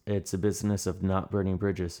it's a business of not burning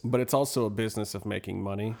bridges. But it's also a business of making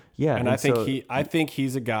money. Yeah, and I think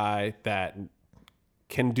he's a guy that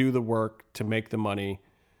can do the work to make the money,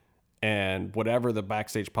 and whatever the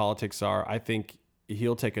backstage politics are, I think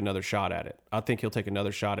he'll take another shot at it. I think he'll take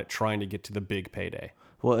another shot at trying to get to the big payday.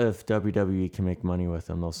 Well, if WWE can make money with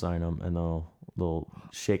him, they'll sign him and they'll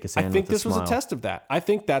shake his hand. I think with a this was smile. a test of that. I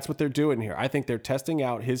think that's what they're doing here. I think they're testing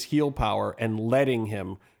out his heel power and letting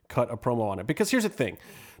him cut a promo on it. Because here's the thing.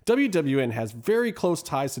 WWN has very close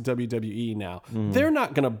ties to WWE now. They're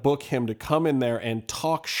not going to book him to come in there and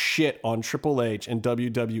talk shit on Triple H and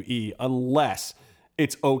WWE unless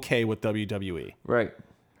it's okay with WWE. Right.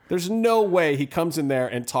 There's no way he comes in there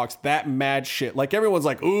and talks that mad shit. Like everyone's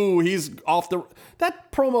like, ooh, he's off the...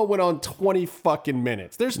 That promo went on 20 fucking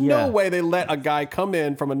minutes. There's no way they let a guy come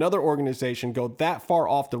in from another organization go that far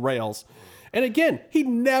off the rails. And again, he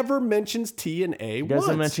never mentions TNA He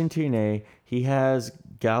doesn't mention TNA. He has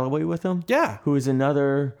Galloway with him. Yeah. Who is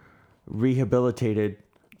another rehabilitated...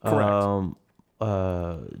 Correct.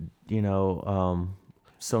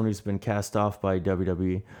 Sony's been cast off by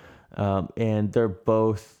WWE. And they're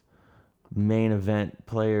both main event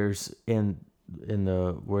players in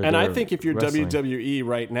the where. And I think if you're wrestling. WWE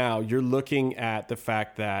right now, you're looking at the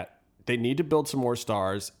fact that they need to build some more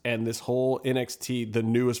stars, and this whole NXT, the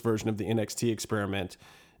newest version of the NXT experiment,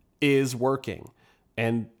 is working.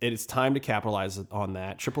 And it's time to capitalize on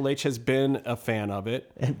that. Triple H has been a fan of it.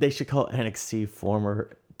 And they should call NXT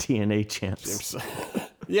former TNA champs.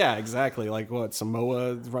 Yeah, exactly. Like what,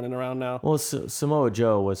 Samoa running around now? Well, Samoa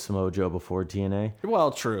Joe was Samoa Joe before TNA. Well,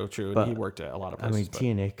 true. But, and he worked at a lot of I places.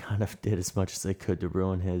 mean, TNA kind of did as much as they could to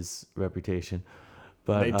ruin his reputation.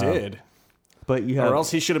 But they did. But you have, or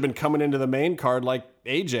else he should have been coming into the main card like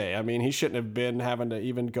AJ. I mean, he shouldn't have been having to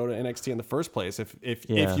even go to NXT in the first place. If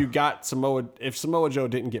you got Samoa Joe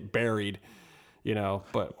didn't get buried,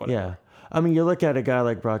 but whatever. Yeah. I mean, you look at a guy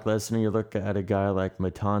like Brock Lesnar, you look at a guy like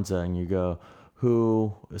Matanza, and you go,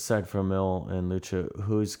 who, aside from Mill and Lucha,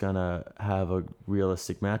 who's going to have a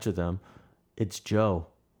realistic match with them? It's Joe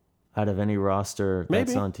out of any roster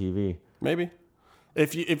that's on TV. Maybe.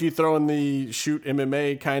 If you throw in the shoot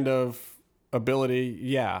MMA kind of ability,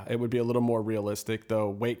 yeah, it would be a little more realistic. Though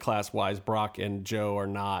weight class wise, Brock and Joe are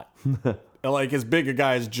not like as big a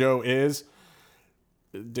guy as Joe is.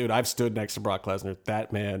 Dude, I've stood next to Brock Lesnar.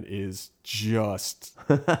 That man is just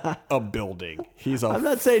a building. I'm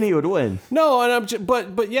not saying he would win. No, and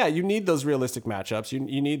but yeah, you need those realistic matchups.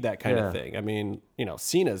 You need that kind of thing. I mean,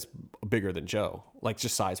 Cena's bigger than Joe, like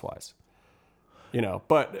just size wise.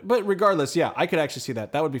 But regardless, yeah, I could actually see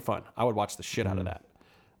that. That would be fun. I would watch the shit out of that.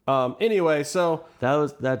 Anyway, so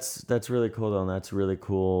that's really cool though, and that's a really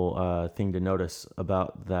cool thing to notice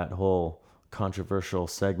about that whole controversial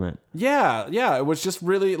segment. Yeah, it was just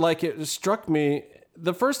really like it struck me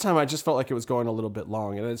the first time. I just felt like it was going a little bit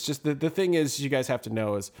long, and it's just the thing is, you guys have to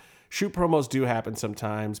know is shoot promos do happen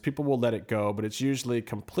sometimes. People will let it go, but it's usually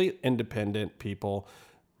complete independent people.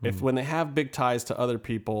 If when they have big ties to other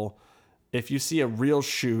people, if you see a real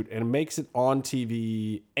shoot and it makes it on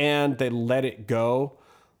TV and they let it go,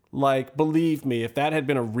 like believe me, if that had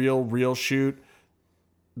been a real shoot,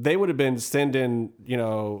 they would have been sending,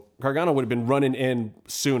 Gargano would have been running in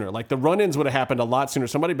sooner. Like the run-ins would have happened a lot sooner.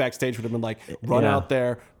 Somebody backstage would have been like, run out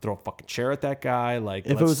there, throw a fucking chair at that guy. Like,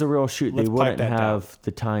 if it was a real shoot, they wouldn't have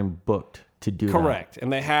the time booked to do that. Correct.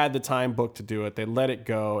 And they had the time booked to do it. They let it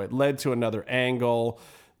go. It led to another angle.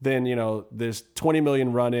 Then, there's 20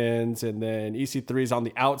 million run-ins, and then EC3's on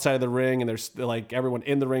the outside of the ring, and there's like everyone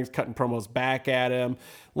in the ring's cutting promos back at him.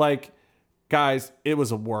 Like, guys, it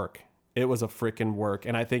was a work. It was a freaking work.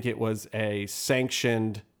 And I think it was a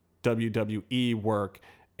sanctioned WWE work.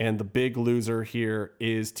 And the big loser here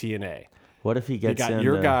is TNA. What if he gets you got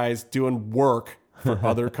your guys doing work for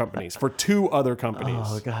other companies, for 2 other companies.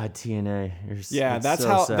 Oh God, TNA. That's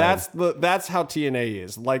how TNA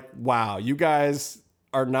is. Like, wow, you guys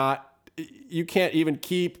are not, you can't even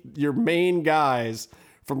keep your main guys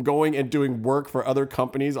from going and doing work for other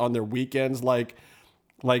companies on their weekends. Like,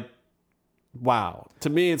 wow. To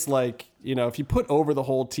me, it's like, if you put over the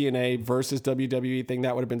whole TNA versus WWE thing,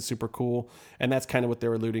 that would have been super cool. And that's kind of what they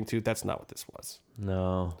were alluding to. That's not what this was.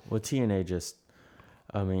 No. Well, TNA just,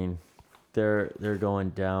 they're going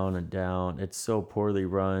down and down. It's so poorly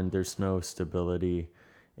run. There's no stability.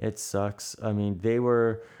 It sucks. I mean,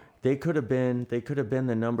 they could have been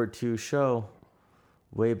the number 2 show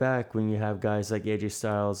way back when you have guys like AJ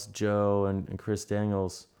Styles, Joe, and Chris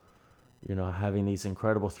Daniels. Having these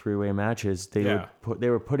incredible 3-way matches, they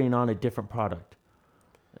were putting on a different product,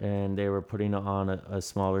 and they were putting on a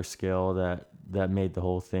smaller scale that made the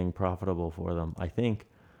whole thing profitable for them, I think.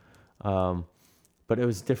 But it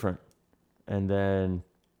was different. And then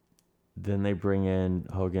they bring in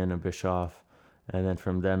Hogan and Bischoff, and then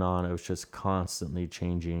from then on, it was just constantly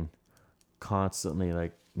changing, constantly.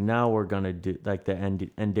 Like now we're gonna do like the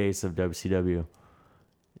end days of WCW.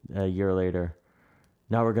 A year later.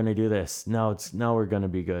 Now we're going to do this. Now we're going to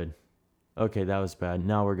be good. Okay, that was bad.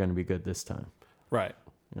 Now we're going to be good this time. Right.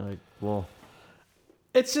 You're like, well,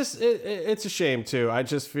 it's just, it's a shame too. I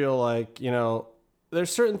just feel like,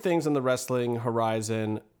 there's certain things in the wrestling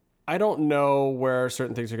horizon. I don't know where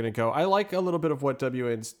certain things are going to go. I like a little bit of what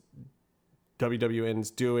WWN's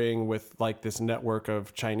doing with like this network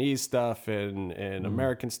of Chinese stuff and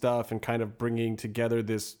American stuff and kind of bringing together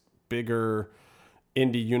this bigger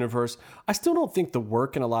indie universe. I still don't think the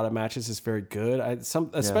work in a lot of matches is very good.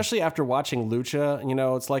 Especially after watching Lucha,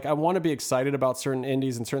 it's like I want to be excited about certain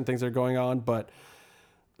indies and certain things that are going on, but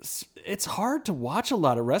it's hard to watch a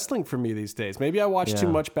lot of wrestling for me these days. Maybe I watched too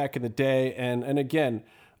much back in the day, and again,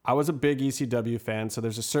 I was a big ECW fan, so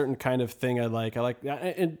there's a certain kind of thing I like.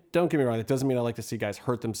 And don't get me wrong, it doesn't mean I like to see guys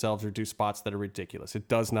hurt themselves or do spots that are ridiculous. It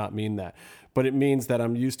does not mean that. But it means that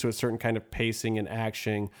I'm used to a certain kind of pacing and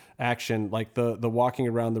action, like the walking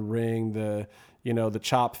around the ring, the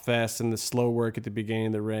chop fest and the slow work at the beginning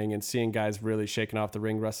of the ring and seeing guys really shaking off the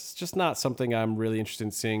ring rust. It's just not something I'm really interested in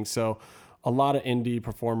seeing. So a lot of indie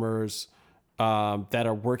performers that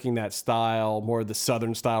are working that style, more of the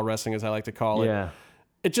Southern style wrestling, as I like to call it.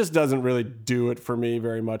 It just doesn't really do it for me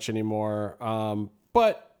very much anymore.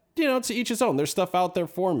 But, to each his own. There's stuff out there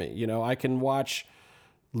for me. I can watch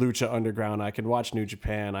Lucha Underground. I can watch New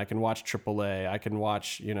Japan. I can watch AAA. I can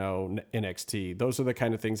watch, NXT. Those are the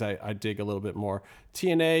kind of things I dig a little bit more.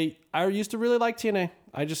 TNA, I used to really like TNA.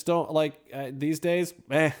 I just don't like these days.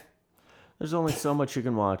 There's only so much you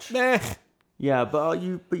can watch. Meh. Yeah, but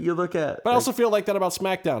you look at... But I also feel like that about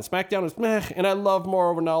SmackDown. SmackDown is meh, and I love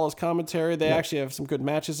Mauro Ranallo's commentary. They actually have some good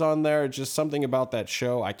matches on there. Just something about that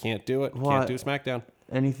show, I can't do it. Can't do SmackDown.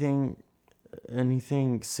 Anything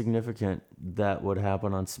anything significant that would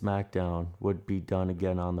happen on SmackDown would be done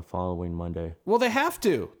again on the following Monday. Well, they have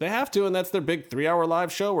to, and that's their big 3-hour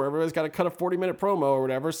live show where everybody's got to cut a 40-minute promo or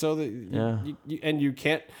whatever. So that you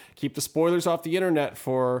can't keep the spoilers off the internet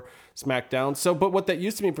for SmackDown. So, but what that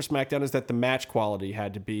used to mean for SmackDown is that the match quality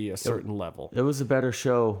had to be a certain level. It was a better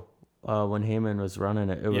show when Heyman was running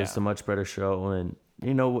it. It was a much better show, and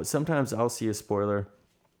sometimes I'll see a spoiler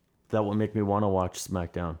that will make me want to watch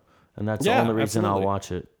SmackDown. And that's the only reason I'll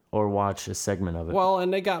watch it or watch a segment of it. Well,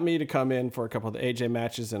 and they got me to come in for a couple of the AJ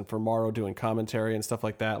matches and for Morrow doing commentary and stuff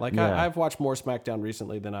like that. Like, I've watched more SmackDown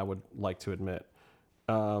recently than I would like to admit.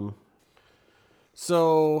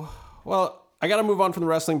 So, I got to move on from the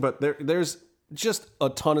wrestling, but there's just a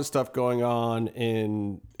ton of stuff going on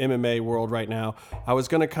in MMA world right now. I was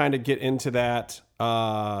going to kind of get into that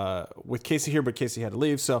with Casey here, but Casey had to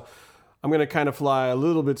leave. So I'm going to kind of fly a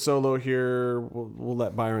little bit solo here. We'll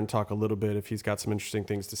let Byron talk a little bit if he's got some interesting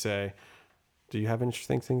things to say. Do you have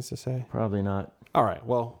interesting things to say? Probably not. All right.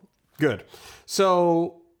 Well, good.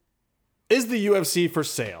 So is the UFC for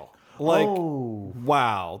sale?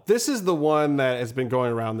 Wow. This is the one that has been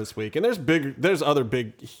going around this week. And there's other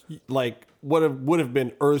big, like, would have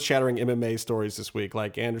been earth-shattering MMA stories this week,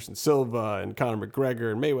 like Anderson Silva and Conor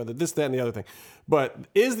McGregor and Mayweather, this, that, and the other thing. But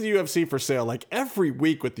is the UFC for sale? Like, every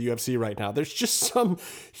week with the UFC right now, there's just some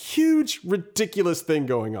huge, ridiculous thing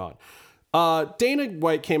going on. Dana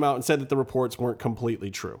White came out and said that the reports weren't completely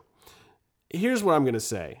true. Here's what I'm going to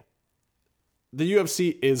say. The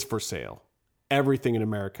UFC is for sale. Everything in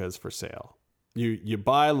America is for sale. You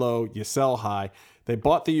buy low, you sell high. They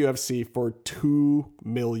bought the UFC for $2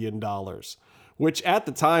 million, which at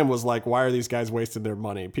the time was like, why are these guys wasting their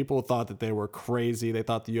money? People thought that they were crazy. They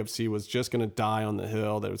thought the UFC was just going to die on the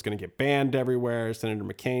hill, that it was going to get banned everywhere. Senator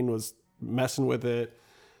McCain was messing with it.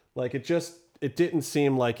 Like, it didn't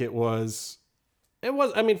seem like it was,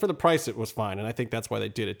 I mean, for the price, it was fine. And I think that's why they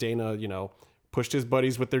did it. Dana, pushed his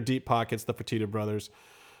buddies with their deep pockets, the Fertitta brothers.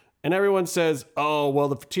 And everyone says, oh, well,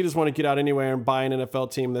 the Fertittas want to get out anywhere and buy an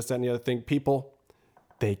NFL team, this, that, and the other thing. People,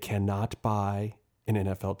 they cannot buy an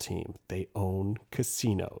NFL team. They own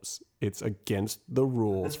casinos. It's against the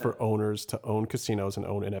rules for owners to own casinos and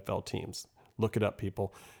own NFL teams. Look it up,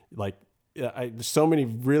 people. Like, there's so many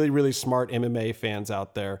really, really smart MMA fans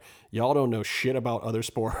out there. Y'all don't know shit about other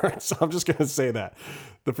sports. So I'm just going to say that.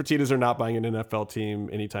 The Fertittas are not buying an NFL team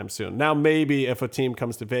anytime soon. Now, maybe if a team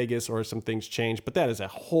comes to Vegas or some things change, but that is a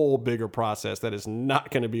whole bigger process. That is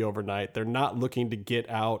not going to be overnight. They're not looking to get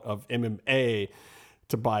out of MMA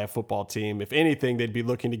to buy a football team. If anything, they'd be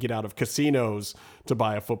looking to get out of casinos to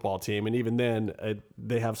buy a football team. And even then,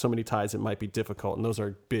 they have so many ties, it might be difficult. And those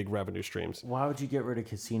are big revenue streams. Why would you get rid of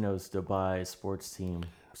casinos to buy a sports team?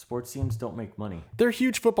 Sports teams don't make money. They're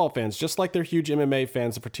huge football fans, just like they're huge MMA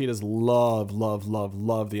fans. The Fertittas love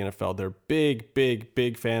the NFL. They're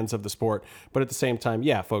big fans of the sport. But at the same time,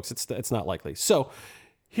 yeah, folks, it's not likely. So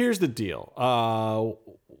here's the deal.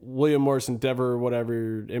 William Morris Endeavor,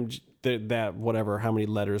 whatever, whatever, how many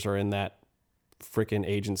letters are in that freaking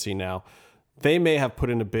agency now? They may have put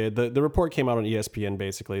in a bid. The report came out on ESPN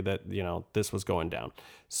basically that, this was going down.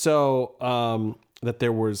 So, that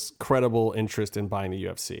there was credible interest in buying the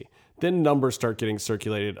UFC. Then numbers start getting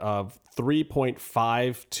circulated of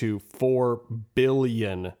 $3.5 to $4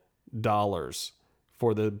 billion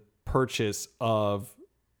for the purchase of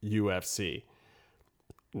UFC.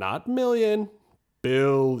 Not million,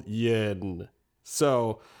 billion.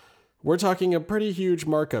 So we're talking a pretty huge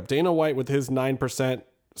markup. Dana White with his 9%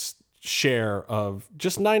 share of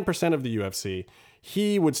just 9% of the UFC,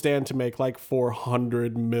 he would stand to make like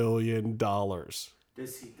 $400 million. Does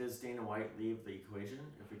Dana White leave the equation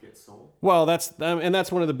if it gets sold? Well, that's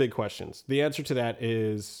one of the big questions. The answer to that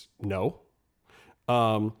is no.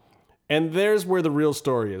 And there's where the real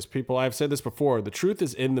story is. People, I've said this before, the truth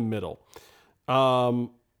is in the middle.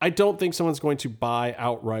 I don't think someone's going to buy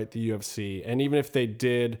outright the UFC. And even if they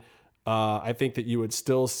did, I think that you would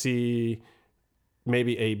still see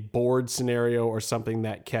maybe a board scenario or something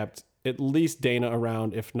that kept at least Dana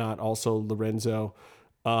around, if not also Lorenzo.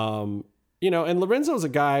 And Lorenzo's a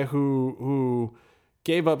guy who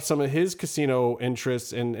gave up some of his casino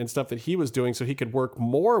interests and stuff that he was doing so he could work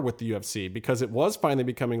more with the UFC because it was finally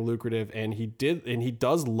becoming lucrative, and he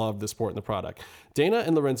does love the sport and the product. Dana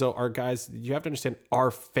and Lorenzo are guys, you have to understand, are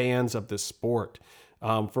fans of this sport.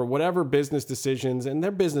 For whatever business decisions, and they're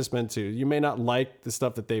businessmen too. You may not like the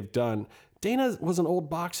stuff that they've done. Dana was an old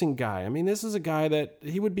boxing guy. I mean, this is a guy that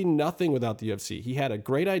he would be nothing without the UFC. He had a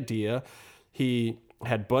great idea. He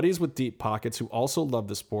had buddies with deep pockets who also loved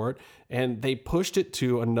the sport, and they pushed it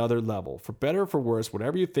to another level. For better or for worse,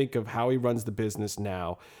 whatever you think of how he runs the business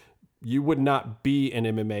now, you would not be an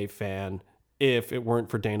MMA fan if it weren't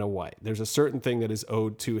for Dana White. There's a certain thing that is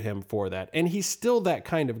owed to him for that. And he's still that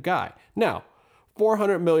kind of guy. Now,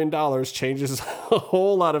 $400 million changes a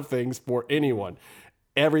whole lot of things for anyone.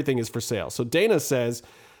 Everything is for sale. So Dana says,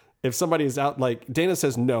 if somebody is out, like Dana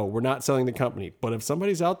says, no, we're not selling the company. But if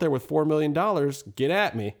somebody's out there with $4 million, get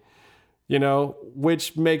at me,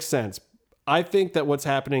 which makes sense. I think that what's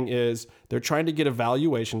happening is they're trying to get a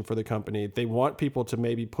valuation for the company. They want people to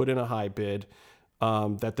maybe put in a high bid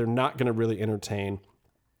that they're not going to really entertain.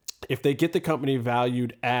 If they get the company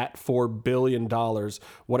valued at $4 billion,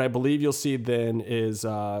 what I believe you'll see then is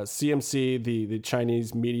CMC, the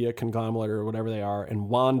Chinese media conglomerate or whatever they are, and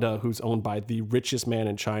Wanda, who's owned by the richest man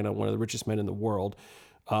in China, one of the richest men in the world,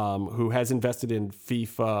 who has invested in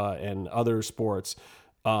FIFA and other sports.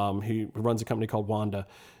 He runs a company called Wanda.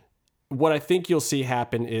 What I think you'll see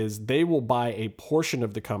happen is they will buy a portion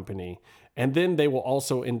of the company, and then they will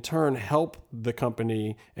also in turn help the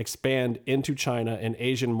company expand into China and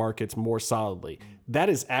Asian markets more solidly. That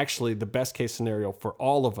is actually the best case scenario for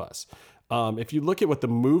all of us. If you look at what the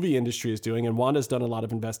movie industry is doing, and Wanda's done a lot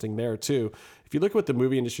of investing there too. If you look at what the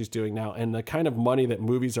movie industry is doing now and the kind of money that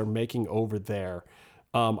movies are making over there,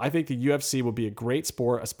 I think the UFC will be a great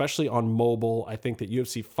sport, especially on mobile. I think that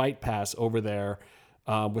UFC Fight Pass over there,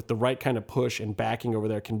 with the right kind of push and backing over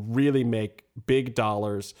there, can really make big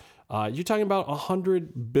dollars. You're talking about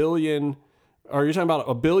 100 billion, or you're talking about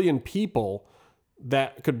 1 billion people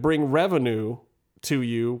that could bring revenue to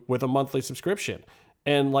you with a monthly subscription.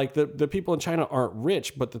 And like the people in China aren't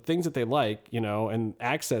rich, but the things that they like, and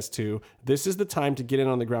access to, this is the time to get in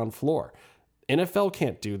on the ground floor. NFL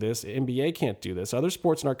can't do this. NBA can't do this. Other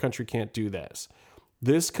sports in our country can't do this.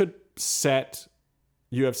 This could set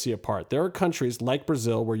UFC apart. There are countries like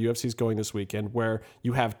Brazil, where UFC is going this weekend, where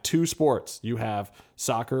you have two sports. You have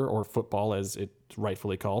soccer, or football as it's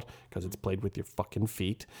rightfully called, because it's played with your fucking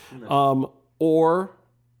feet, or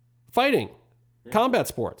fighting, combat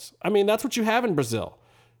sports. I mean, that's what you have in Brazil.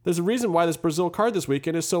 There's a reason why this Brazil card this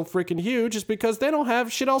weekend is so freaking huge, is because they don't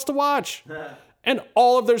have shit else to watch. And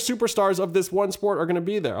all of their superstars of this one sport are going to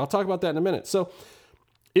be there. I'll talk about that in a minute. So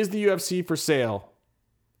is the UFC for sale?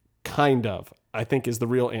 Kind of, I think, is the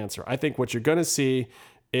real answer. I think what you're going to see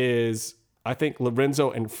is, I think Lorenzo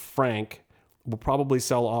and Frank will probably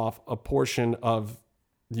sell off a portion of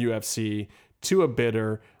the UFC to a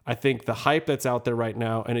bidder. I think the hype that's out there right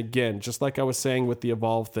now, and again, just like I was saying with the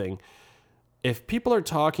Evolve thing, if people are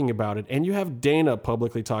talking about it, and you have Dana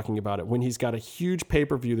publicly talking about it, when he's got a huge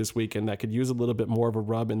pay-per-view this weekend that could use a little bit more of a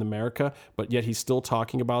rub in America, but yet he's still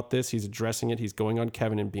talking about this, he's addressing it, he's going on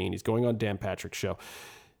Kevin and Bean, he's going on Dan Patrick's show.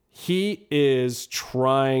 He is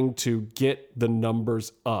trying to get the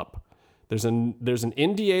numbers up. There's an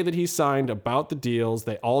NDA that he signed about the deals.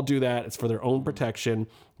 They all do that. It's for their own protection.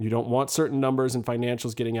 You don't want certain numbers and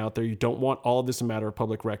financials getting out there. You don't want all of this a matter of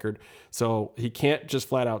public record. So he can't just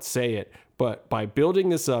flat out say it. But by building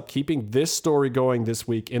this up, keeping this story going this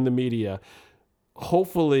week in the media,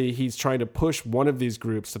 hopefully he's trying to push one of these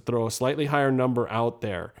groups to throw a slightly higher number out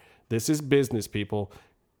there. This is business, people.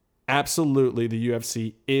 Absolutely, the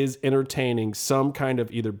UFC is entertaining some kind of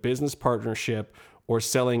either business partnership or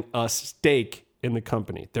selling a stake in the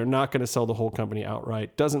company. They're not going to sell the whole company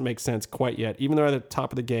outright. Doesn't make sense quite yet. Even though they're at the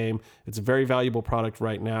top of the game, it's a very valuable product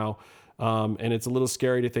right now. And it's a little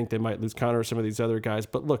scary to think they might lose Conor or some of these other guys.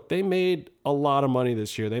 But look, they made a lot of money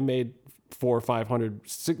this year. They made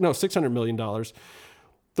 $600 million.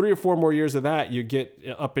 3 or 4 more years of that, you get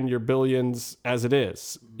up in your billions as it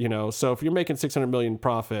is, So if you're making $600 million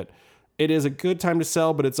profit, it is a good time to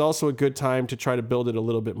sell, but it's also a good time to try to build it a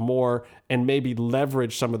little bit more and maybe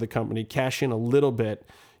leverage some of the company, cash in a little bit,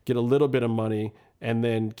 get a little bit of money, and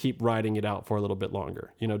then keep riding it out for a little bit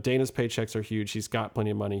longer. Dana's paychecks are huge. He's got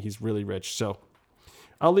plenty of money. He's really rich. So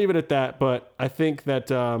I'll leave it at that. But I think that,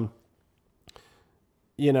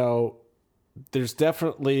 there's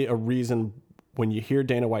definitely a reason when you hear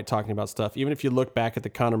Dana White talking about stuff. Even if you look back at the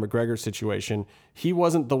Conor McGregor situation, he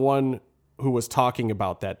wasn't the one who was talking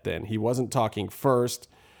about that then. He wasn't talking first.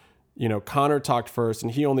 Conor talked first,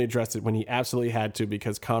 and he only addressed it when he absolutely had to,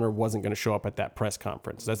 because Conor wasn't going to show up at that press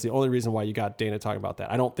conference. That's the only reason why you got Dana talking about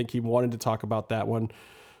that. I don't think he wanted to talk about that one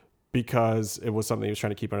because it was something he was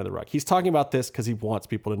trying to keep under the rug. He's talking about this because he wants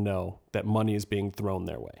people to know that money is being thrown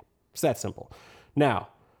their way. It's that simple. Now,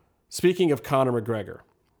 speaking of Conor McGregor,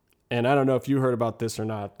 and I don't know if you heard about this or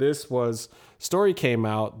not, story came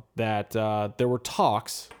out that there were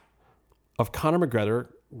talks of Conor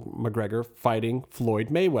McGregor fighting Floyd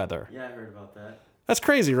Mayweather. Yeah, I heard about that. That's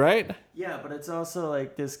crazy, right? Yeah, but it's also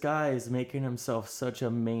like this guy is making himself such a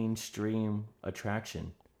mainstream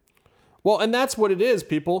attraction. Well, and that's what it is,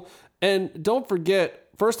 people. And don't forget,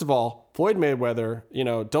 first of all, Floyd Mayweather,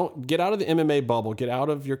 don't get out of the MMA bubble, get out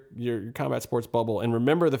of your combat sports bubble, and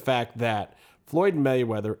remember the fact that Floyd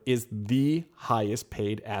Mayweather is the highest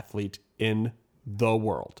paid athlete in the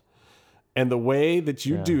world. And the way that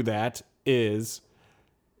you do that is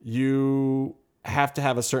you have to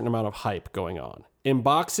have a certain amount of hype going on. In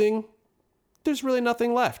boxing, there's really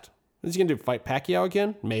nothing left. Is he going to fight Pacquiao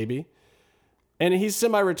again? Maybe. And he's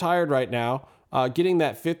semi-retired right now. Getting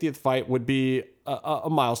that 50th fight would be a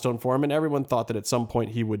milestone for him, and everyone thought that at some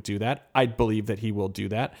point he would do that. I believe that he will do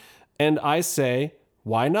that. And I say,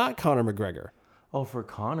 why not Conor McGregor? Oh, for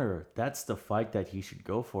Conor, that's the fight that he should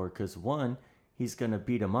go for, because one, he's going to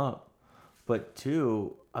beat him up. But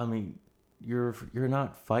two, I mean, you're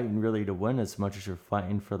not fighting really to win as much as you're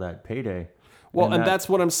fighting for that payday. Well, and that's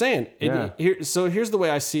what I'm saying. So here's the way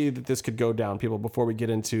I see that this could go down, people, before we get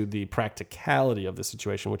into the practicality of the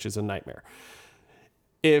situation, which is a nightmare.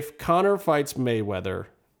 If Conor fights Mayweather,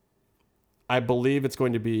 I believe it's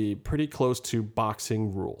going to be pretty close to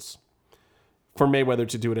boxing rules for Mayweather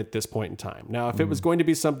to do it at this point in time. Now, if it was going to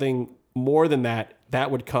be something more than that,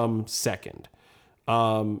 that would come second.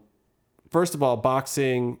 First of all,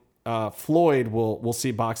 boxing, Floyd will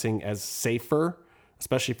see boxing as safer,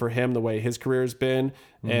 especially for him, the way his career has been.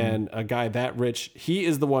 And a guy that rich, he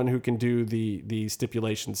is the one who can do the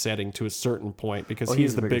stipulation setting to a certain point because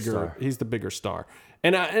he's the bigger star.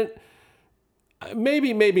 And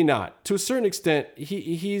maybe not. To a certain extent,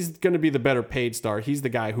 he's going to be the better paid star. He's the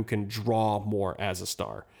guy who can draw more as a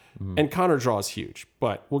star. And Conor draws huge,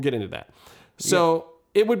 but we'll get into that. So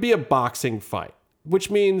it would be a boxing fight, which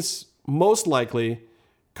means most likely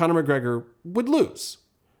Conor McGregor would lose.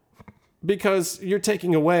 Because you're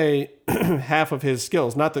taking away half of his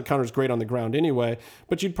skills. Not that Conor's great on the ground anyway,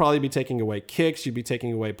 but you'd probably be taking away kicks. You'd be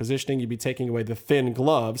taking away positioning. You'd be taking away the thin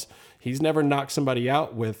gloves. He's never knocked somebody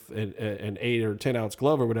out with an 8 or 10 ounce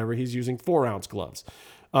glove or whatever. He's using 4 ounce gloves.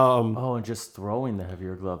 And just throwing the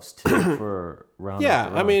heavier gloves too for round. Yeah,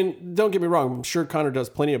 I mean, don't get me wrong. I'm sure Conor does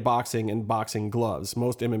plenty of boxing and boxing gloves.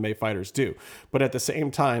 Most MMA fighters do. But at the same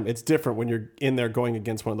time, it's different when you're in there going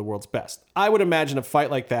against one of the world's best. I would imagine a fight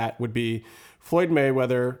like that would be Floyd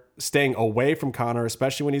Mayweather staying away from Conor,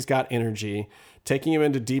 especially when he's got energy, taking him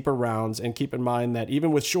into deeper rounds. And keep in mind that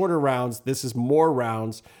even with shorter rounds, this is more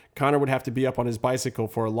rounds. Conor would have to be up on his bicycle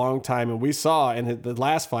for a long time. And we saw in the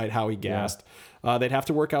last fight how he gassed. They'd have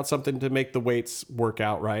to work out something to make the weights work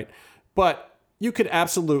out right. But you could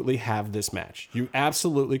absolutely have this match. You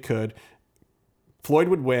absolutely could. Floyd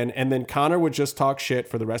would win, and then Conor would just talk shit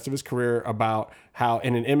for the rest of his career about how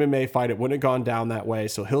in an MMA fight it wouldn't have gone down that way,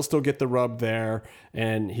 so he'll still get the rub there,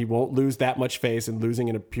 and he won't lose that much face in losing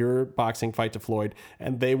in a pure boxing fight to Floyd,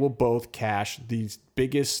 and they will both cash the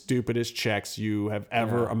biggest, stupidest checks you have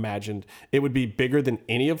ever imagined. It would be bigger than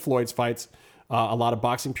any of Floyd's fights. A lot of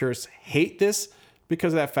boxing purists hate this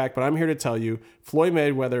because of that fact, but I'm here to tell you, Floyd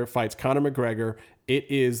Mayweather fights Conor McGregor. It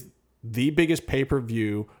is the biggest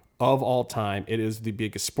pay-per-view of all time. It is the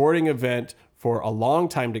biggest sporting event for a long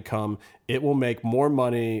time to come. It will make more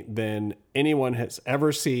money than anyone has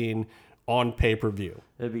ever seen on pay-per-view.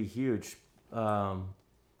 It'd be huge.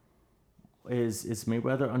 Is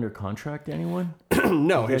Mayweather under contract to anyone?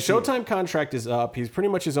 No, his Showtime contract is up. He's pretty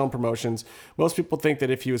much his own promotions. Most people think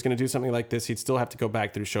that if he was going to do something like this, he'd still have to go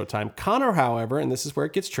back through Showtime. Conor, however, and this is where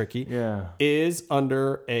it gets tricky, is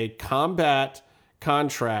under a combat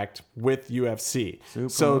contract with UFC.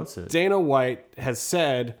 So Dana White has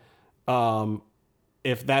said,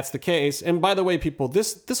 if that's the case, and by the way, people,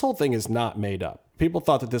 this whole thing is not made up. People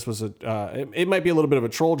thought that this was it might be a little bit of a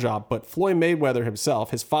troll job, but Floyd Mayweather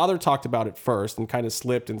himself, his father talked about it first and kind of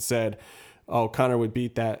slipped and said, oh, Conor would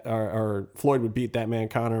beat that, or Floyd would beat that man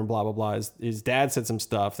Conor and blah, blah, blah. His dad said some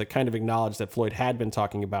stuff that kind of acknowledged that Floyd had been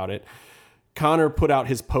talking about it. Conor put out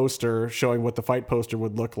his poster showing what the fight poster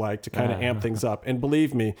would look like to kind of amp things up. And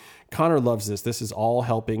believe me, Conor loves this. This is all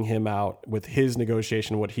helping him out with his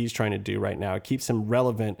negotiation, what he's trying to do right now. It keeps him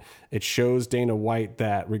relevant. It shows Dana White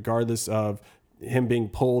that regardless of him being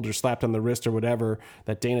pulled or slapped on the wrist or whatever,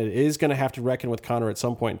 that Dana is going to have to reckon with Conor at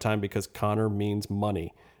some point in time because Conor means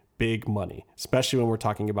money, big money, especially when we're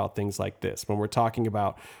talking about things like this. When we're talking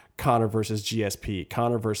about Conor versus GSP,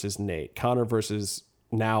 Conor versus Nate, Conor versus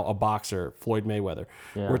now a boxer, Floyd Mayweather.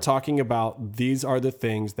 Yeah. We're talking about these are the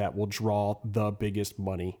things that will draw the biggest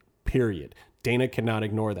money, period. Dana cannot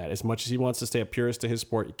ignore that. As much as he wants to stay a purist to his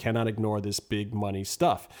sport, he cannot ignore this big money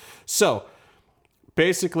stuff. So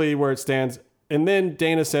basically where it stands, and then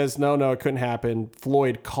Dana says, no, it couldn't happen.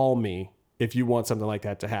 Floyd, call me if you want something like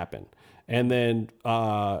that to happen. And then,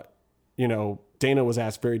 Dana was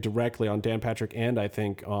asked very directly on Dan Patrick and I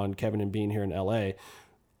think on Kevin and Bean here in LA.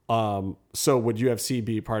 So would UFC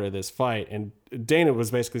be part of this fight? And Dana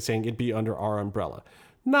was basically saying it'd be under our umbrella.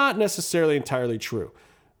 Not necessarily entirely true.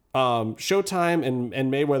 Showtime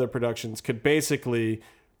and Mayweather Productions could basically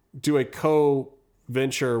do a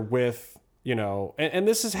co-venture with, and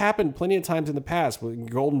this has happened plenty of times in the past with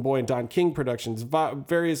Golden Boy and Don King Productions,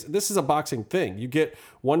 this is a boxing thing. You get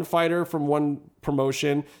one fighter from one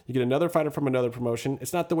promotion, you get another fighter from another promotion.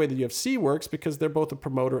 It's not the way the UFC works because they're both a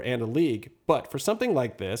promoter and a league. But for something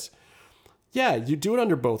like this, yeah, you do it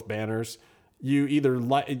under both banners. You either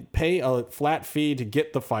pay a flat fee to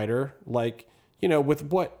get the fighter, with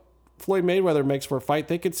what Floyd Mayweather makes for a fight,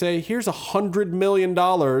 they could say, here's $100 million.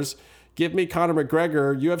 Give me Conor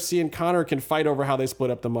McGregor. UFC and Conor can fight over how they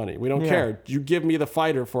split up the money. We don't care. You give me the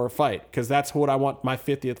fighter for a fight because that's what I want my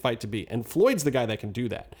 50th fight to be. And Floyd's the guy that can do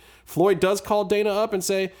that. Floyd does call Dana up and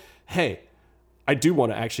say, hey, I do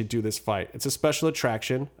want to actually do this fight. It's a special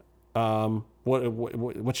attraction.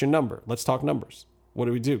 What's your number? Let's talk numbers. What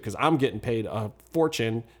do we do? Because I'm getting paid a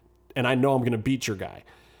fortune and I know I'm going to beat your guy.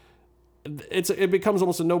 It becomes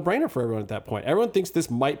almost a no-brainer for everyone at that point. Everyone thinks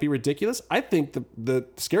this might be ridiculous. I think the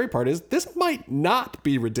scary part is this might not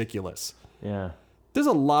be ridiculous. Yeah. There's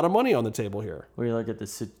a lot of money on the table here. When you look at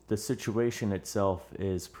the situation itself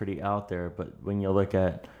is pretty out there, but when you look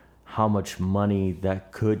at how much money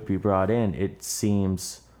that could be brought in, it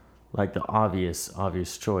seems like the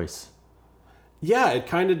obvious choice. Yeah, it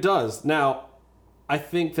kind of does. Now, I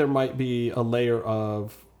think there might be a layer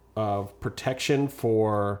of protection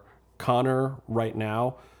for Conor right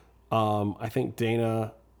now. I think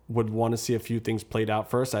Dana would want to see a few things played out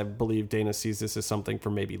first. I believe Dana sees this as something for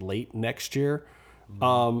maybe late next year.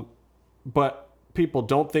 But people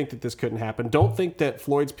don't think that this couldn't happen. Don't think that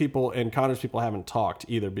Floyd's people and Conor's people haven't talked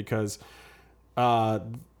either, because I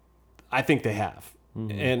think they have.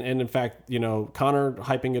 Mm-hmm. And in fact, Conor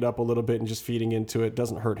hyping it up a little bit and just feeding into it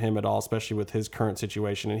doesn't hurt him at all, especially with his current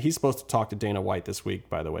situation. And he's supposed to talk to Dana White this week,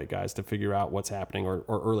 by the way, guys, to figure out what's happening, or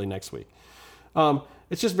early next week.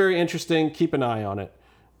 It's just very interesting. Keep an eye on it.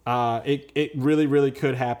 It really, really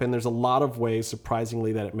could happen. There's a lot of ways,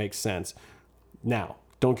 surprisingly, that it makes sense. Now,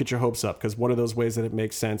 don't get your hopes up, because one of those ways that it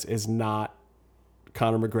makes sense is not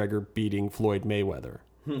Conor McGregor beating Floyd Mayweather.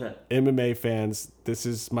 MMA fans, this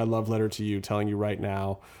is my love letter to you, telling you right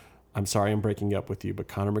now, I'm sorry I'm breaking up with you, but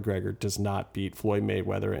Conor McGregor does not beat Floyd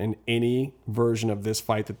Mayweather in any version of this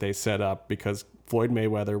fight that they set up, because Floyd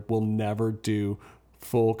Mayweather will never do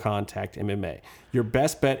full contact MMA. Your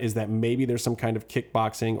best bet is that maybe there's some kind of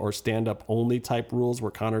kickboxing or stand-up only type rules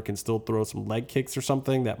where Conor can still throw some leg kicks or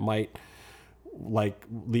something that might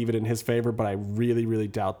leave it in his favor, but I really, really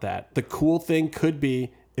doubt that. The cool thing could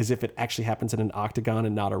be is if it actually happens in an octagon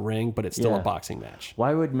and not a ring, but it's still a boxing match.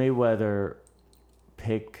 Why would Mayweather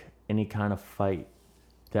pick any kind of fight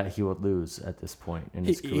that he would lose at this point in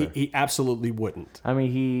his career? He absolutely wouldn't. I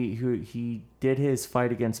mean, he did his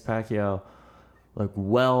fight against Pacquiao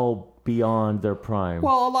well beyond their prime.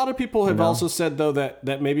 Well, a lot of people have also said, though,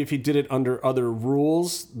 that maybe if he did it under other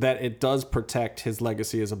rules, that it does protect his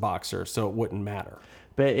legacy as a boxer, so it wouldn't matter.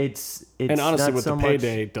 But it's and honestly, not with so the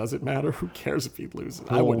payday, does it matter? Who cares if he loses?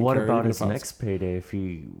 Well, I wouldn't what care about his next payday if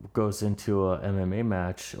he goes into a MMA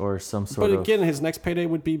match or some sort of... But again, his next payday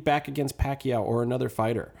would be back against Pacquiao or another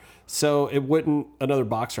fighter. So it wouldn't... Another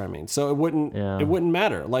boxer, I mean. So it wouldn't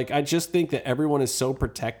matter. I just think that everyone is so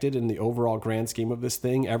protected in the overall grand scheme of this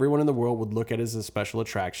thing. Everyone in the world would look at it as a special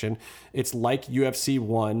attraction. It's like UFC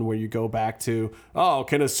 1, where you go back to,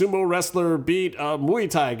 can a sumo wrestler beat a Muay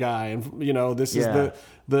Thai guy? And, this is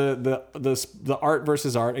the art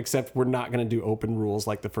versus art, except we're not going to do open rules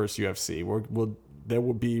like the first UFC. There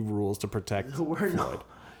will be rules to protect Floyd.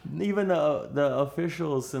 Even the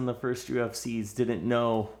officials in the first UFCs didn't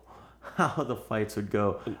know how the fights would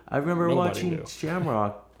go. I remember watching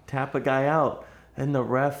Shamrock tap a guy out, and the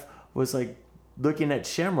ref was looking at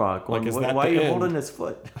Shamrock, why are you holding his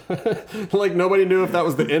foot? Nobody knew if that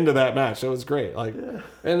was the end of that match. That was great. And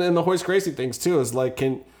then the Hoist Gracie things too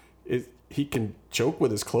is he can choke with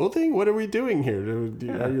his clothing? What are we doing here?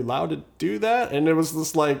 Are you allowed to do that? And it was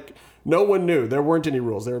just no one knew. There weren't any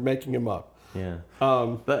rules. They were making him up. Yeah.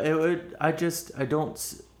 But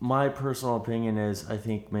my personal opinion is I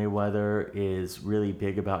think Mayweather is really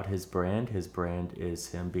big about his brand. His brand is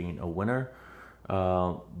him being a winner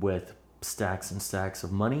with stacks and stacks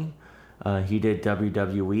of money. He did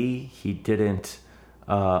WWE. He didn't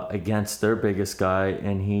against their biggest guy,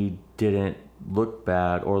 and he didn't look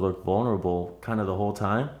bad or look vulnerable kind of the whole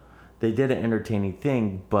time. They did an entertaining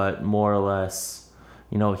thing, but more or less,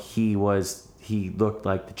 he looked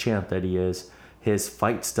like the champ that he is. His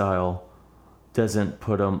fight style doesn't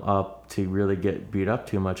put him up to really get beat up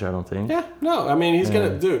too much, I don't think. Yeah, no, I mean, he's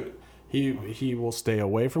going to, dude, he will stay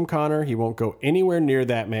away from Conor. He won't go anywhere near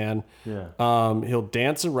that man. Yeah. He'll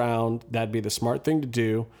dance around. That'd be the smart thing to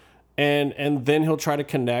do. And then he'll try to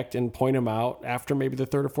connect and point him out after maybe the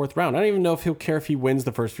third or fourth round. I don't even know if he'll care if he wins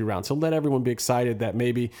the first few rounds. He'll let everyone be excited that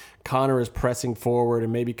maybe Conor is pressing forward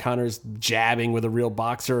and maybe Conor's jabbing with a real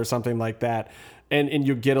boxer or something like that. And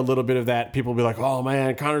you get a little bit of that. People will be like, oh,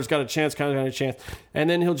 man, Conor's got a chance. And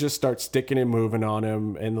then he'll just start sticking and moving on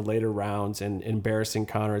him in the later rounds and embarrassing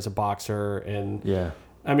Conor as a boxer. And yeah.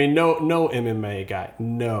 I mean, no MMA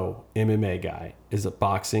guy is a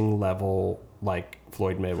boxing level like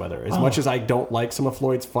Floyd Mayweather. As much as I don't like some of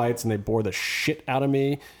Floyd's fights and they bore the shit out of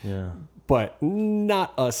me, but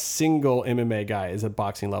not a single MMA guy is at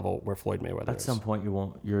boxing level where Floyd Mayweather is. At some point,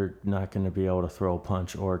 you're not going to be able to throw a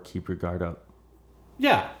punch or keep your guard up.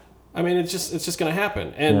 Yeah, I mean, it's just going to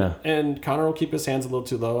happen, and Conor will keep his hands a little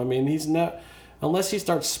too low. I mean, he's not unless he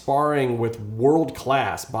starts sparring with world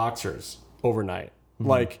class boxers overnight,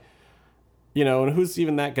 like, and who's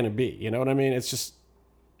even that going to be? You know what I mean? It's just,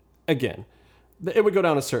 again, it would go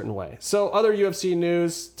down a certain way. So, other UFC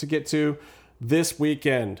news to get to this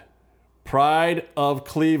weekend: Pride of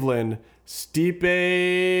Cleveland, Stipe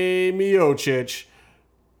Miocic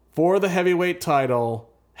for the heavyweight title,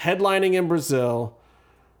 headlining in Brazil.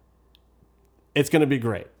 It's going to be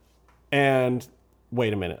great. And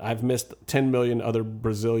wait a minute, I've missed 10 million other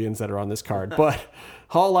Brazilians that are on this card. But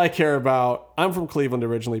all I care about, I'm from Cleveland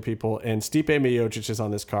originally, people, and Stipe Miocic is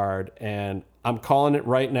on this card. And I'm calling it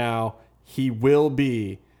right now. He will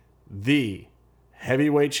be the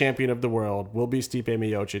heavyweight champion of the world, will be Stipe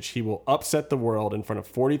Miocic. He will upset the world in front of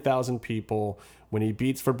 40,000 people when he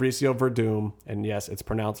beats Fabricio Verdum. And yes, it's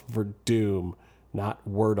pronounced Verdum, not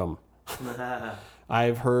Wordum.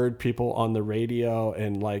 I've heard people on the radio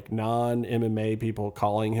and like non-MMA people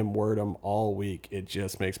calling him Wordum all week. It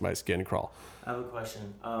just makes my skin crawl. I have a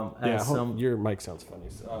question. Your mic sounds funny.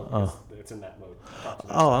 So, it's in that mode.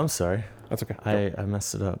 I'm sorry. That's okay. I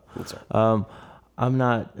messed it up. That's all right. I'm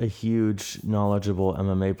not a huge knowledgeable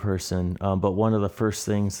MMA person, but one of the first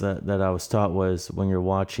things that I was taught was when you're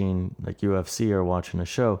watching like UFC or watching a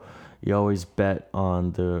show, you always bet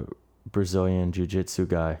on the Brazilian jiu-jitsu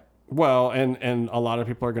guy. Well, and a lot of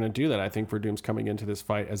people are going to do that. I think Verdum's coming into this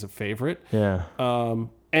fight as a favorite. Yeah.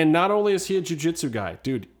 And not only is he a jiu-jitsu guy,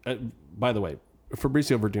 dude, by the way,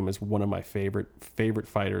 Fabricio Verdum is one of my favorite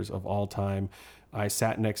fighters of all time. I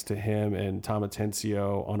sat next to him and Tom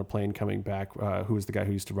Atencio on a plane coming back, who was the guy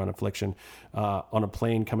who used to run Affliction, on a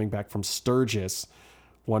plane coming back from Sturgis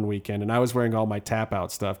one weekend, and I was wearing all my tap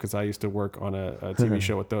out stuff because I used to work on a TV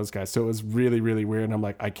show with those guys. So it was really, really weird. And I'm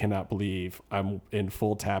like, I cannot believe I'm in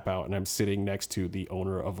full tap out and I'm sitting next to the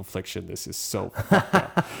owner of Affliction. This is so fucked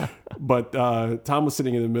up. But Tom was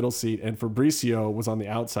sitting in the middle seat and Fabricio was on the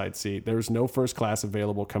outside seat. There was no first class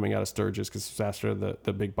available coming out of Sturgis because it was after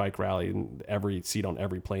the big bike rally and every seat on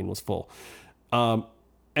every plane was full.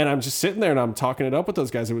 And I'm just sitting there and I'm talking it up with those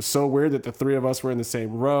guys. It was so weird that the three of us were in the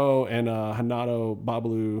same row and Hanato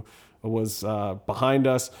Babalu was behind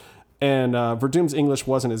us. And Verdum's English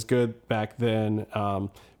wasn't as good back then.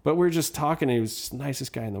 But we were just talking. He was just the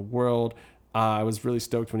nicest guy in the world. I was really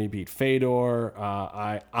stoked when he beat Fedor.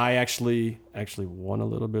 I actually won a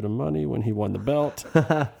little bit of money when he won the belt.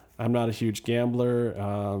 I'm not a huge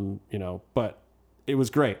gambler, but it was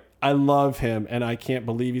great. I love him, and I can't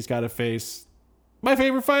believe he's got to face my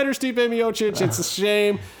favorite fighter, Stipe Miocic. It's a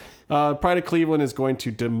shame. Pride of Cleveland is going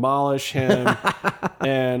to demolish him.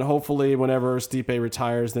 And hopefully whenever Stipe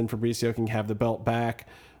retires, then Fabricio can have the belt back.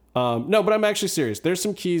 No, but I'm actually serious. There's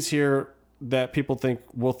some keys here that people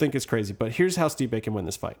will think is crazy. But here's how Stipe can win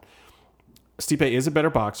this fight. Stipe is a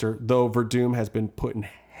better boxer, though Verdum has been putting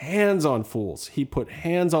hands on fools. He put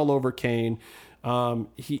hands all over Kane.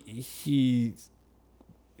 He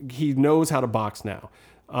knows how to box now.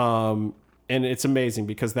 And it's amazing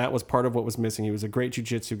because that was part of what was missing. He was a great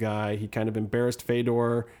jiu-jitsu guy. He kind of embarrassed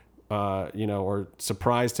Fedor, or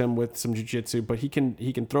surprised him with some jiu-jitsu, but he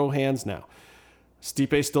can throw hands now.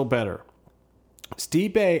 Stipe's still better.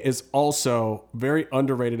 Stipe is also very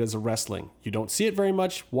underrated as a wrestling. You don't see it very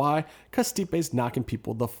much. Why? Because Stipe's knocking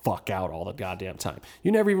people the fuck out all the goddamn time.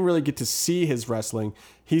 You never even really get to see his wrestling.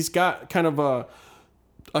 He's got kind of a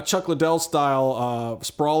Chuck Liddell style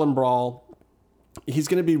sprawl and brawl. He's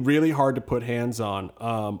going to be really hard to put hands on.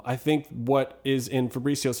 I think what is in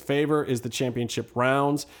Fabricio's favor is the championship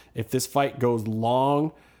rounds. If this fight goes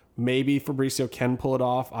long, maybe Fabricio can pull it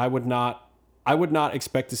off. I would not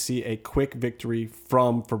expect to see a quick victory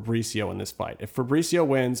from Fabricio in this fight. If Fabricio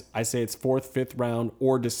wins, I say it's 4th, 5th round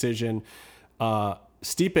or decision.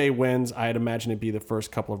 Stipe wins, I'd imagine it'd be the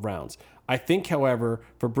first couple of rounds. I think, however,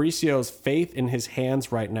 Fabricio's faith in his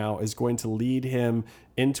hands right now is going to lead him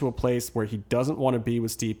into a place where he doesn't want to be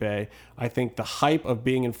with Stipe. I think the hype of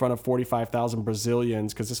being in front of 45,000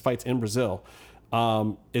 Brazilians, because this fight's in Brazil,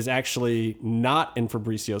 is actually not in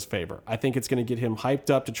Fabricio's favor. I think it's going to get him hyped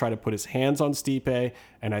up to try to put his hands on Stipe,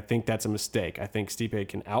 and I think that's a mistake. I think Stipe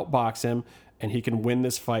can outbox him, and he can win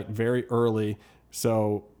this fight very early.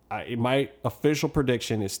 So my official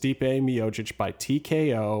prediction is Stipe Miocic by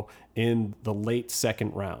TKO in the late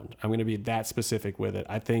second round. I'm going to be that specific with it.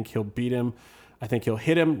 I think he'll beat him. I think he'll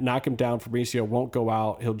hit him, knock him down. Fabricio won't go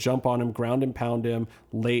out. He'll jump on him, ground and pound him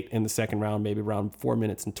late in the second round, maybe around 4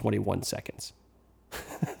 minutes and 21 seconds.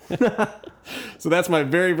 So that's my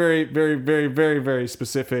very, very, very, very, very, very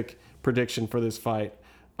specific prediction for this fight.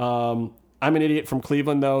 I'm an idiot from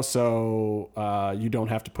Cleveland, though, so you don't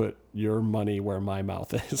have to put your money where my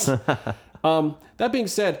mouth is. That being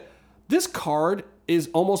said, this card is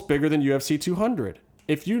almost bigger than UFC 200.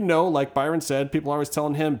 If you know, like Byron said, people are always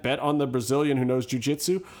telling him, bet on the Brazilian who knows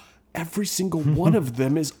jiu-jitsu. Every single one of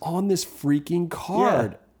them is on this freaking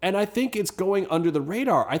card. Yeah. And I think it's going under the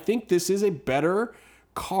radar. I think this is a better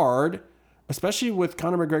card, especially with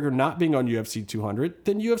Conor McGregor not being on UFC 200,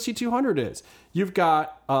 than UFC 200 is. You've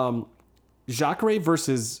got Jacare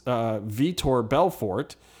versus Vitor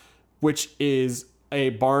Belfort, which is a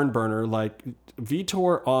barn burner. Like,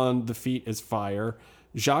 Vitor on the feet is fire.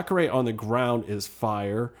 Jacare on the ground is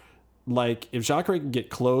fire. Like, if Jacare can get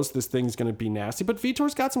close, this thing's going to be nasty. But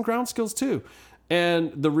Vitor's got some ground skills too.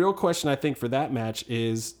 And the real question, I think, for that match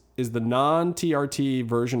is the non-TRT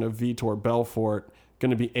version of Vitor Belfort going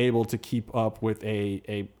to be able to keep up with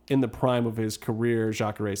a in the prime of his career,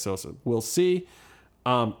 Jacare Souza? We'll see.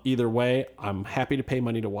 Either way, I'm happy to pay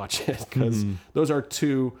money to watch it because those are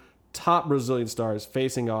two top Brazilian stars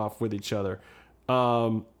facing off with each other.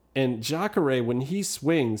 And Jacare, when he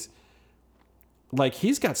swings, like,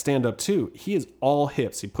 he's got stand-up too. He is all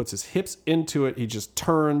hips. He puts his hips into it. He just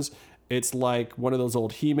turns. It's like one of those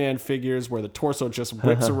old He-Man figures where the torso just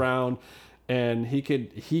whips around. And he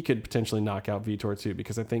could potentially knock out Vitor too,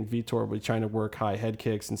 because I think Vitor will be trying to work high head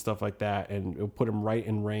kicks and stuff like that, and it'll put him right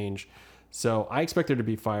in range. So I expect there to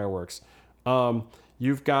be fireworks.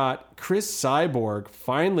 You've got Chris Cyborg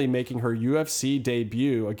finally making her UFC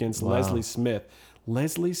debut against Leslie Smith.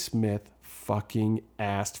 Leslie Smith fucking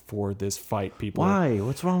asked for this fight, people. Why?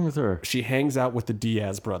 What's wrong with her? She hangs out with the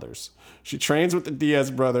Diaz brothers. She trains with the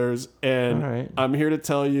Diaz brothers, and I'm here to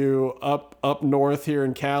tell you, up north here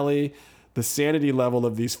in Cali, the sanity level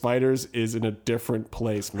of these fighters is in a different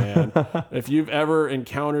place, man. If you've ever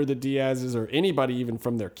encountered the Diazes or anybody even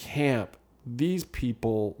from their camp, these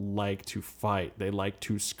people like to fight. They like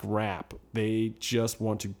to scrap. They just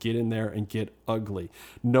want to get in there and get ugly.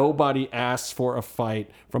 Nobody asks for a fight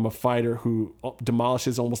from a fighter who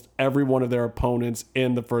demolishes almost every one of their opponents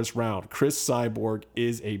in the first round. Chris Cyborg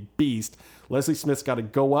is a beast. Leslie Smith's got to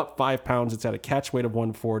go up 5 pounds. It's at a catch weight of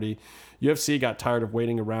 140. UFC got tired of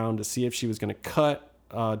waiting around to see if she was going to cut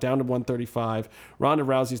down to 135. Ronda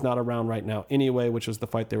Rousey's not around right now anyway, which was the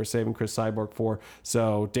fight they were saving Chris Cyborg for.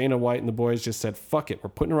 So Dana White and the boys just said, fuck it. We're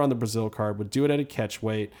putting her on the Brazil card. We'll do it at a catch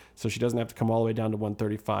weight so she doesn't have to come all the way down to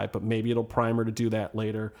 135, but maybe it'll prime her to do that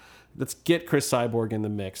later. Let's get Chris Cyborg in the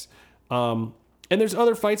mix. And there's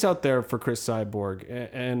other fights out there for Chris Cyborg,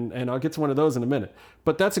 and I'll get to one of those in a minute.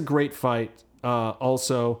 But that's a great fight.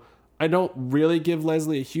 Also, I don't really give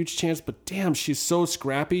Leslie a huge chance, but damn, she's so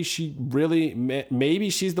scrappy. She really, maybe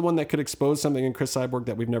she's the one that could expose something in Chris Cyborg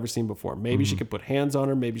that we've never seen before. Maybe she could put hands on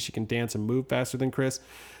her. Maybe she can dance and move faster than Chris.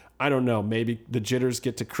 I don't know. Maybe the jitters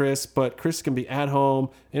get to Chris, but Chris can be at home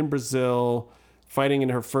in Brazil, fighting in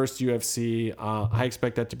her first UFC. I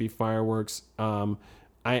expect that to be fireworks.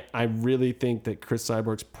 I really think that Chris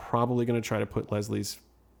Cyborg's probably going to try to put Leslie's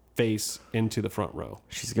face into the front row.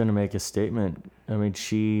 She's going to make a statement. I mean,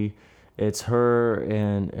 it's her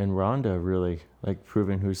and Ronda really, like,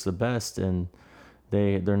 proving who's the best, and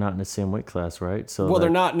they're not in the same weight class, right? So they're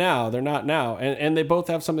not now. And they both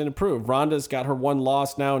have something to prove. Ronda's got her one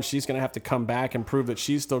loss now, and she's going to have to come back and prove that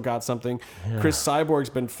she's still got something. Yeah. Chris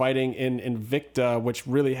Cyborg's been fighting in Invicta, which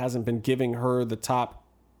really hasn't been giving her the top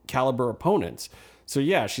caliber opponents. So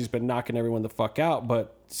yeah, she's been knocking everyone the fuck out,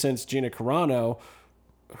 but since Gina Carano,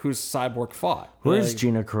 who's Cyborg fought. Where's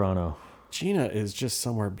Gina Carano? Gina is just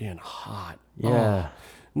somewhere being hot. Yeah. Oh.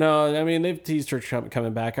 No, I mean, they've teased her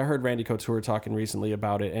coming back. I heard Randy Couture talking recently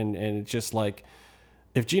about it, and it's just like,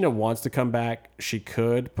 if Gina wants to come back, she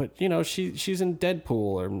could, but, you know, she's in Deadpool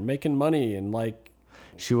or making money, and, like...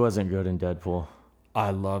 She wasn't good in Deadpool.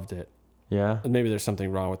 I loved it. Yeah. Maybe there's something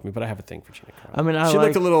wrong with me, but I have a thing for Gina Carano. I mean, she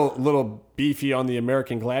looked a little beefy on the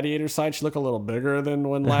American Gladiator side. She looked a little bigger than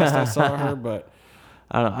when last I saw her, but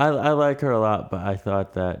I don't know. I like her a lot, but I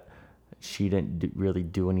thought that she didn't really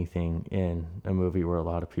do anything in a movie where a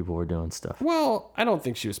lot of people were doing stuff. Well, I don't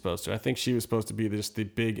think she was supposed to. I think she was supposed to be just the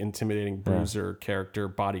big, intimidating bruiser character,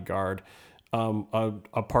 bodyguard.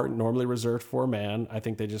 A part normally reserved for a man. I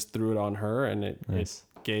think they just threw it on her, and it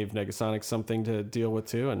gave Negasonic something to deal with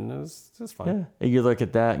too, and it was fine. Yeah. You look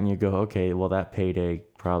at that and you go, okay, well, that payday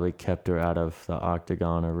probably kept her out of the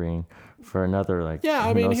octagon or ring for another, like, yeah,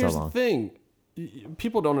 I mean, here's the thing.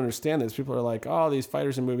 People don't understand this. People are like, oh, these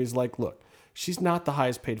fighters in movies. Like, look, she's not the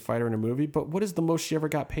highest paid fighter in a movie, but what is the most she ever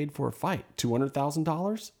got paid for a fight?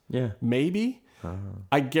 $200,000? Yeah. Maybe.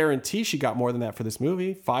 I guarantee she got more than that for this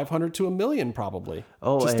movie. $500,000 to $1 million probably.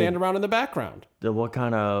 To stand around in the background. What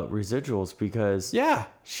kind of residuals? Because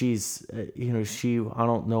she's, I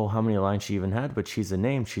don't know how many lines she even had, but she's a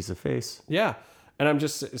name. She's a face. Yeah. And I'm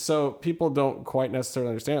just, so people don't quite necessarily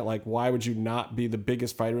understand it. Like, why would you not be the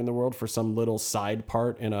biggest fighter in the world for some little side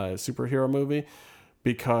part in a superhero movie?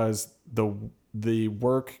 Because the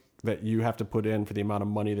work that you have to put in for the amount of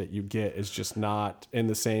money that you get is just not in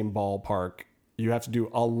the same ballpark. You have to do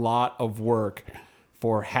a lot of work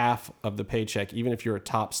for half of the paycheck, even if you're a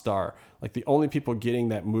top star. Like, the only people getting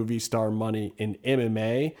that movie star money in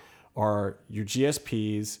MMA are your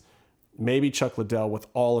GSPs, maybe Chuck Liddell with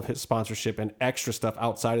all of his sponsorship and extra stuff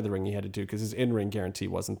outside of the ring he had to do because his in-ring guarantee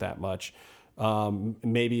wasn't that much.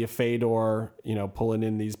 Maybe a Fedor, pulling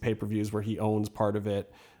in these pay-per-views where he owns part of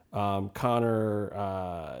it. Connor,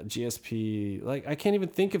 GSP, like, I can't even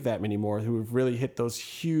think of that many more who have really hit those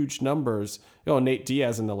huge numbers. Nate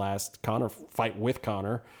Diaz in the last Connor fight with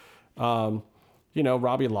Connor.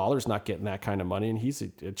 Robbie Lawler's not getting that kind of money, and he's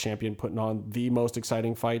a champion putting on the most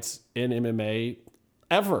exciting fights in MMA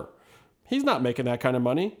ever. He's not making that kind of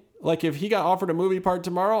money. Like, if he got offered a movie part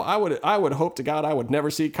tomorrow, I would hope to God I would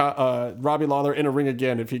never see Robbie Lawler in a ring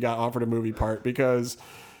again if he got offered a movie part, because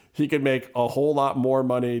he could make a whole lot more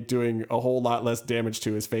money doing a whole lot less damage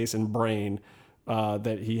to his face and brain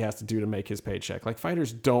that he has to do to make his paycheck. Like,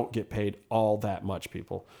 fighters don't get paid all that much,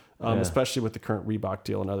 people, especially with the current Reebok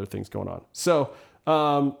deal and other things going on. So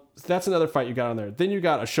that's another fight you got on there. Then you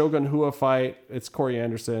got a Shogun Rua fight. It's Corey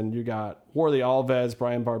Anderson. You got Warley Alves,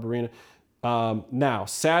 Brian Barberina. Now,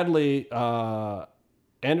 sadly,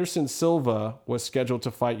 Anderson Silva was scheduled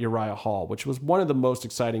to fight Uriah Hall, which was one of the most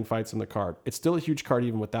exciting fights on the card. It's still a huge card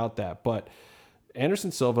even without that, but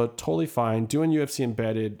Anderson Silva, totally fine, doing UFC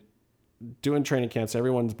embedded, doing training camps.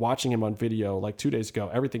 Everyone's watching him on video like 2 days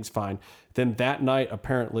ago. Everything's fine. Then that night,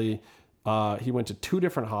 apparently, he went to 2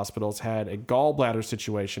 different hospitals, had a gallbladder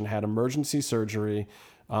situation, had emergency surgery.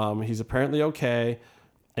 He's apparently okay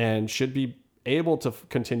and should be able to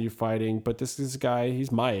continue fighting, but this is a guy,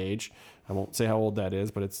 he's my age. I won't say how old that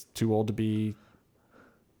is, but it's too old to be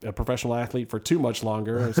a professional athlete for too much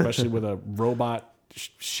longer, especially with a robot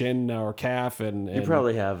shin or calf, and you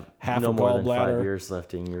probably have half no a more than 5 gallbladder. years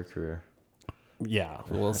left in your career. Yeah,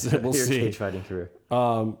 we'll see. Your cage fighting career.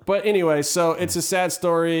 But anyway, so it's a sad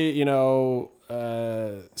story,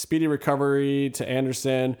 speedy recovery to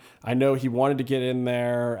Anderson. I know he wanted to get in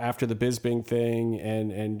there after the Bisping thing,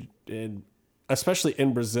 and especially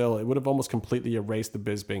in Brazil, it would have almost completely erased the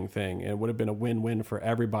Bisping thing. And it would have been a win-win for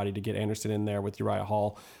everybody to get Anderson in there with Uriah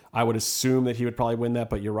Hall. I would assume that he would probably win that,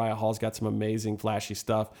 but Uriah Hall's got some amazing, flashy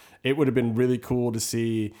stuff. It would have been really cool to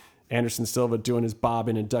see Anderson Silva doing his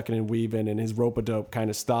bobbing and ducking and weaving and his rope-a-dope kind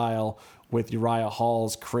of style with Uriah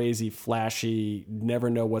Hall's crazy, flashy, never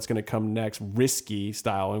know what's going to come next, risky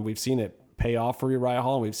style. And we've seen it pay off for Uriah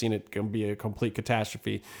Hall, and we've seen it be a complete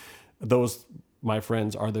catastrophe. Those, my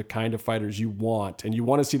friends, are the kind of fighters you want, and you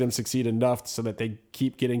want to see them succeed enough so that they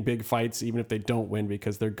keep getting big fights even if they don't win,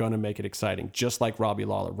 because they're going to make it exciting, just like Robbie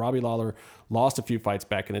Lawler. Robbie Lawler lost a few fights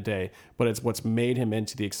back in the day, but it's what's made him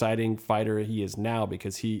into the exciting fighter he is now,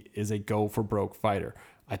 because he is a go-for-broke fighter.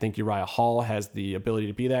 I think Uriah Hall has the ability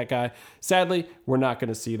to be that guy. Sadly, we're not going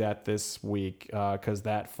to see that this week because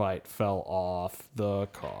that fight fell off the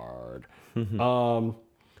card.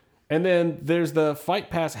 And then there's the Fight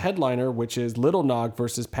Pass headliner, which is Little Nog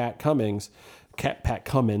versus Pat Cummins,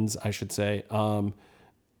 I should say. And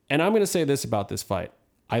I'm going to say this about this fight.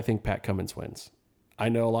 I think Pat Cummins wins. I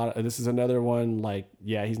know this is another one,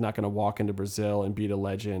 he's not going to walk into Brazil and beat a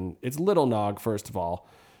legend. It's Little Nog, first of all,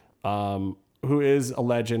 who is a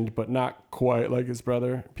legend, but not quite like his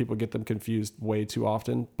brother. People get them confused way too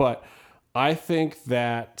often. But I think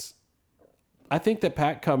that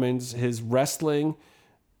Pat Cummins, his wrestling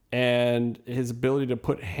and his ability to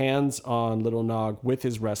put hands on Little Nog with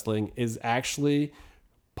his wrestling is actually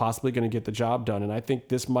possibly going to get the job done. And I think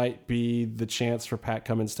this might be the chance for Pat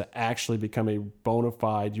Cummins to actually become a bona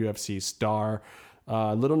fide UFC star.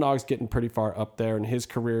 Little Nog's getting pretty far up there in his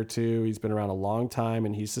career too. He's been around a long time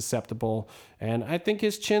and he's susceptible. And I think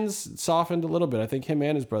his chin's softened a little bit. I think him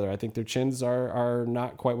and his brother, I think their chins are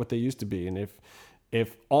not quite what they used to be. And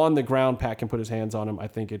if on the ground Pat can put his hands on him, I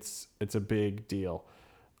think it's a big deal.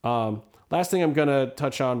 Last thing I'm going to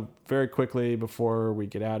touch on very quickly before we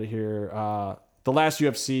get out of here. The last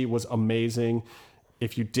UFC was amazing.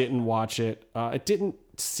 If you didn't watch it, it didn't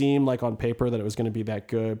seem like on paper that it was going to be that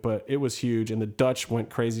good, but it was huge. And the Dutch went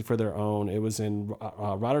crazy for their own. It was in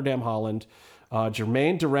Rotterdam, Holland.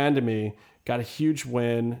 Germaine de Randamie got a huge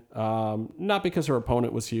win. Not because her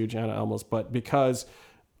opponent was huge, Anna Elmos, but because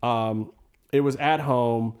it was at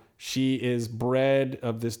home. She is bred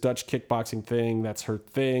of this Dutch kickboxing thing. That's her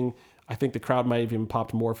thing. I think the crowd might have even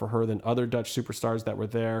popped more for her than other Dutch superstars that were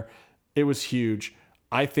there. It was huge.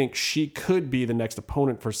 I think she could be the next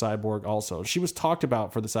opponent for Cyborg also. She was talked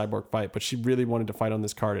about for the Cyborg fight, but she really wanted to fight on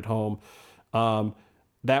this card at home.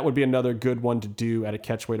 That would be another good one to do at a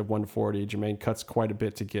catch weight of 140. Germaine cuts quite a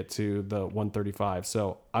bit to get to the 135.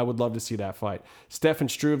 So I would love to see that fight. Stefan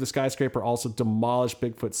Struve, the skyscraper, also demolished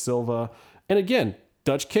Bigfoot Silva. And again,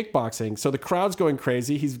 Dutch kickboxing. So the crowd's going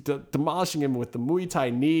crazy. He's demolishing him with the Muay Thai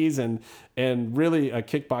knees and really a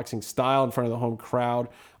kickboxing style in front of the home crowd.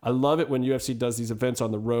 I love it when UFC does these events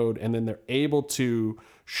on the road and then they're able to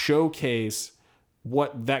showcase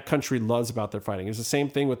what that country loves about their fighting. It's the same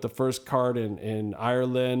thing with the first card in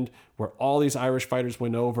Ireland, where all these Irish fighters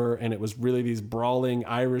went over, and it was really these brawling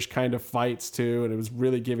Irish kind of fights too, and it was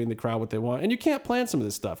really giving the crowd what they want. And you can't plan some of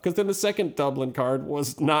this stuff, because then the second Dublin card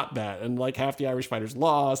was not that, and like half the Irish fighters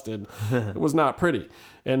lost, and it was not pretty.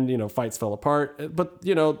 And, fights fell apart. But,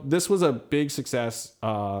 this was a big success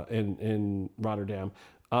in Rotterdam.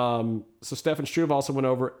 So Stefan Struve also went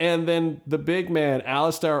over. And then the big man,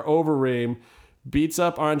 Alistair Overeem, beats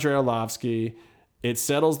up Andrei Arlovsky. It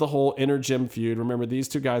settles the whole inner gym feud. Remember, these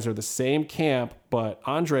two guys are the same camp, but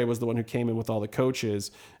Andre was the one who came in with all the coaches,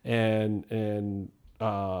 and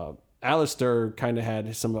Alistair kind of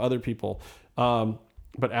had some other people.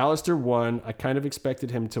 But Alistair won. I kind of expected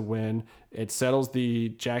him to win. It settles the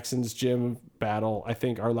Jackson's Gym battle. I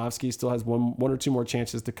think Arlovsky still has one or two more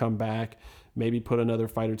chances to come back, maybe put another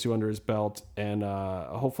fight or two under his belt, and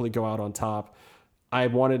hopefully go out on top. I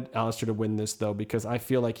wanted Alistair to win this, though, because I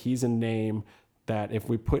feel like he's a name that if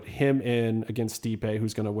we put him in against Stipe,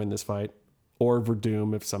 who's going to win this fight, or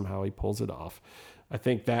Verdum if somehow he pulls it off, I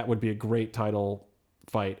think that would be a great title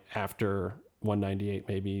fight after 198,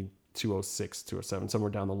 maybe 206, 207, somewhere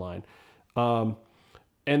down the line.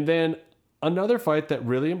 And then another fight that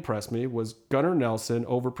really impressed me was Gunnar Nelson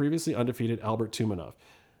over previously undefeated Albert Tumanov.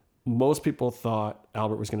 Most people thought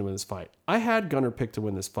Albert was going to win this fight. I had Gunnar picked to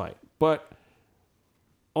win this fight, but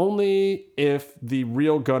only if the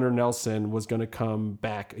real Gunnar Nelson was going to come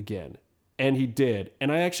back again. And he did. And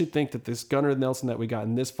I actually think that this Gunnar Nelson that we got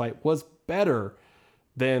in this fight was better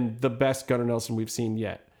than the best Gunnar Nelson we've seen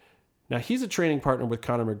yet. Now, he's a training partner with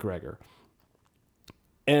Conor McGregor.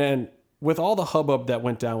 And with all the hubbub that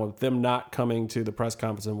went down with them not coming to the press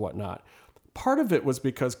conference and whatnot, part of it was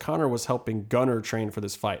because Conor was helping Gunnar train for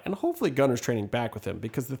this fight. And hopefully Gunnar's training back with him,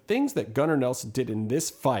 because the things that Gunnar Nelson did in this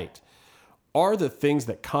fight are the things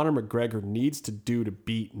that Conor McGregor needs to do to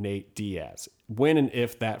beat Nate Diaz when and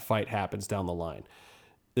if that fight happens down the line.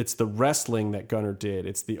 It's the wrestling that Gunnar did.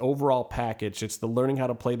 It's the overall package. It's the learning how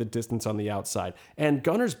to play the distance on the outside. And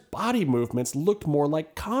Gunnar's body movements looked more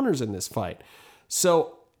like Conor's in this fight.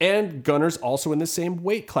 And Gunnar's also in the same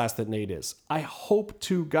weight class that Nate is. I hope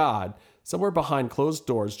to God, somewhere behind closed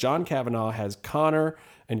doors, John Kavanagh has Conor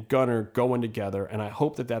and Gunnar going together, and I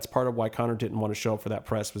hope that that's part of why Conor didn't want to show up for that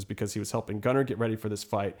press, was because he was helping Gunnar get ready for this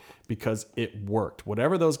fight, because it worked.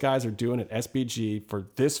 Whatever those guys are doing at SBG for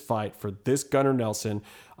this fight, for this Gunnar Nelson,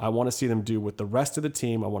 I want to see them do with the rest of the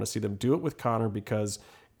team. I want to see them do it with Conor, because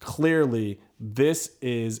clearly this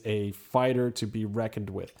is a fighter to be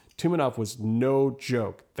reckoned with. Tumanov was no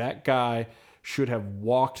joke. That guy should have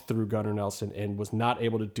walked through Gunnar Nelson and was not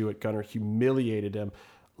able to do it. Gunnar humiliated him.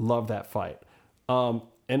 Love that fight.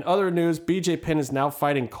 In other news, BJ Penn is now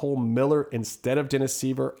fighting Cole Miller instead of Dennis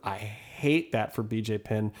Siver. I hate that for BJ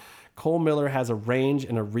Penn. Cole Miller has a range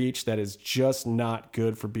and a reach that is just not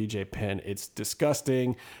good for BJ Penn. It's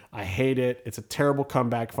disgusting. I hate it. It's a terrible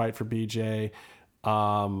comeback fight for BJ.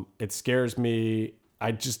 It scares me.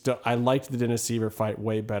 I liked the Dennis Siver fight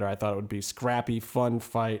way better. I thought it would be scrappy, fun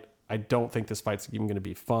fight. I don't think this fight's even going to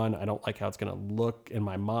be fun. I don't like how it's going to look in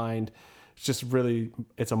my mind. It's just really,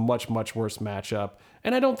 it's a much, much worse matchup.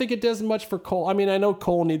 And I don't think it does much for Cole. I mean, I know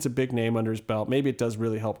Cole needs a big name under his belt. Maybe it does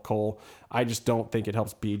really help Cole. I just don't think it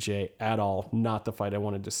helps BJ at all. Not the fight I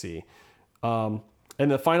wanted to see. And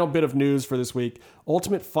the final bit of news for this week,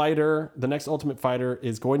 the next Ultimate Fighter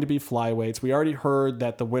is going to be flyweights. We already heard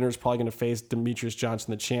that the winner is probably going to face Demetrius Johnson,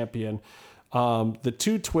 the champion. The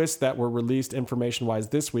two twists that were released information-wise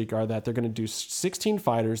this week are that they're going to do 16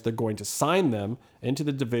 fighters. They're going to sign them into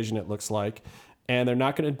the division, it looks like, and they're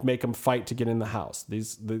not going to make them fight to get in the house.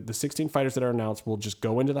 The 16 fighters that are announced will just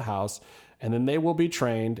go into the house, and then they will be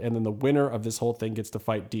trained, and then the winner of this whole thing gets to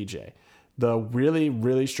fight DJ. The really,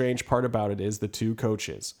 really strange part about it is the two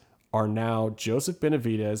coaches are now Joseph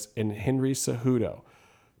Benavidez and Henry Cejudo,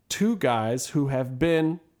 two guys who have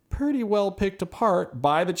been pretty well picked apart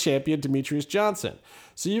by the champion Demetrius Johnson.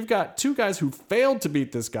 So you've got two guys who failed to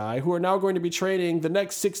beat this guy who are now going to be training the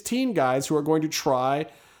next 16 guys who are going to try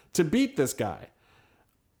to beat this guy.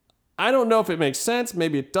 I don't know if it makes sense.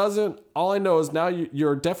 Maybe it doesn't. All I know is now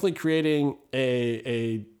you're definitely creating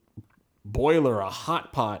a boiler, a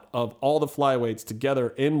hot pot of all the flyweights together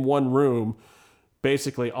in one room,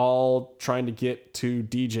 basically all trying to get to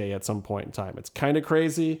DJ at some point in time. It's kind of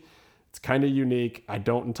crazy. It's kind of unique. I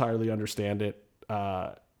don't entirely understand it.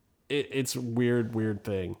 It's a weird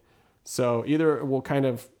thing. So either it will kind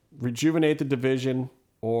of rejuvenate the division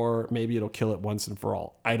or maybe it'll kill it once and for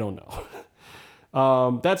all. I don't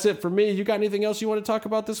know. That's it for me. You got anything else you want to talk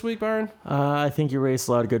about this week, Byron? I think you raised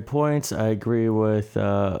a lot of good points. I agree with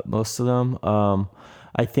most of them.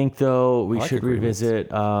 I think, though, we should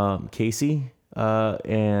revisit Casey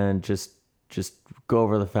and just go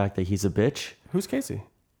over the fact that he's a bitch. Who's Casey?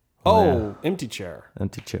 Yeah. Empty chair.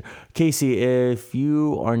 Empty chair. Casey, if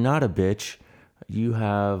you are not a bitch, you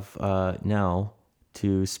have now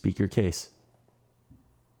to speak your case.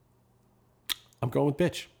 I'm going with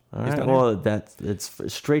bitch. All right. Well,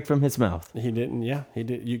 it's straight from his mouth. He didn't. Yeah, he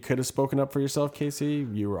did. You could have spoken up for yourself, Casey.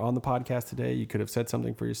 You were on the podcast today. You could have said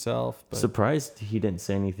something for yourself. But... Surprised he didn't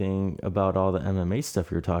say anything about all the MMA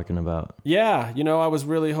stuff you're talking about. Yeah, I was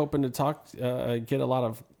really hoping to get a lot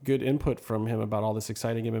of good input from him about all this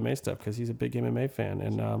exciting MMA stuff because he's a big MMA fan.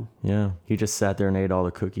 And yeah, he just sat there and ate all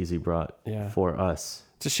the cookies he brought for us.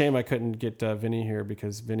 It's a shame I couldn't get Vinny here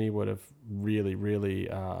because Vinny would have really, really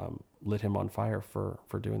lit him on fire for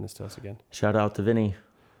doing this to us again. Shout out to Vinny.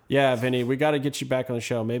 Yeah, Vinny, we got to get you back on the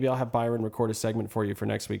show. Maybe I'll have Byron record a segment for you for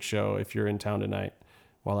next week's show if you're in town tonight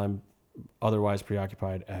while I'm otherwise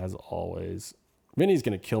preoccupied as always. Vinny's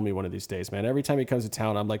going to kill me one of these days, man. Every time he comes to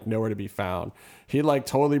town, I'm like nowhere to be found. He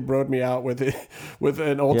totally broed me out with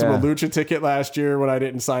an Ultima Lucha ticket last year when I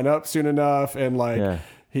didn't sign up soon enough. And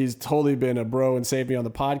he's totally been a bro and saved me on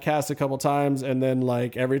the podcast a couple times. And then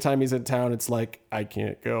every time he's in town, it's like, I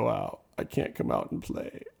can't go out. I can't come out and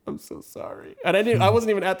play. I'm so sorry. And I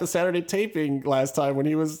wasn't even at the Saturday taping last time when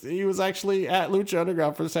he was actually at Lucha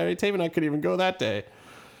Underground for the Saturday taping. I couldn't even go that day.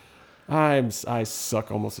 I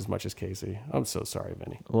suck almost as much as Casey. I'm so sorry,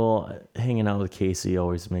 Vinny. Well, hanging out with Casey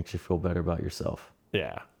always makes you feel better about yourself.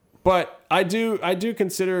 Yeah. But I do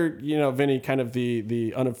consider, Vinny kind of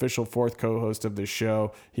the unofficial fourth co-host of this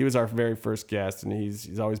show. He was our very first guest, and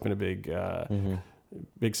he's always been a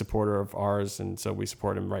big supporter of ours, and so we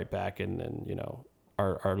support him right back. And then,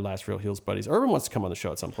 our last Real Heels buddies. Urban wants to come on the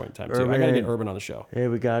show at some point in time, too. I got to get Urban on the show. Hey,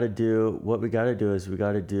 we got to do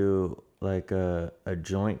a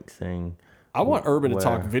joint thing. I want Urban to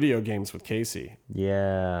talk video games with Casey.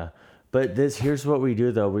 Yeah. But here's what we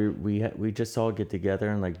do though. We just all get together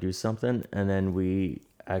and do something, and then we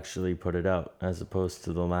actually put it out, as opposed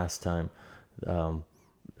to the last time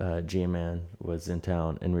G-Man was in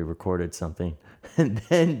town and we recorded something and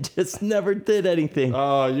then just never did anything.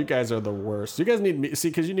 Oh, you guys are the worst. You guys need me,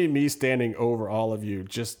 because you need me standing over all of you,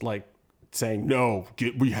 just saying, no,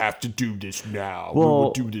 we have to do this now. We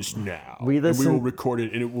will do this now. We will record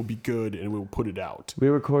it, and it will be good, and we will put it out. We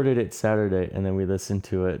recorded it Saturday, and then we listened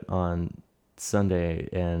to it on Sunday,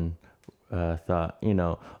 and thought,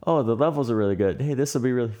 the levels are really good. Hey, this will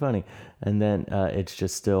be really funny. And then it's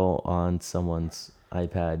just still on someone's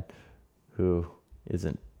iPad who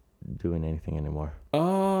isn't doing anything anymore.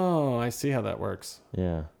 Oh, I see how that works.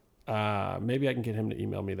 Yeah. Maybe I can get him to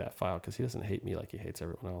email me that file, because he doesn't hate me like he hates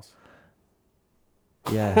everyone else.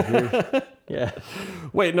 Yeah. Yeah.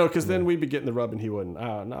 Wait, no, because then we'd be getting the rub and he wouldn't.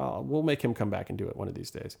 No, we'll make him come back and do it one of these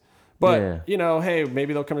days. But, hey,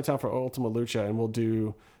 maybe they'll come to town for Ultima Lucha, and we'll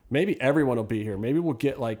do, maybe everyone will be here. Maybe we'll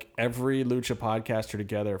get every Lucha podcaster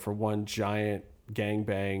together for one giant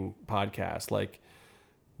gangbang podcast.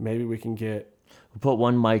 Maybe we can get... We'll put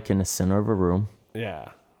one mic in the center of a room. Yeah.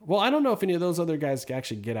 Well, I don't know if any of those other guys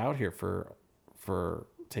actually get out here for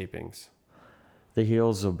tapings. The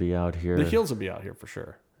heels will be out here. The heels will be out here for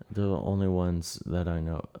sure. They're the only ones that I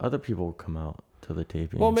know. Other people will come out to the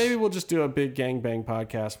tapings. Well, maybe we'll just do a big gangbang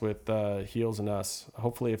podcast with Heels and us.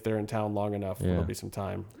 Hopefully, if they're in town long enough, there'll be some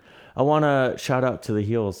time. I want to shout out to the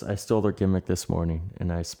Heels. I stole their gimmick this morning,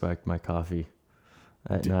 and I spiked my coffee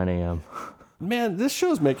at 9 a.m. Man, this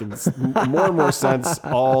show's making more and more sense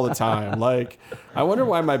all the time. Like, I wonder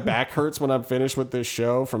why my back hurts when I'm finished with this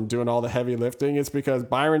show from doing all the heavy lifting. It's because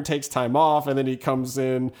Byron takes time off, and then he comes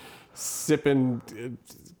in sipping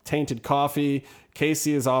tainted coffee.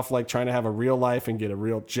 Casey is off like trying to have a real life and get a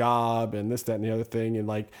real job and this, that, and the other thing. And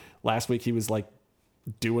like last week he was like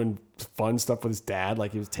doing fun stuff with his dad.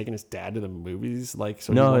 Like he was taking his dad to the movies. Like,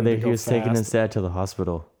 so he was taking his dad to the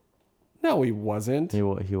hospital. No, he wasn't. He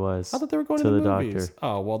was. I thought they were going to the movies. Doctor.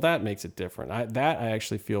 Oh, well, that makes it different. I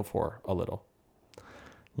actually feel for a little.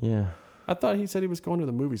 Yeah. I thought he said he was going to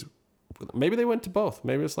the movies. Maybe they went to both.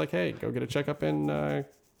 Maybe it's like, hey, go get a checkup and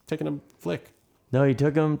taking a flick. No, he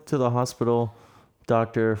took him to the hospital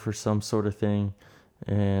doctor for some sort of thing,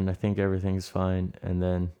 and I think everything's fine. And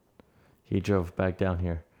then he drove back down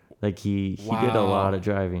here. Like he did a lot of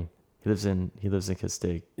driving. He lives in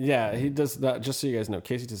Castaic. Yeah, he does not. Just so you guys know,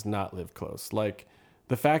 Casey does not live close. Like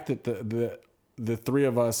the fact that the three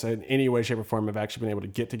of us in any way, shape, or form have actually been able to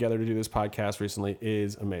get together to do this podcast recently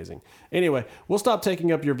is amazing. Anyway, we'll stop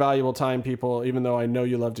taking up your valuable time, people, even though I know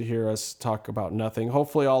you love to hear us talk about nothing.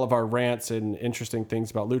 Hopefully all of our rants and interesting things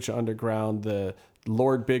about Lucha Underground, the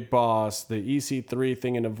Lord Big Boss, the EC3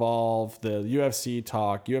 thing in Evolve, the UFC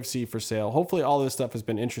talk, UFC for sale. Hopefully all this stuff has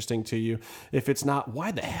been interesting to you. If it's not,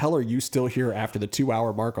 why the hell are you still here after the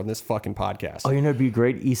 2-hour mark on this fucking podcast? Oh, you know, it'd be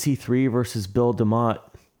great. EC3 versus Bill DeMott.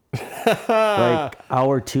 Like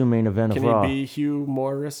hour 2 main event of Raw. Can he be Hugh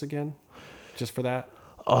Morris again? Just for that?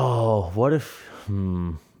 Oh, what if?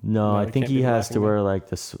 No, I think he has to wear like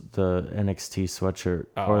the NXT sweatshirt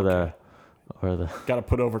or the. Got to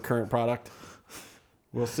put over current product.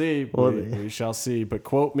 We'll see. We shall see. But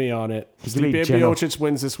quote me on it. Stipe Miocic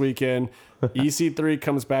wins this weekend. EC3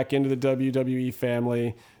 comes back into the WWE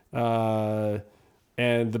family,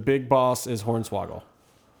 and the big boss is Hornswoggle.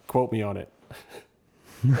 Quote me on it.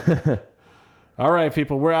 All right,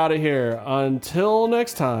 people, we're out of here. Until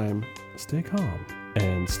next time, stay calm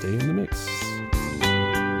and stay in the mix.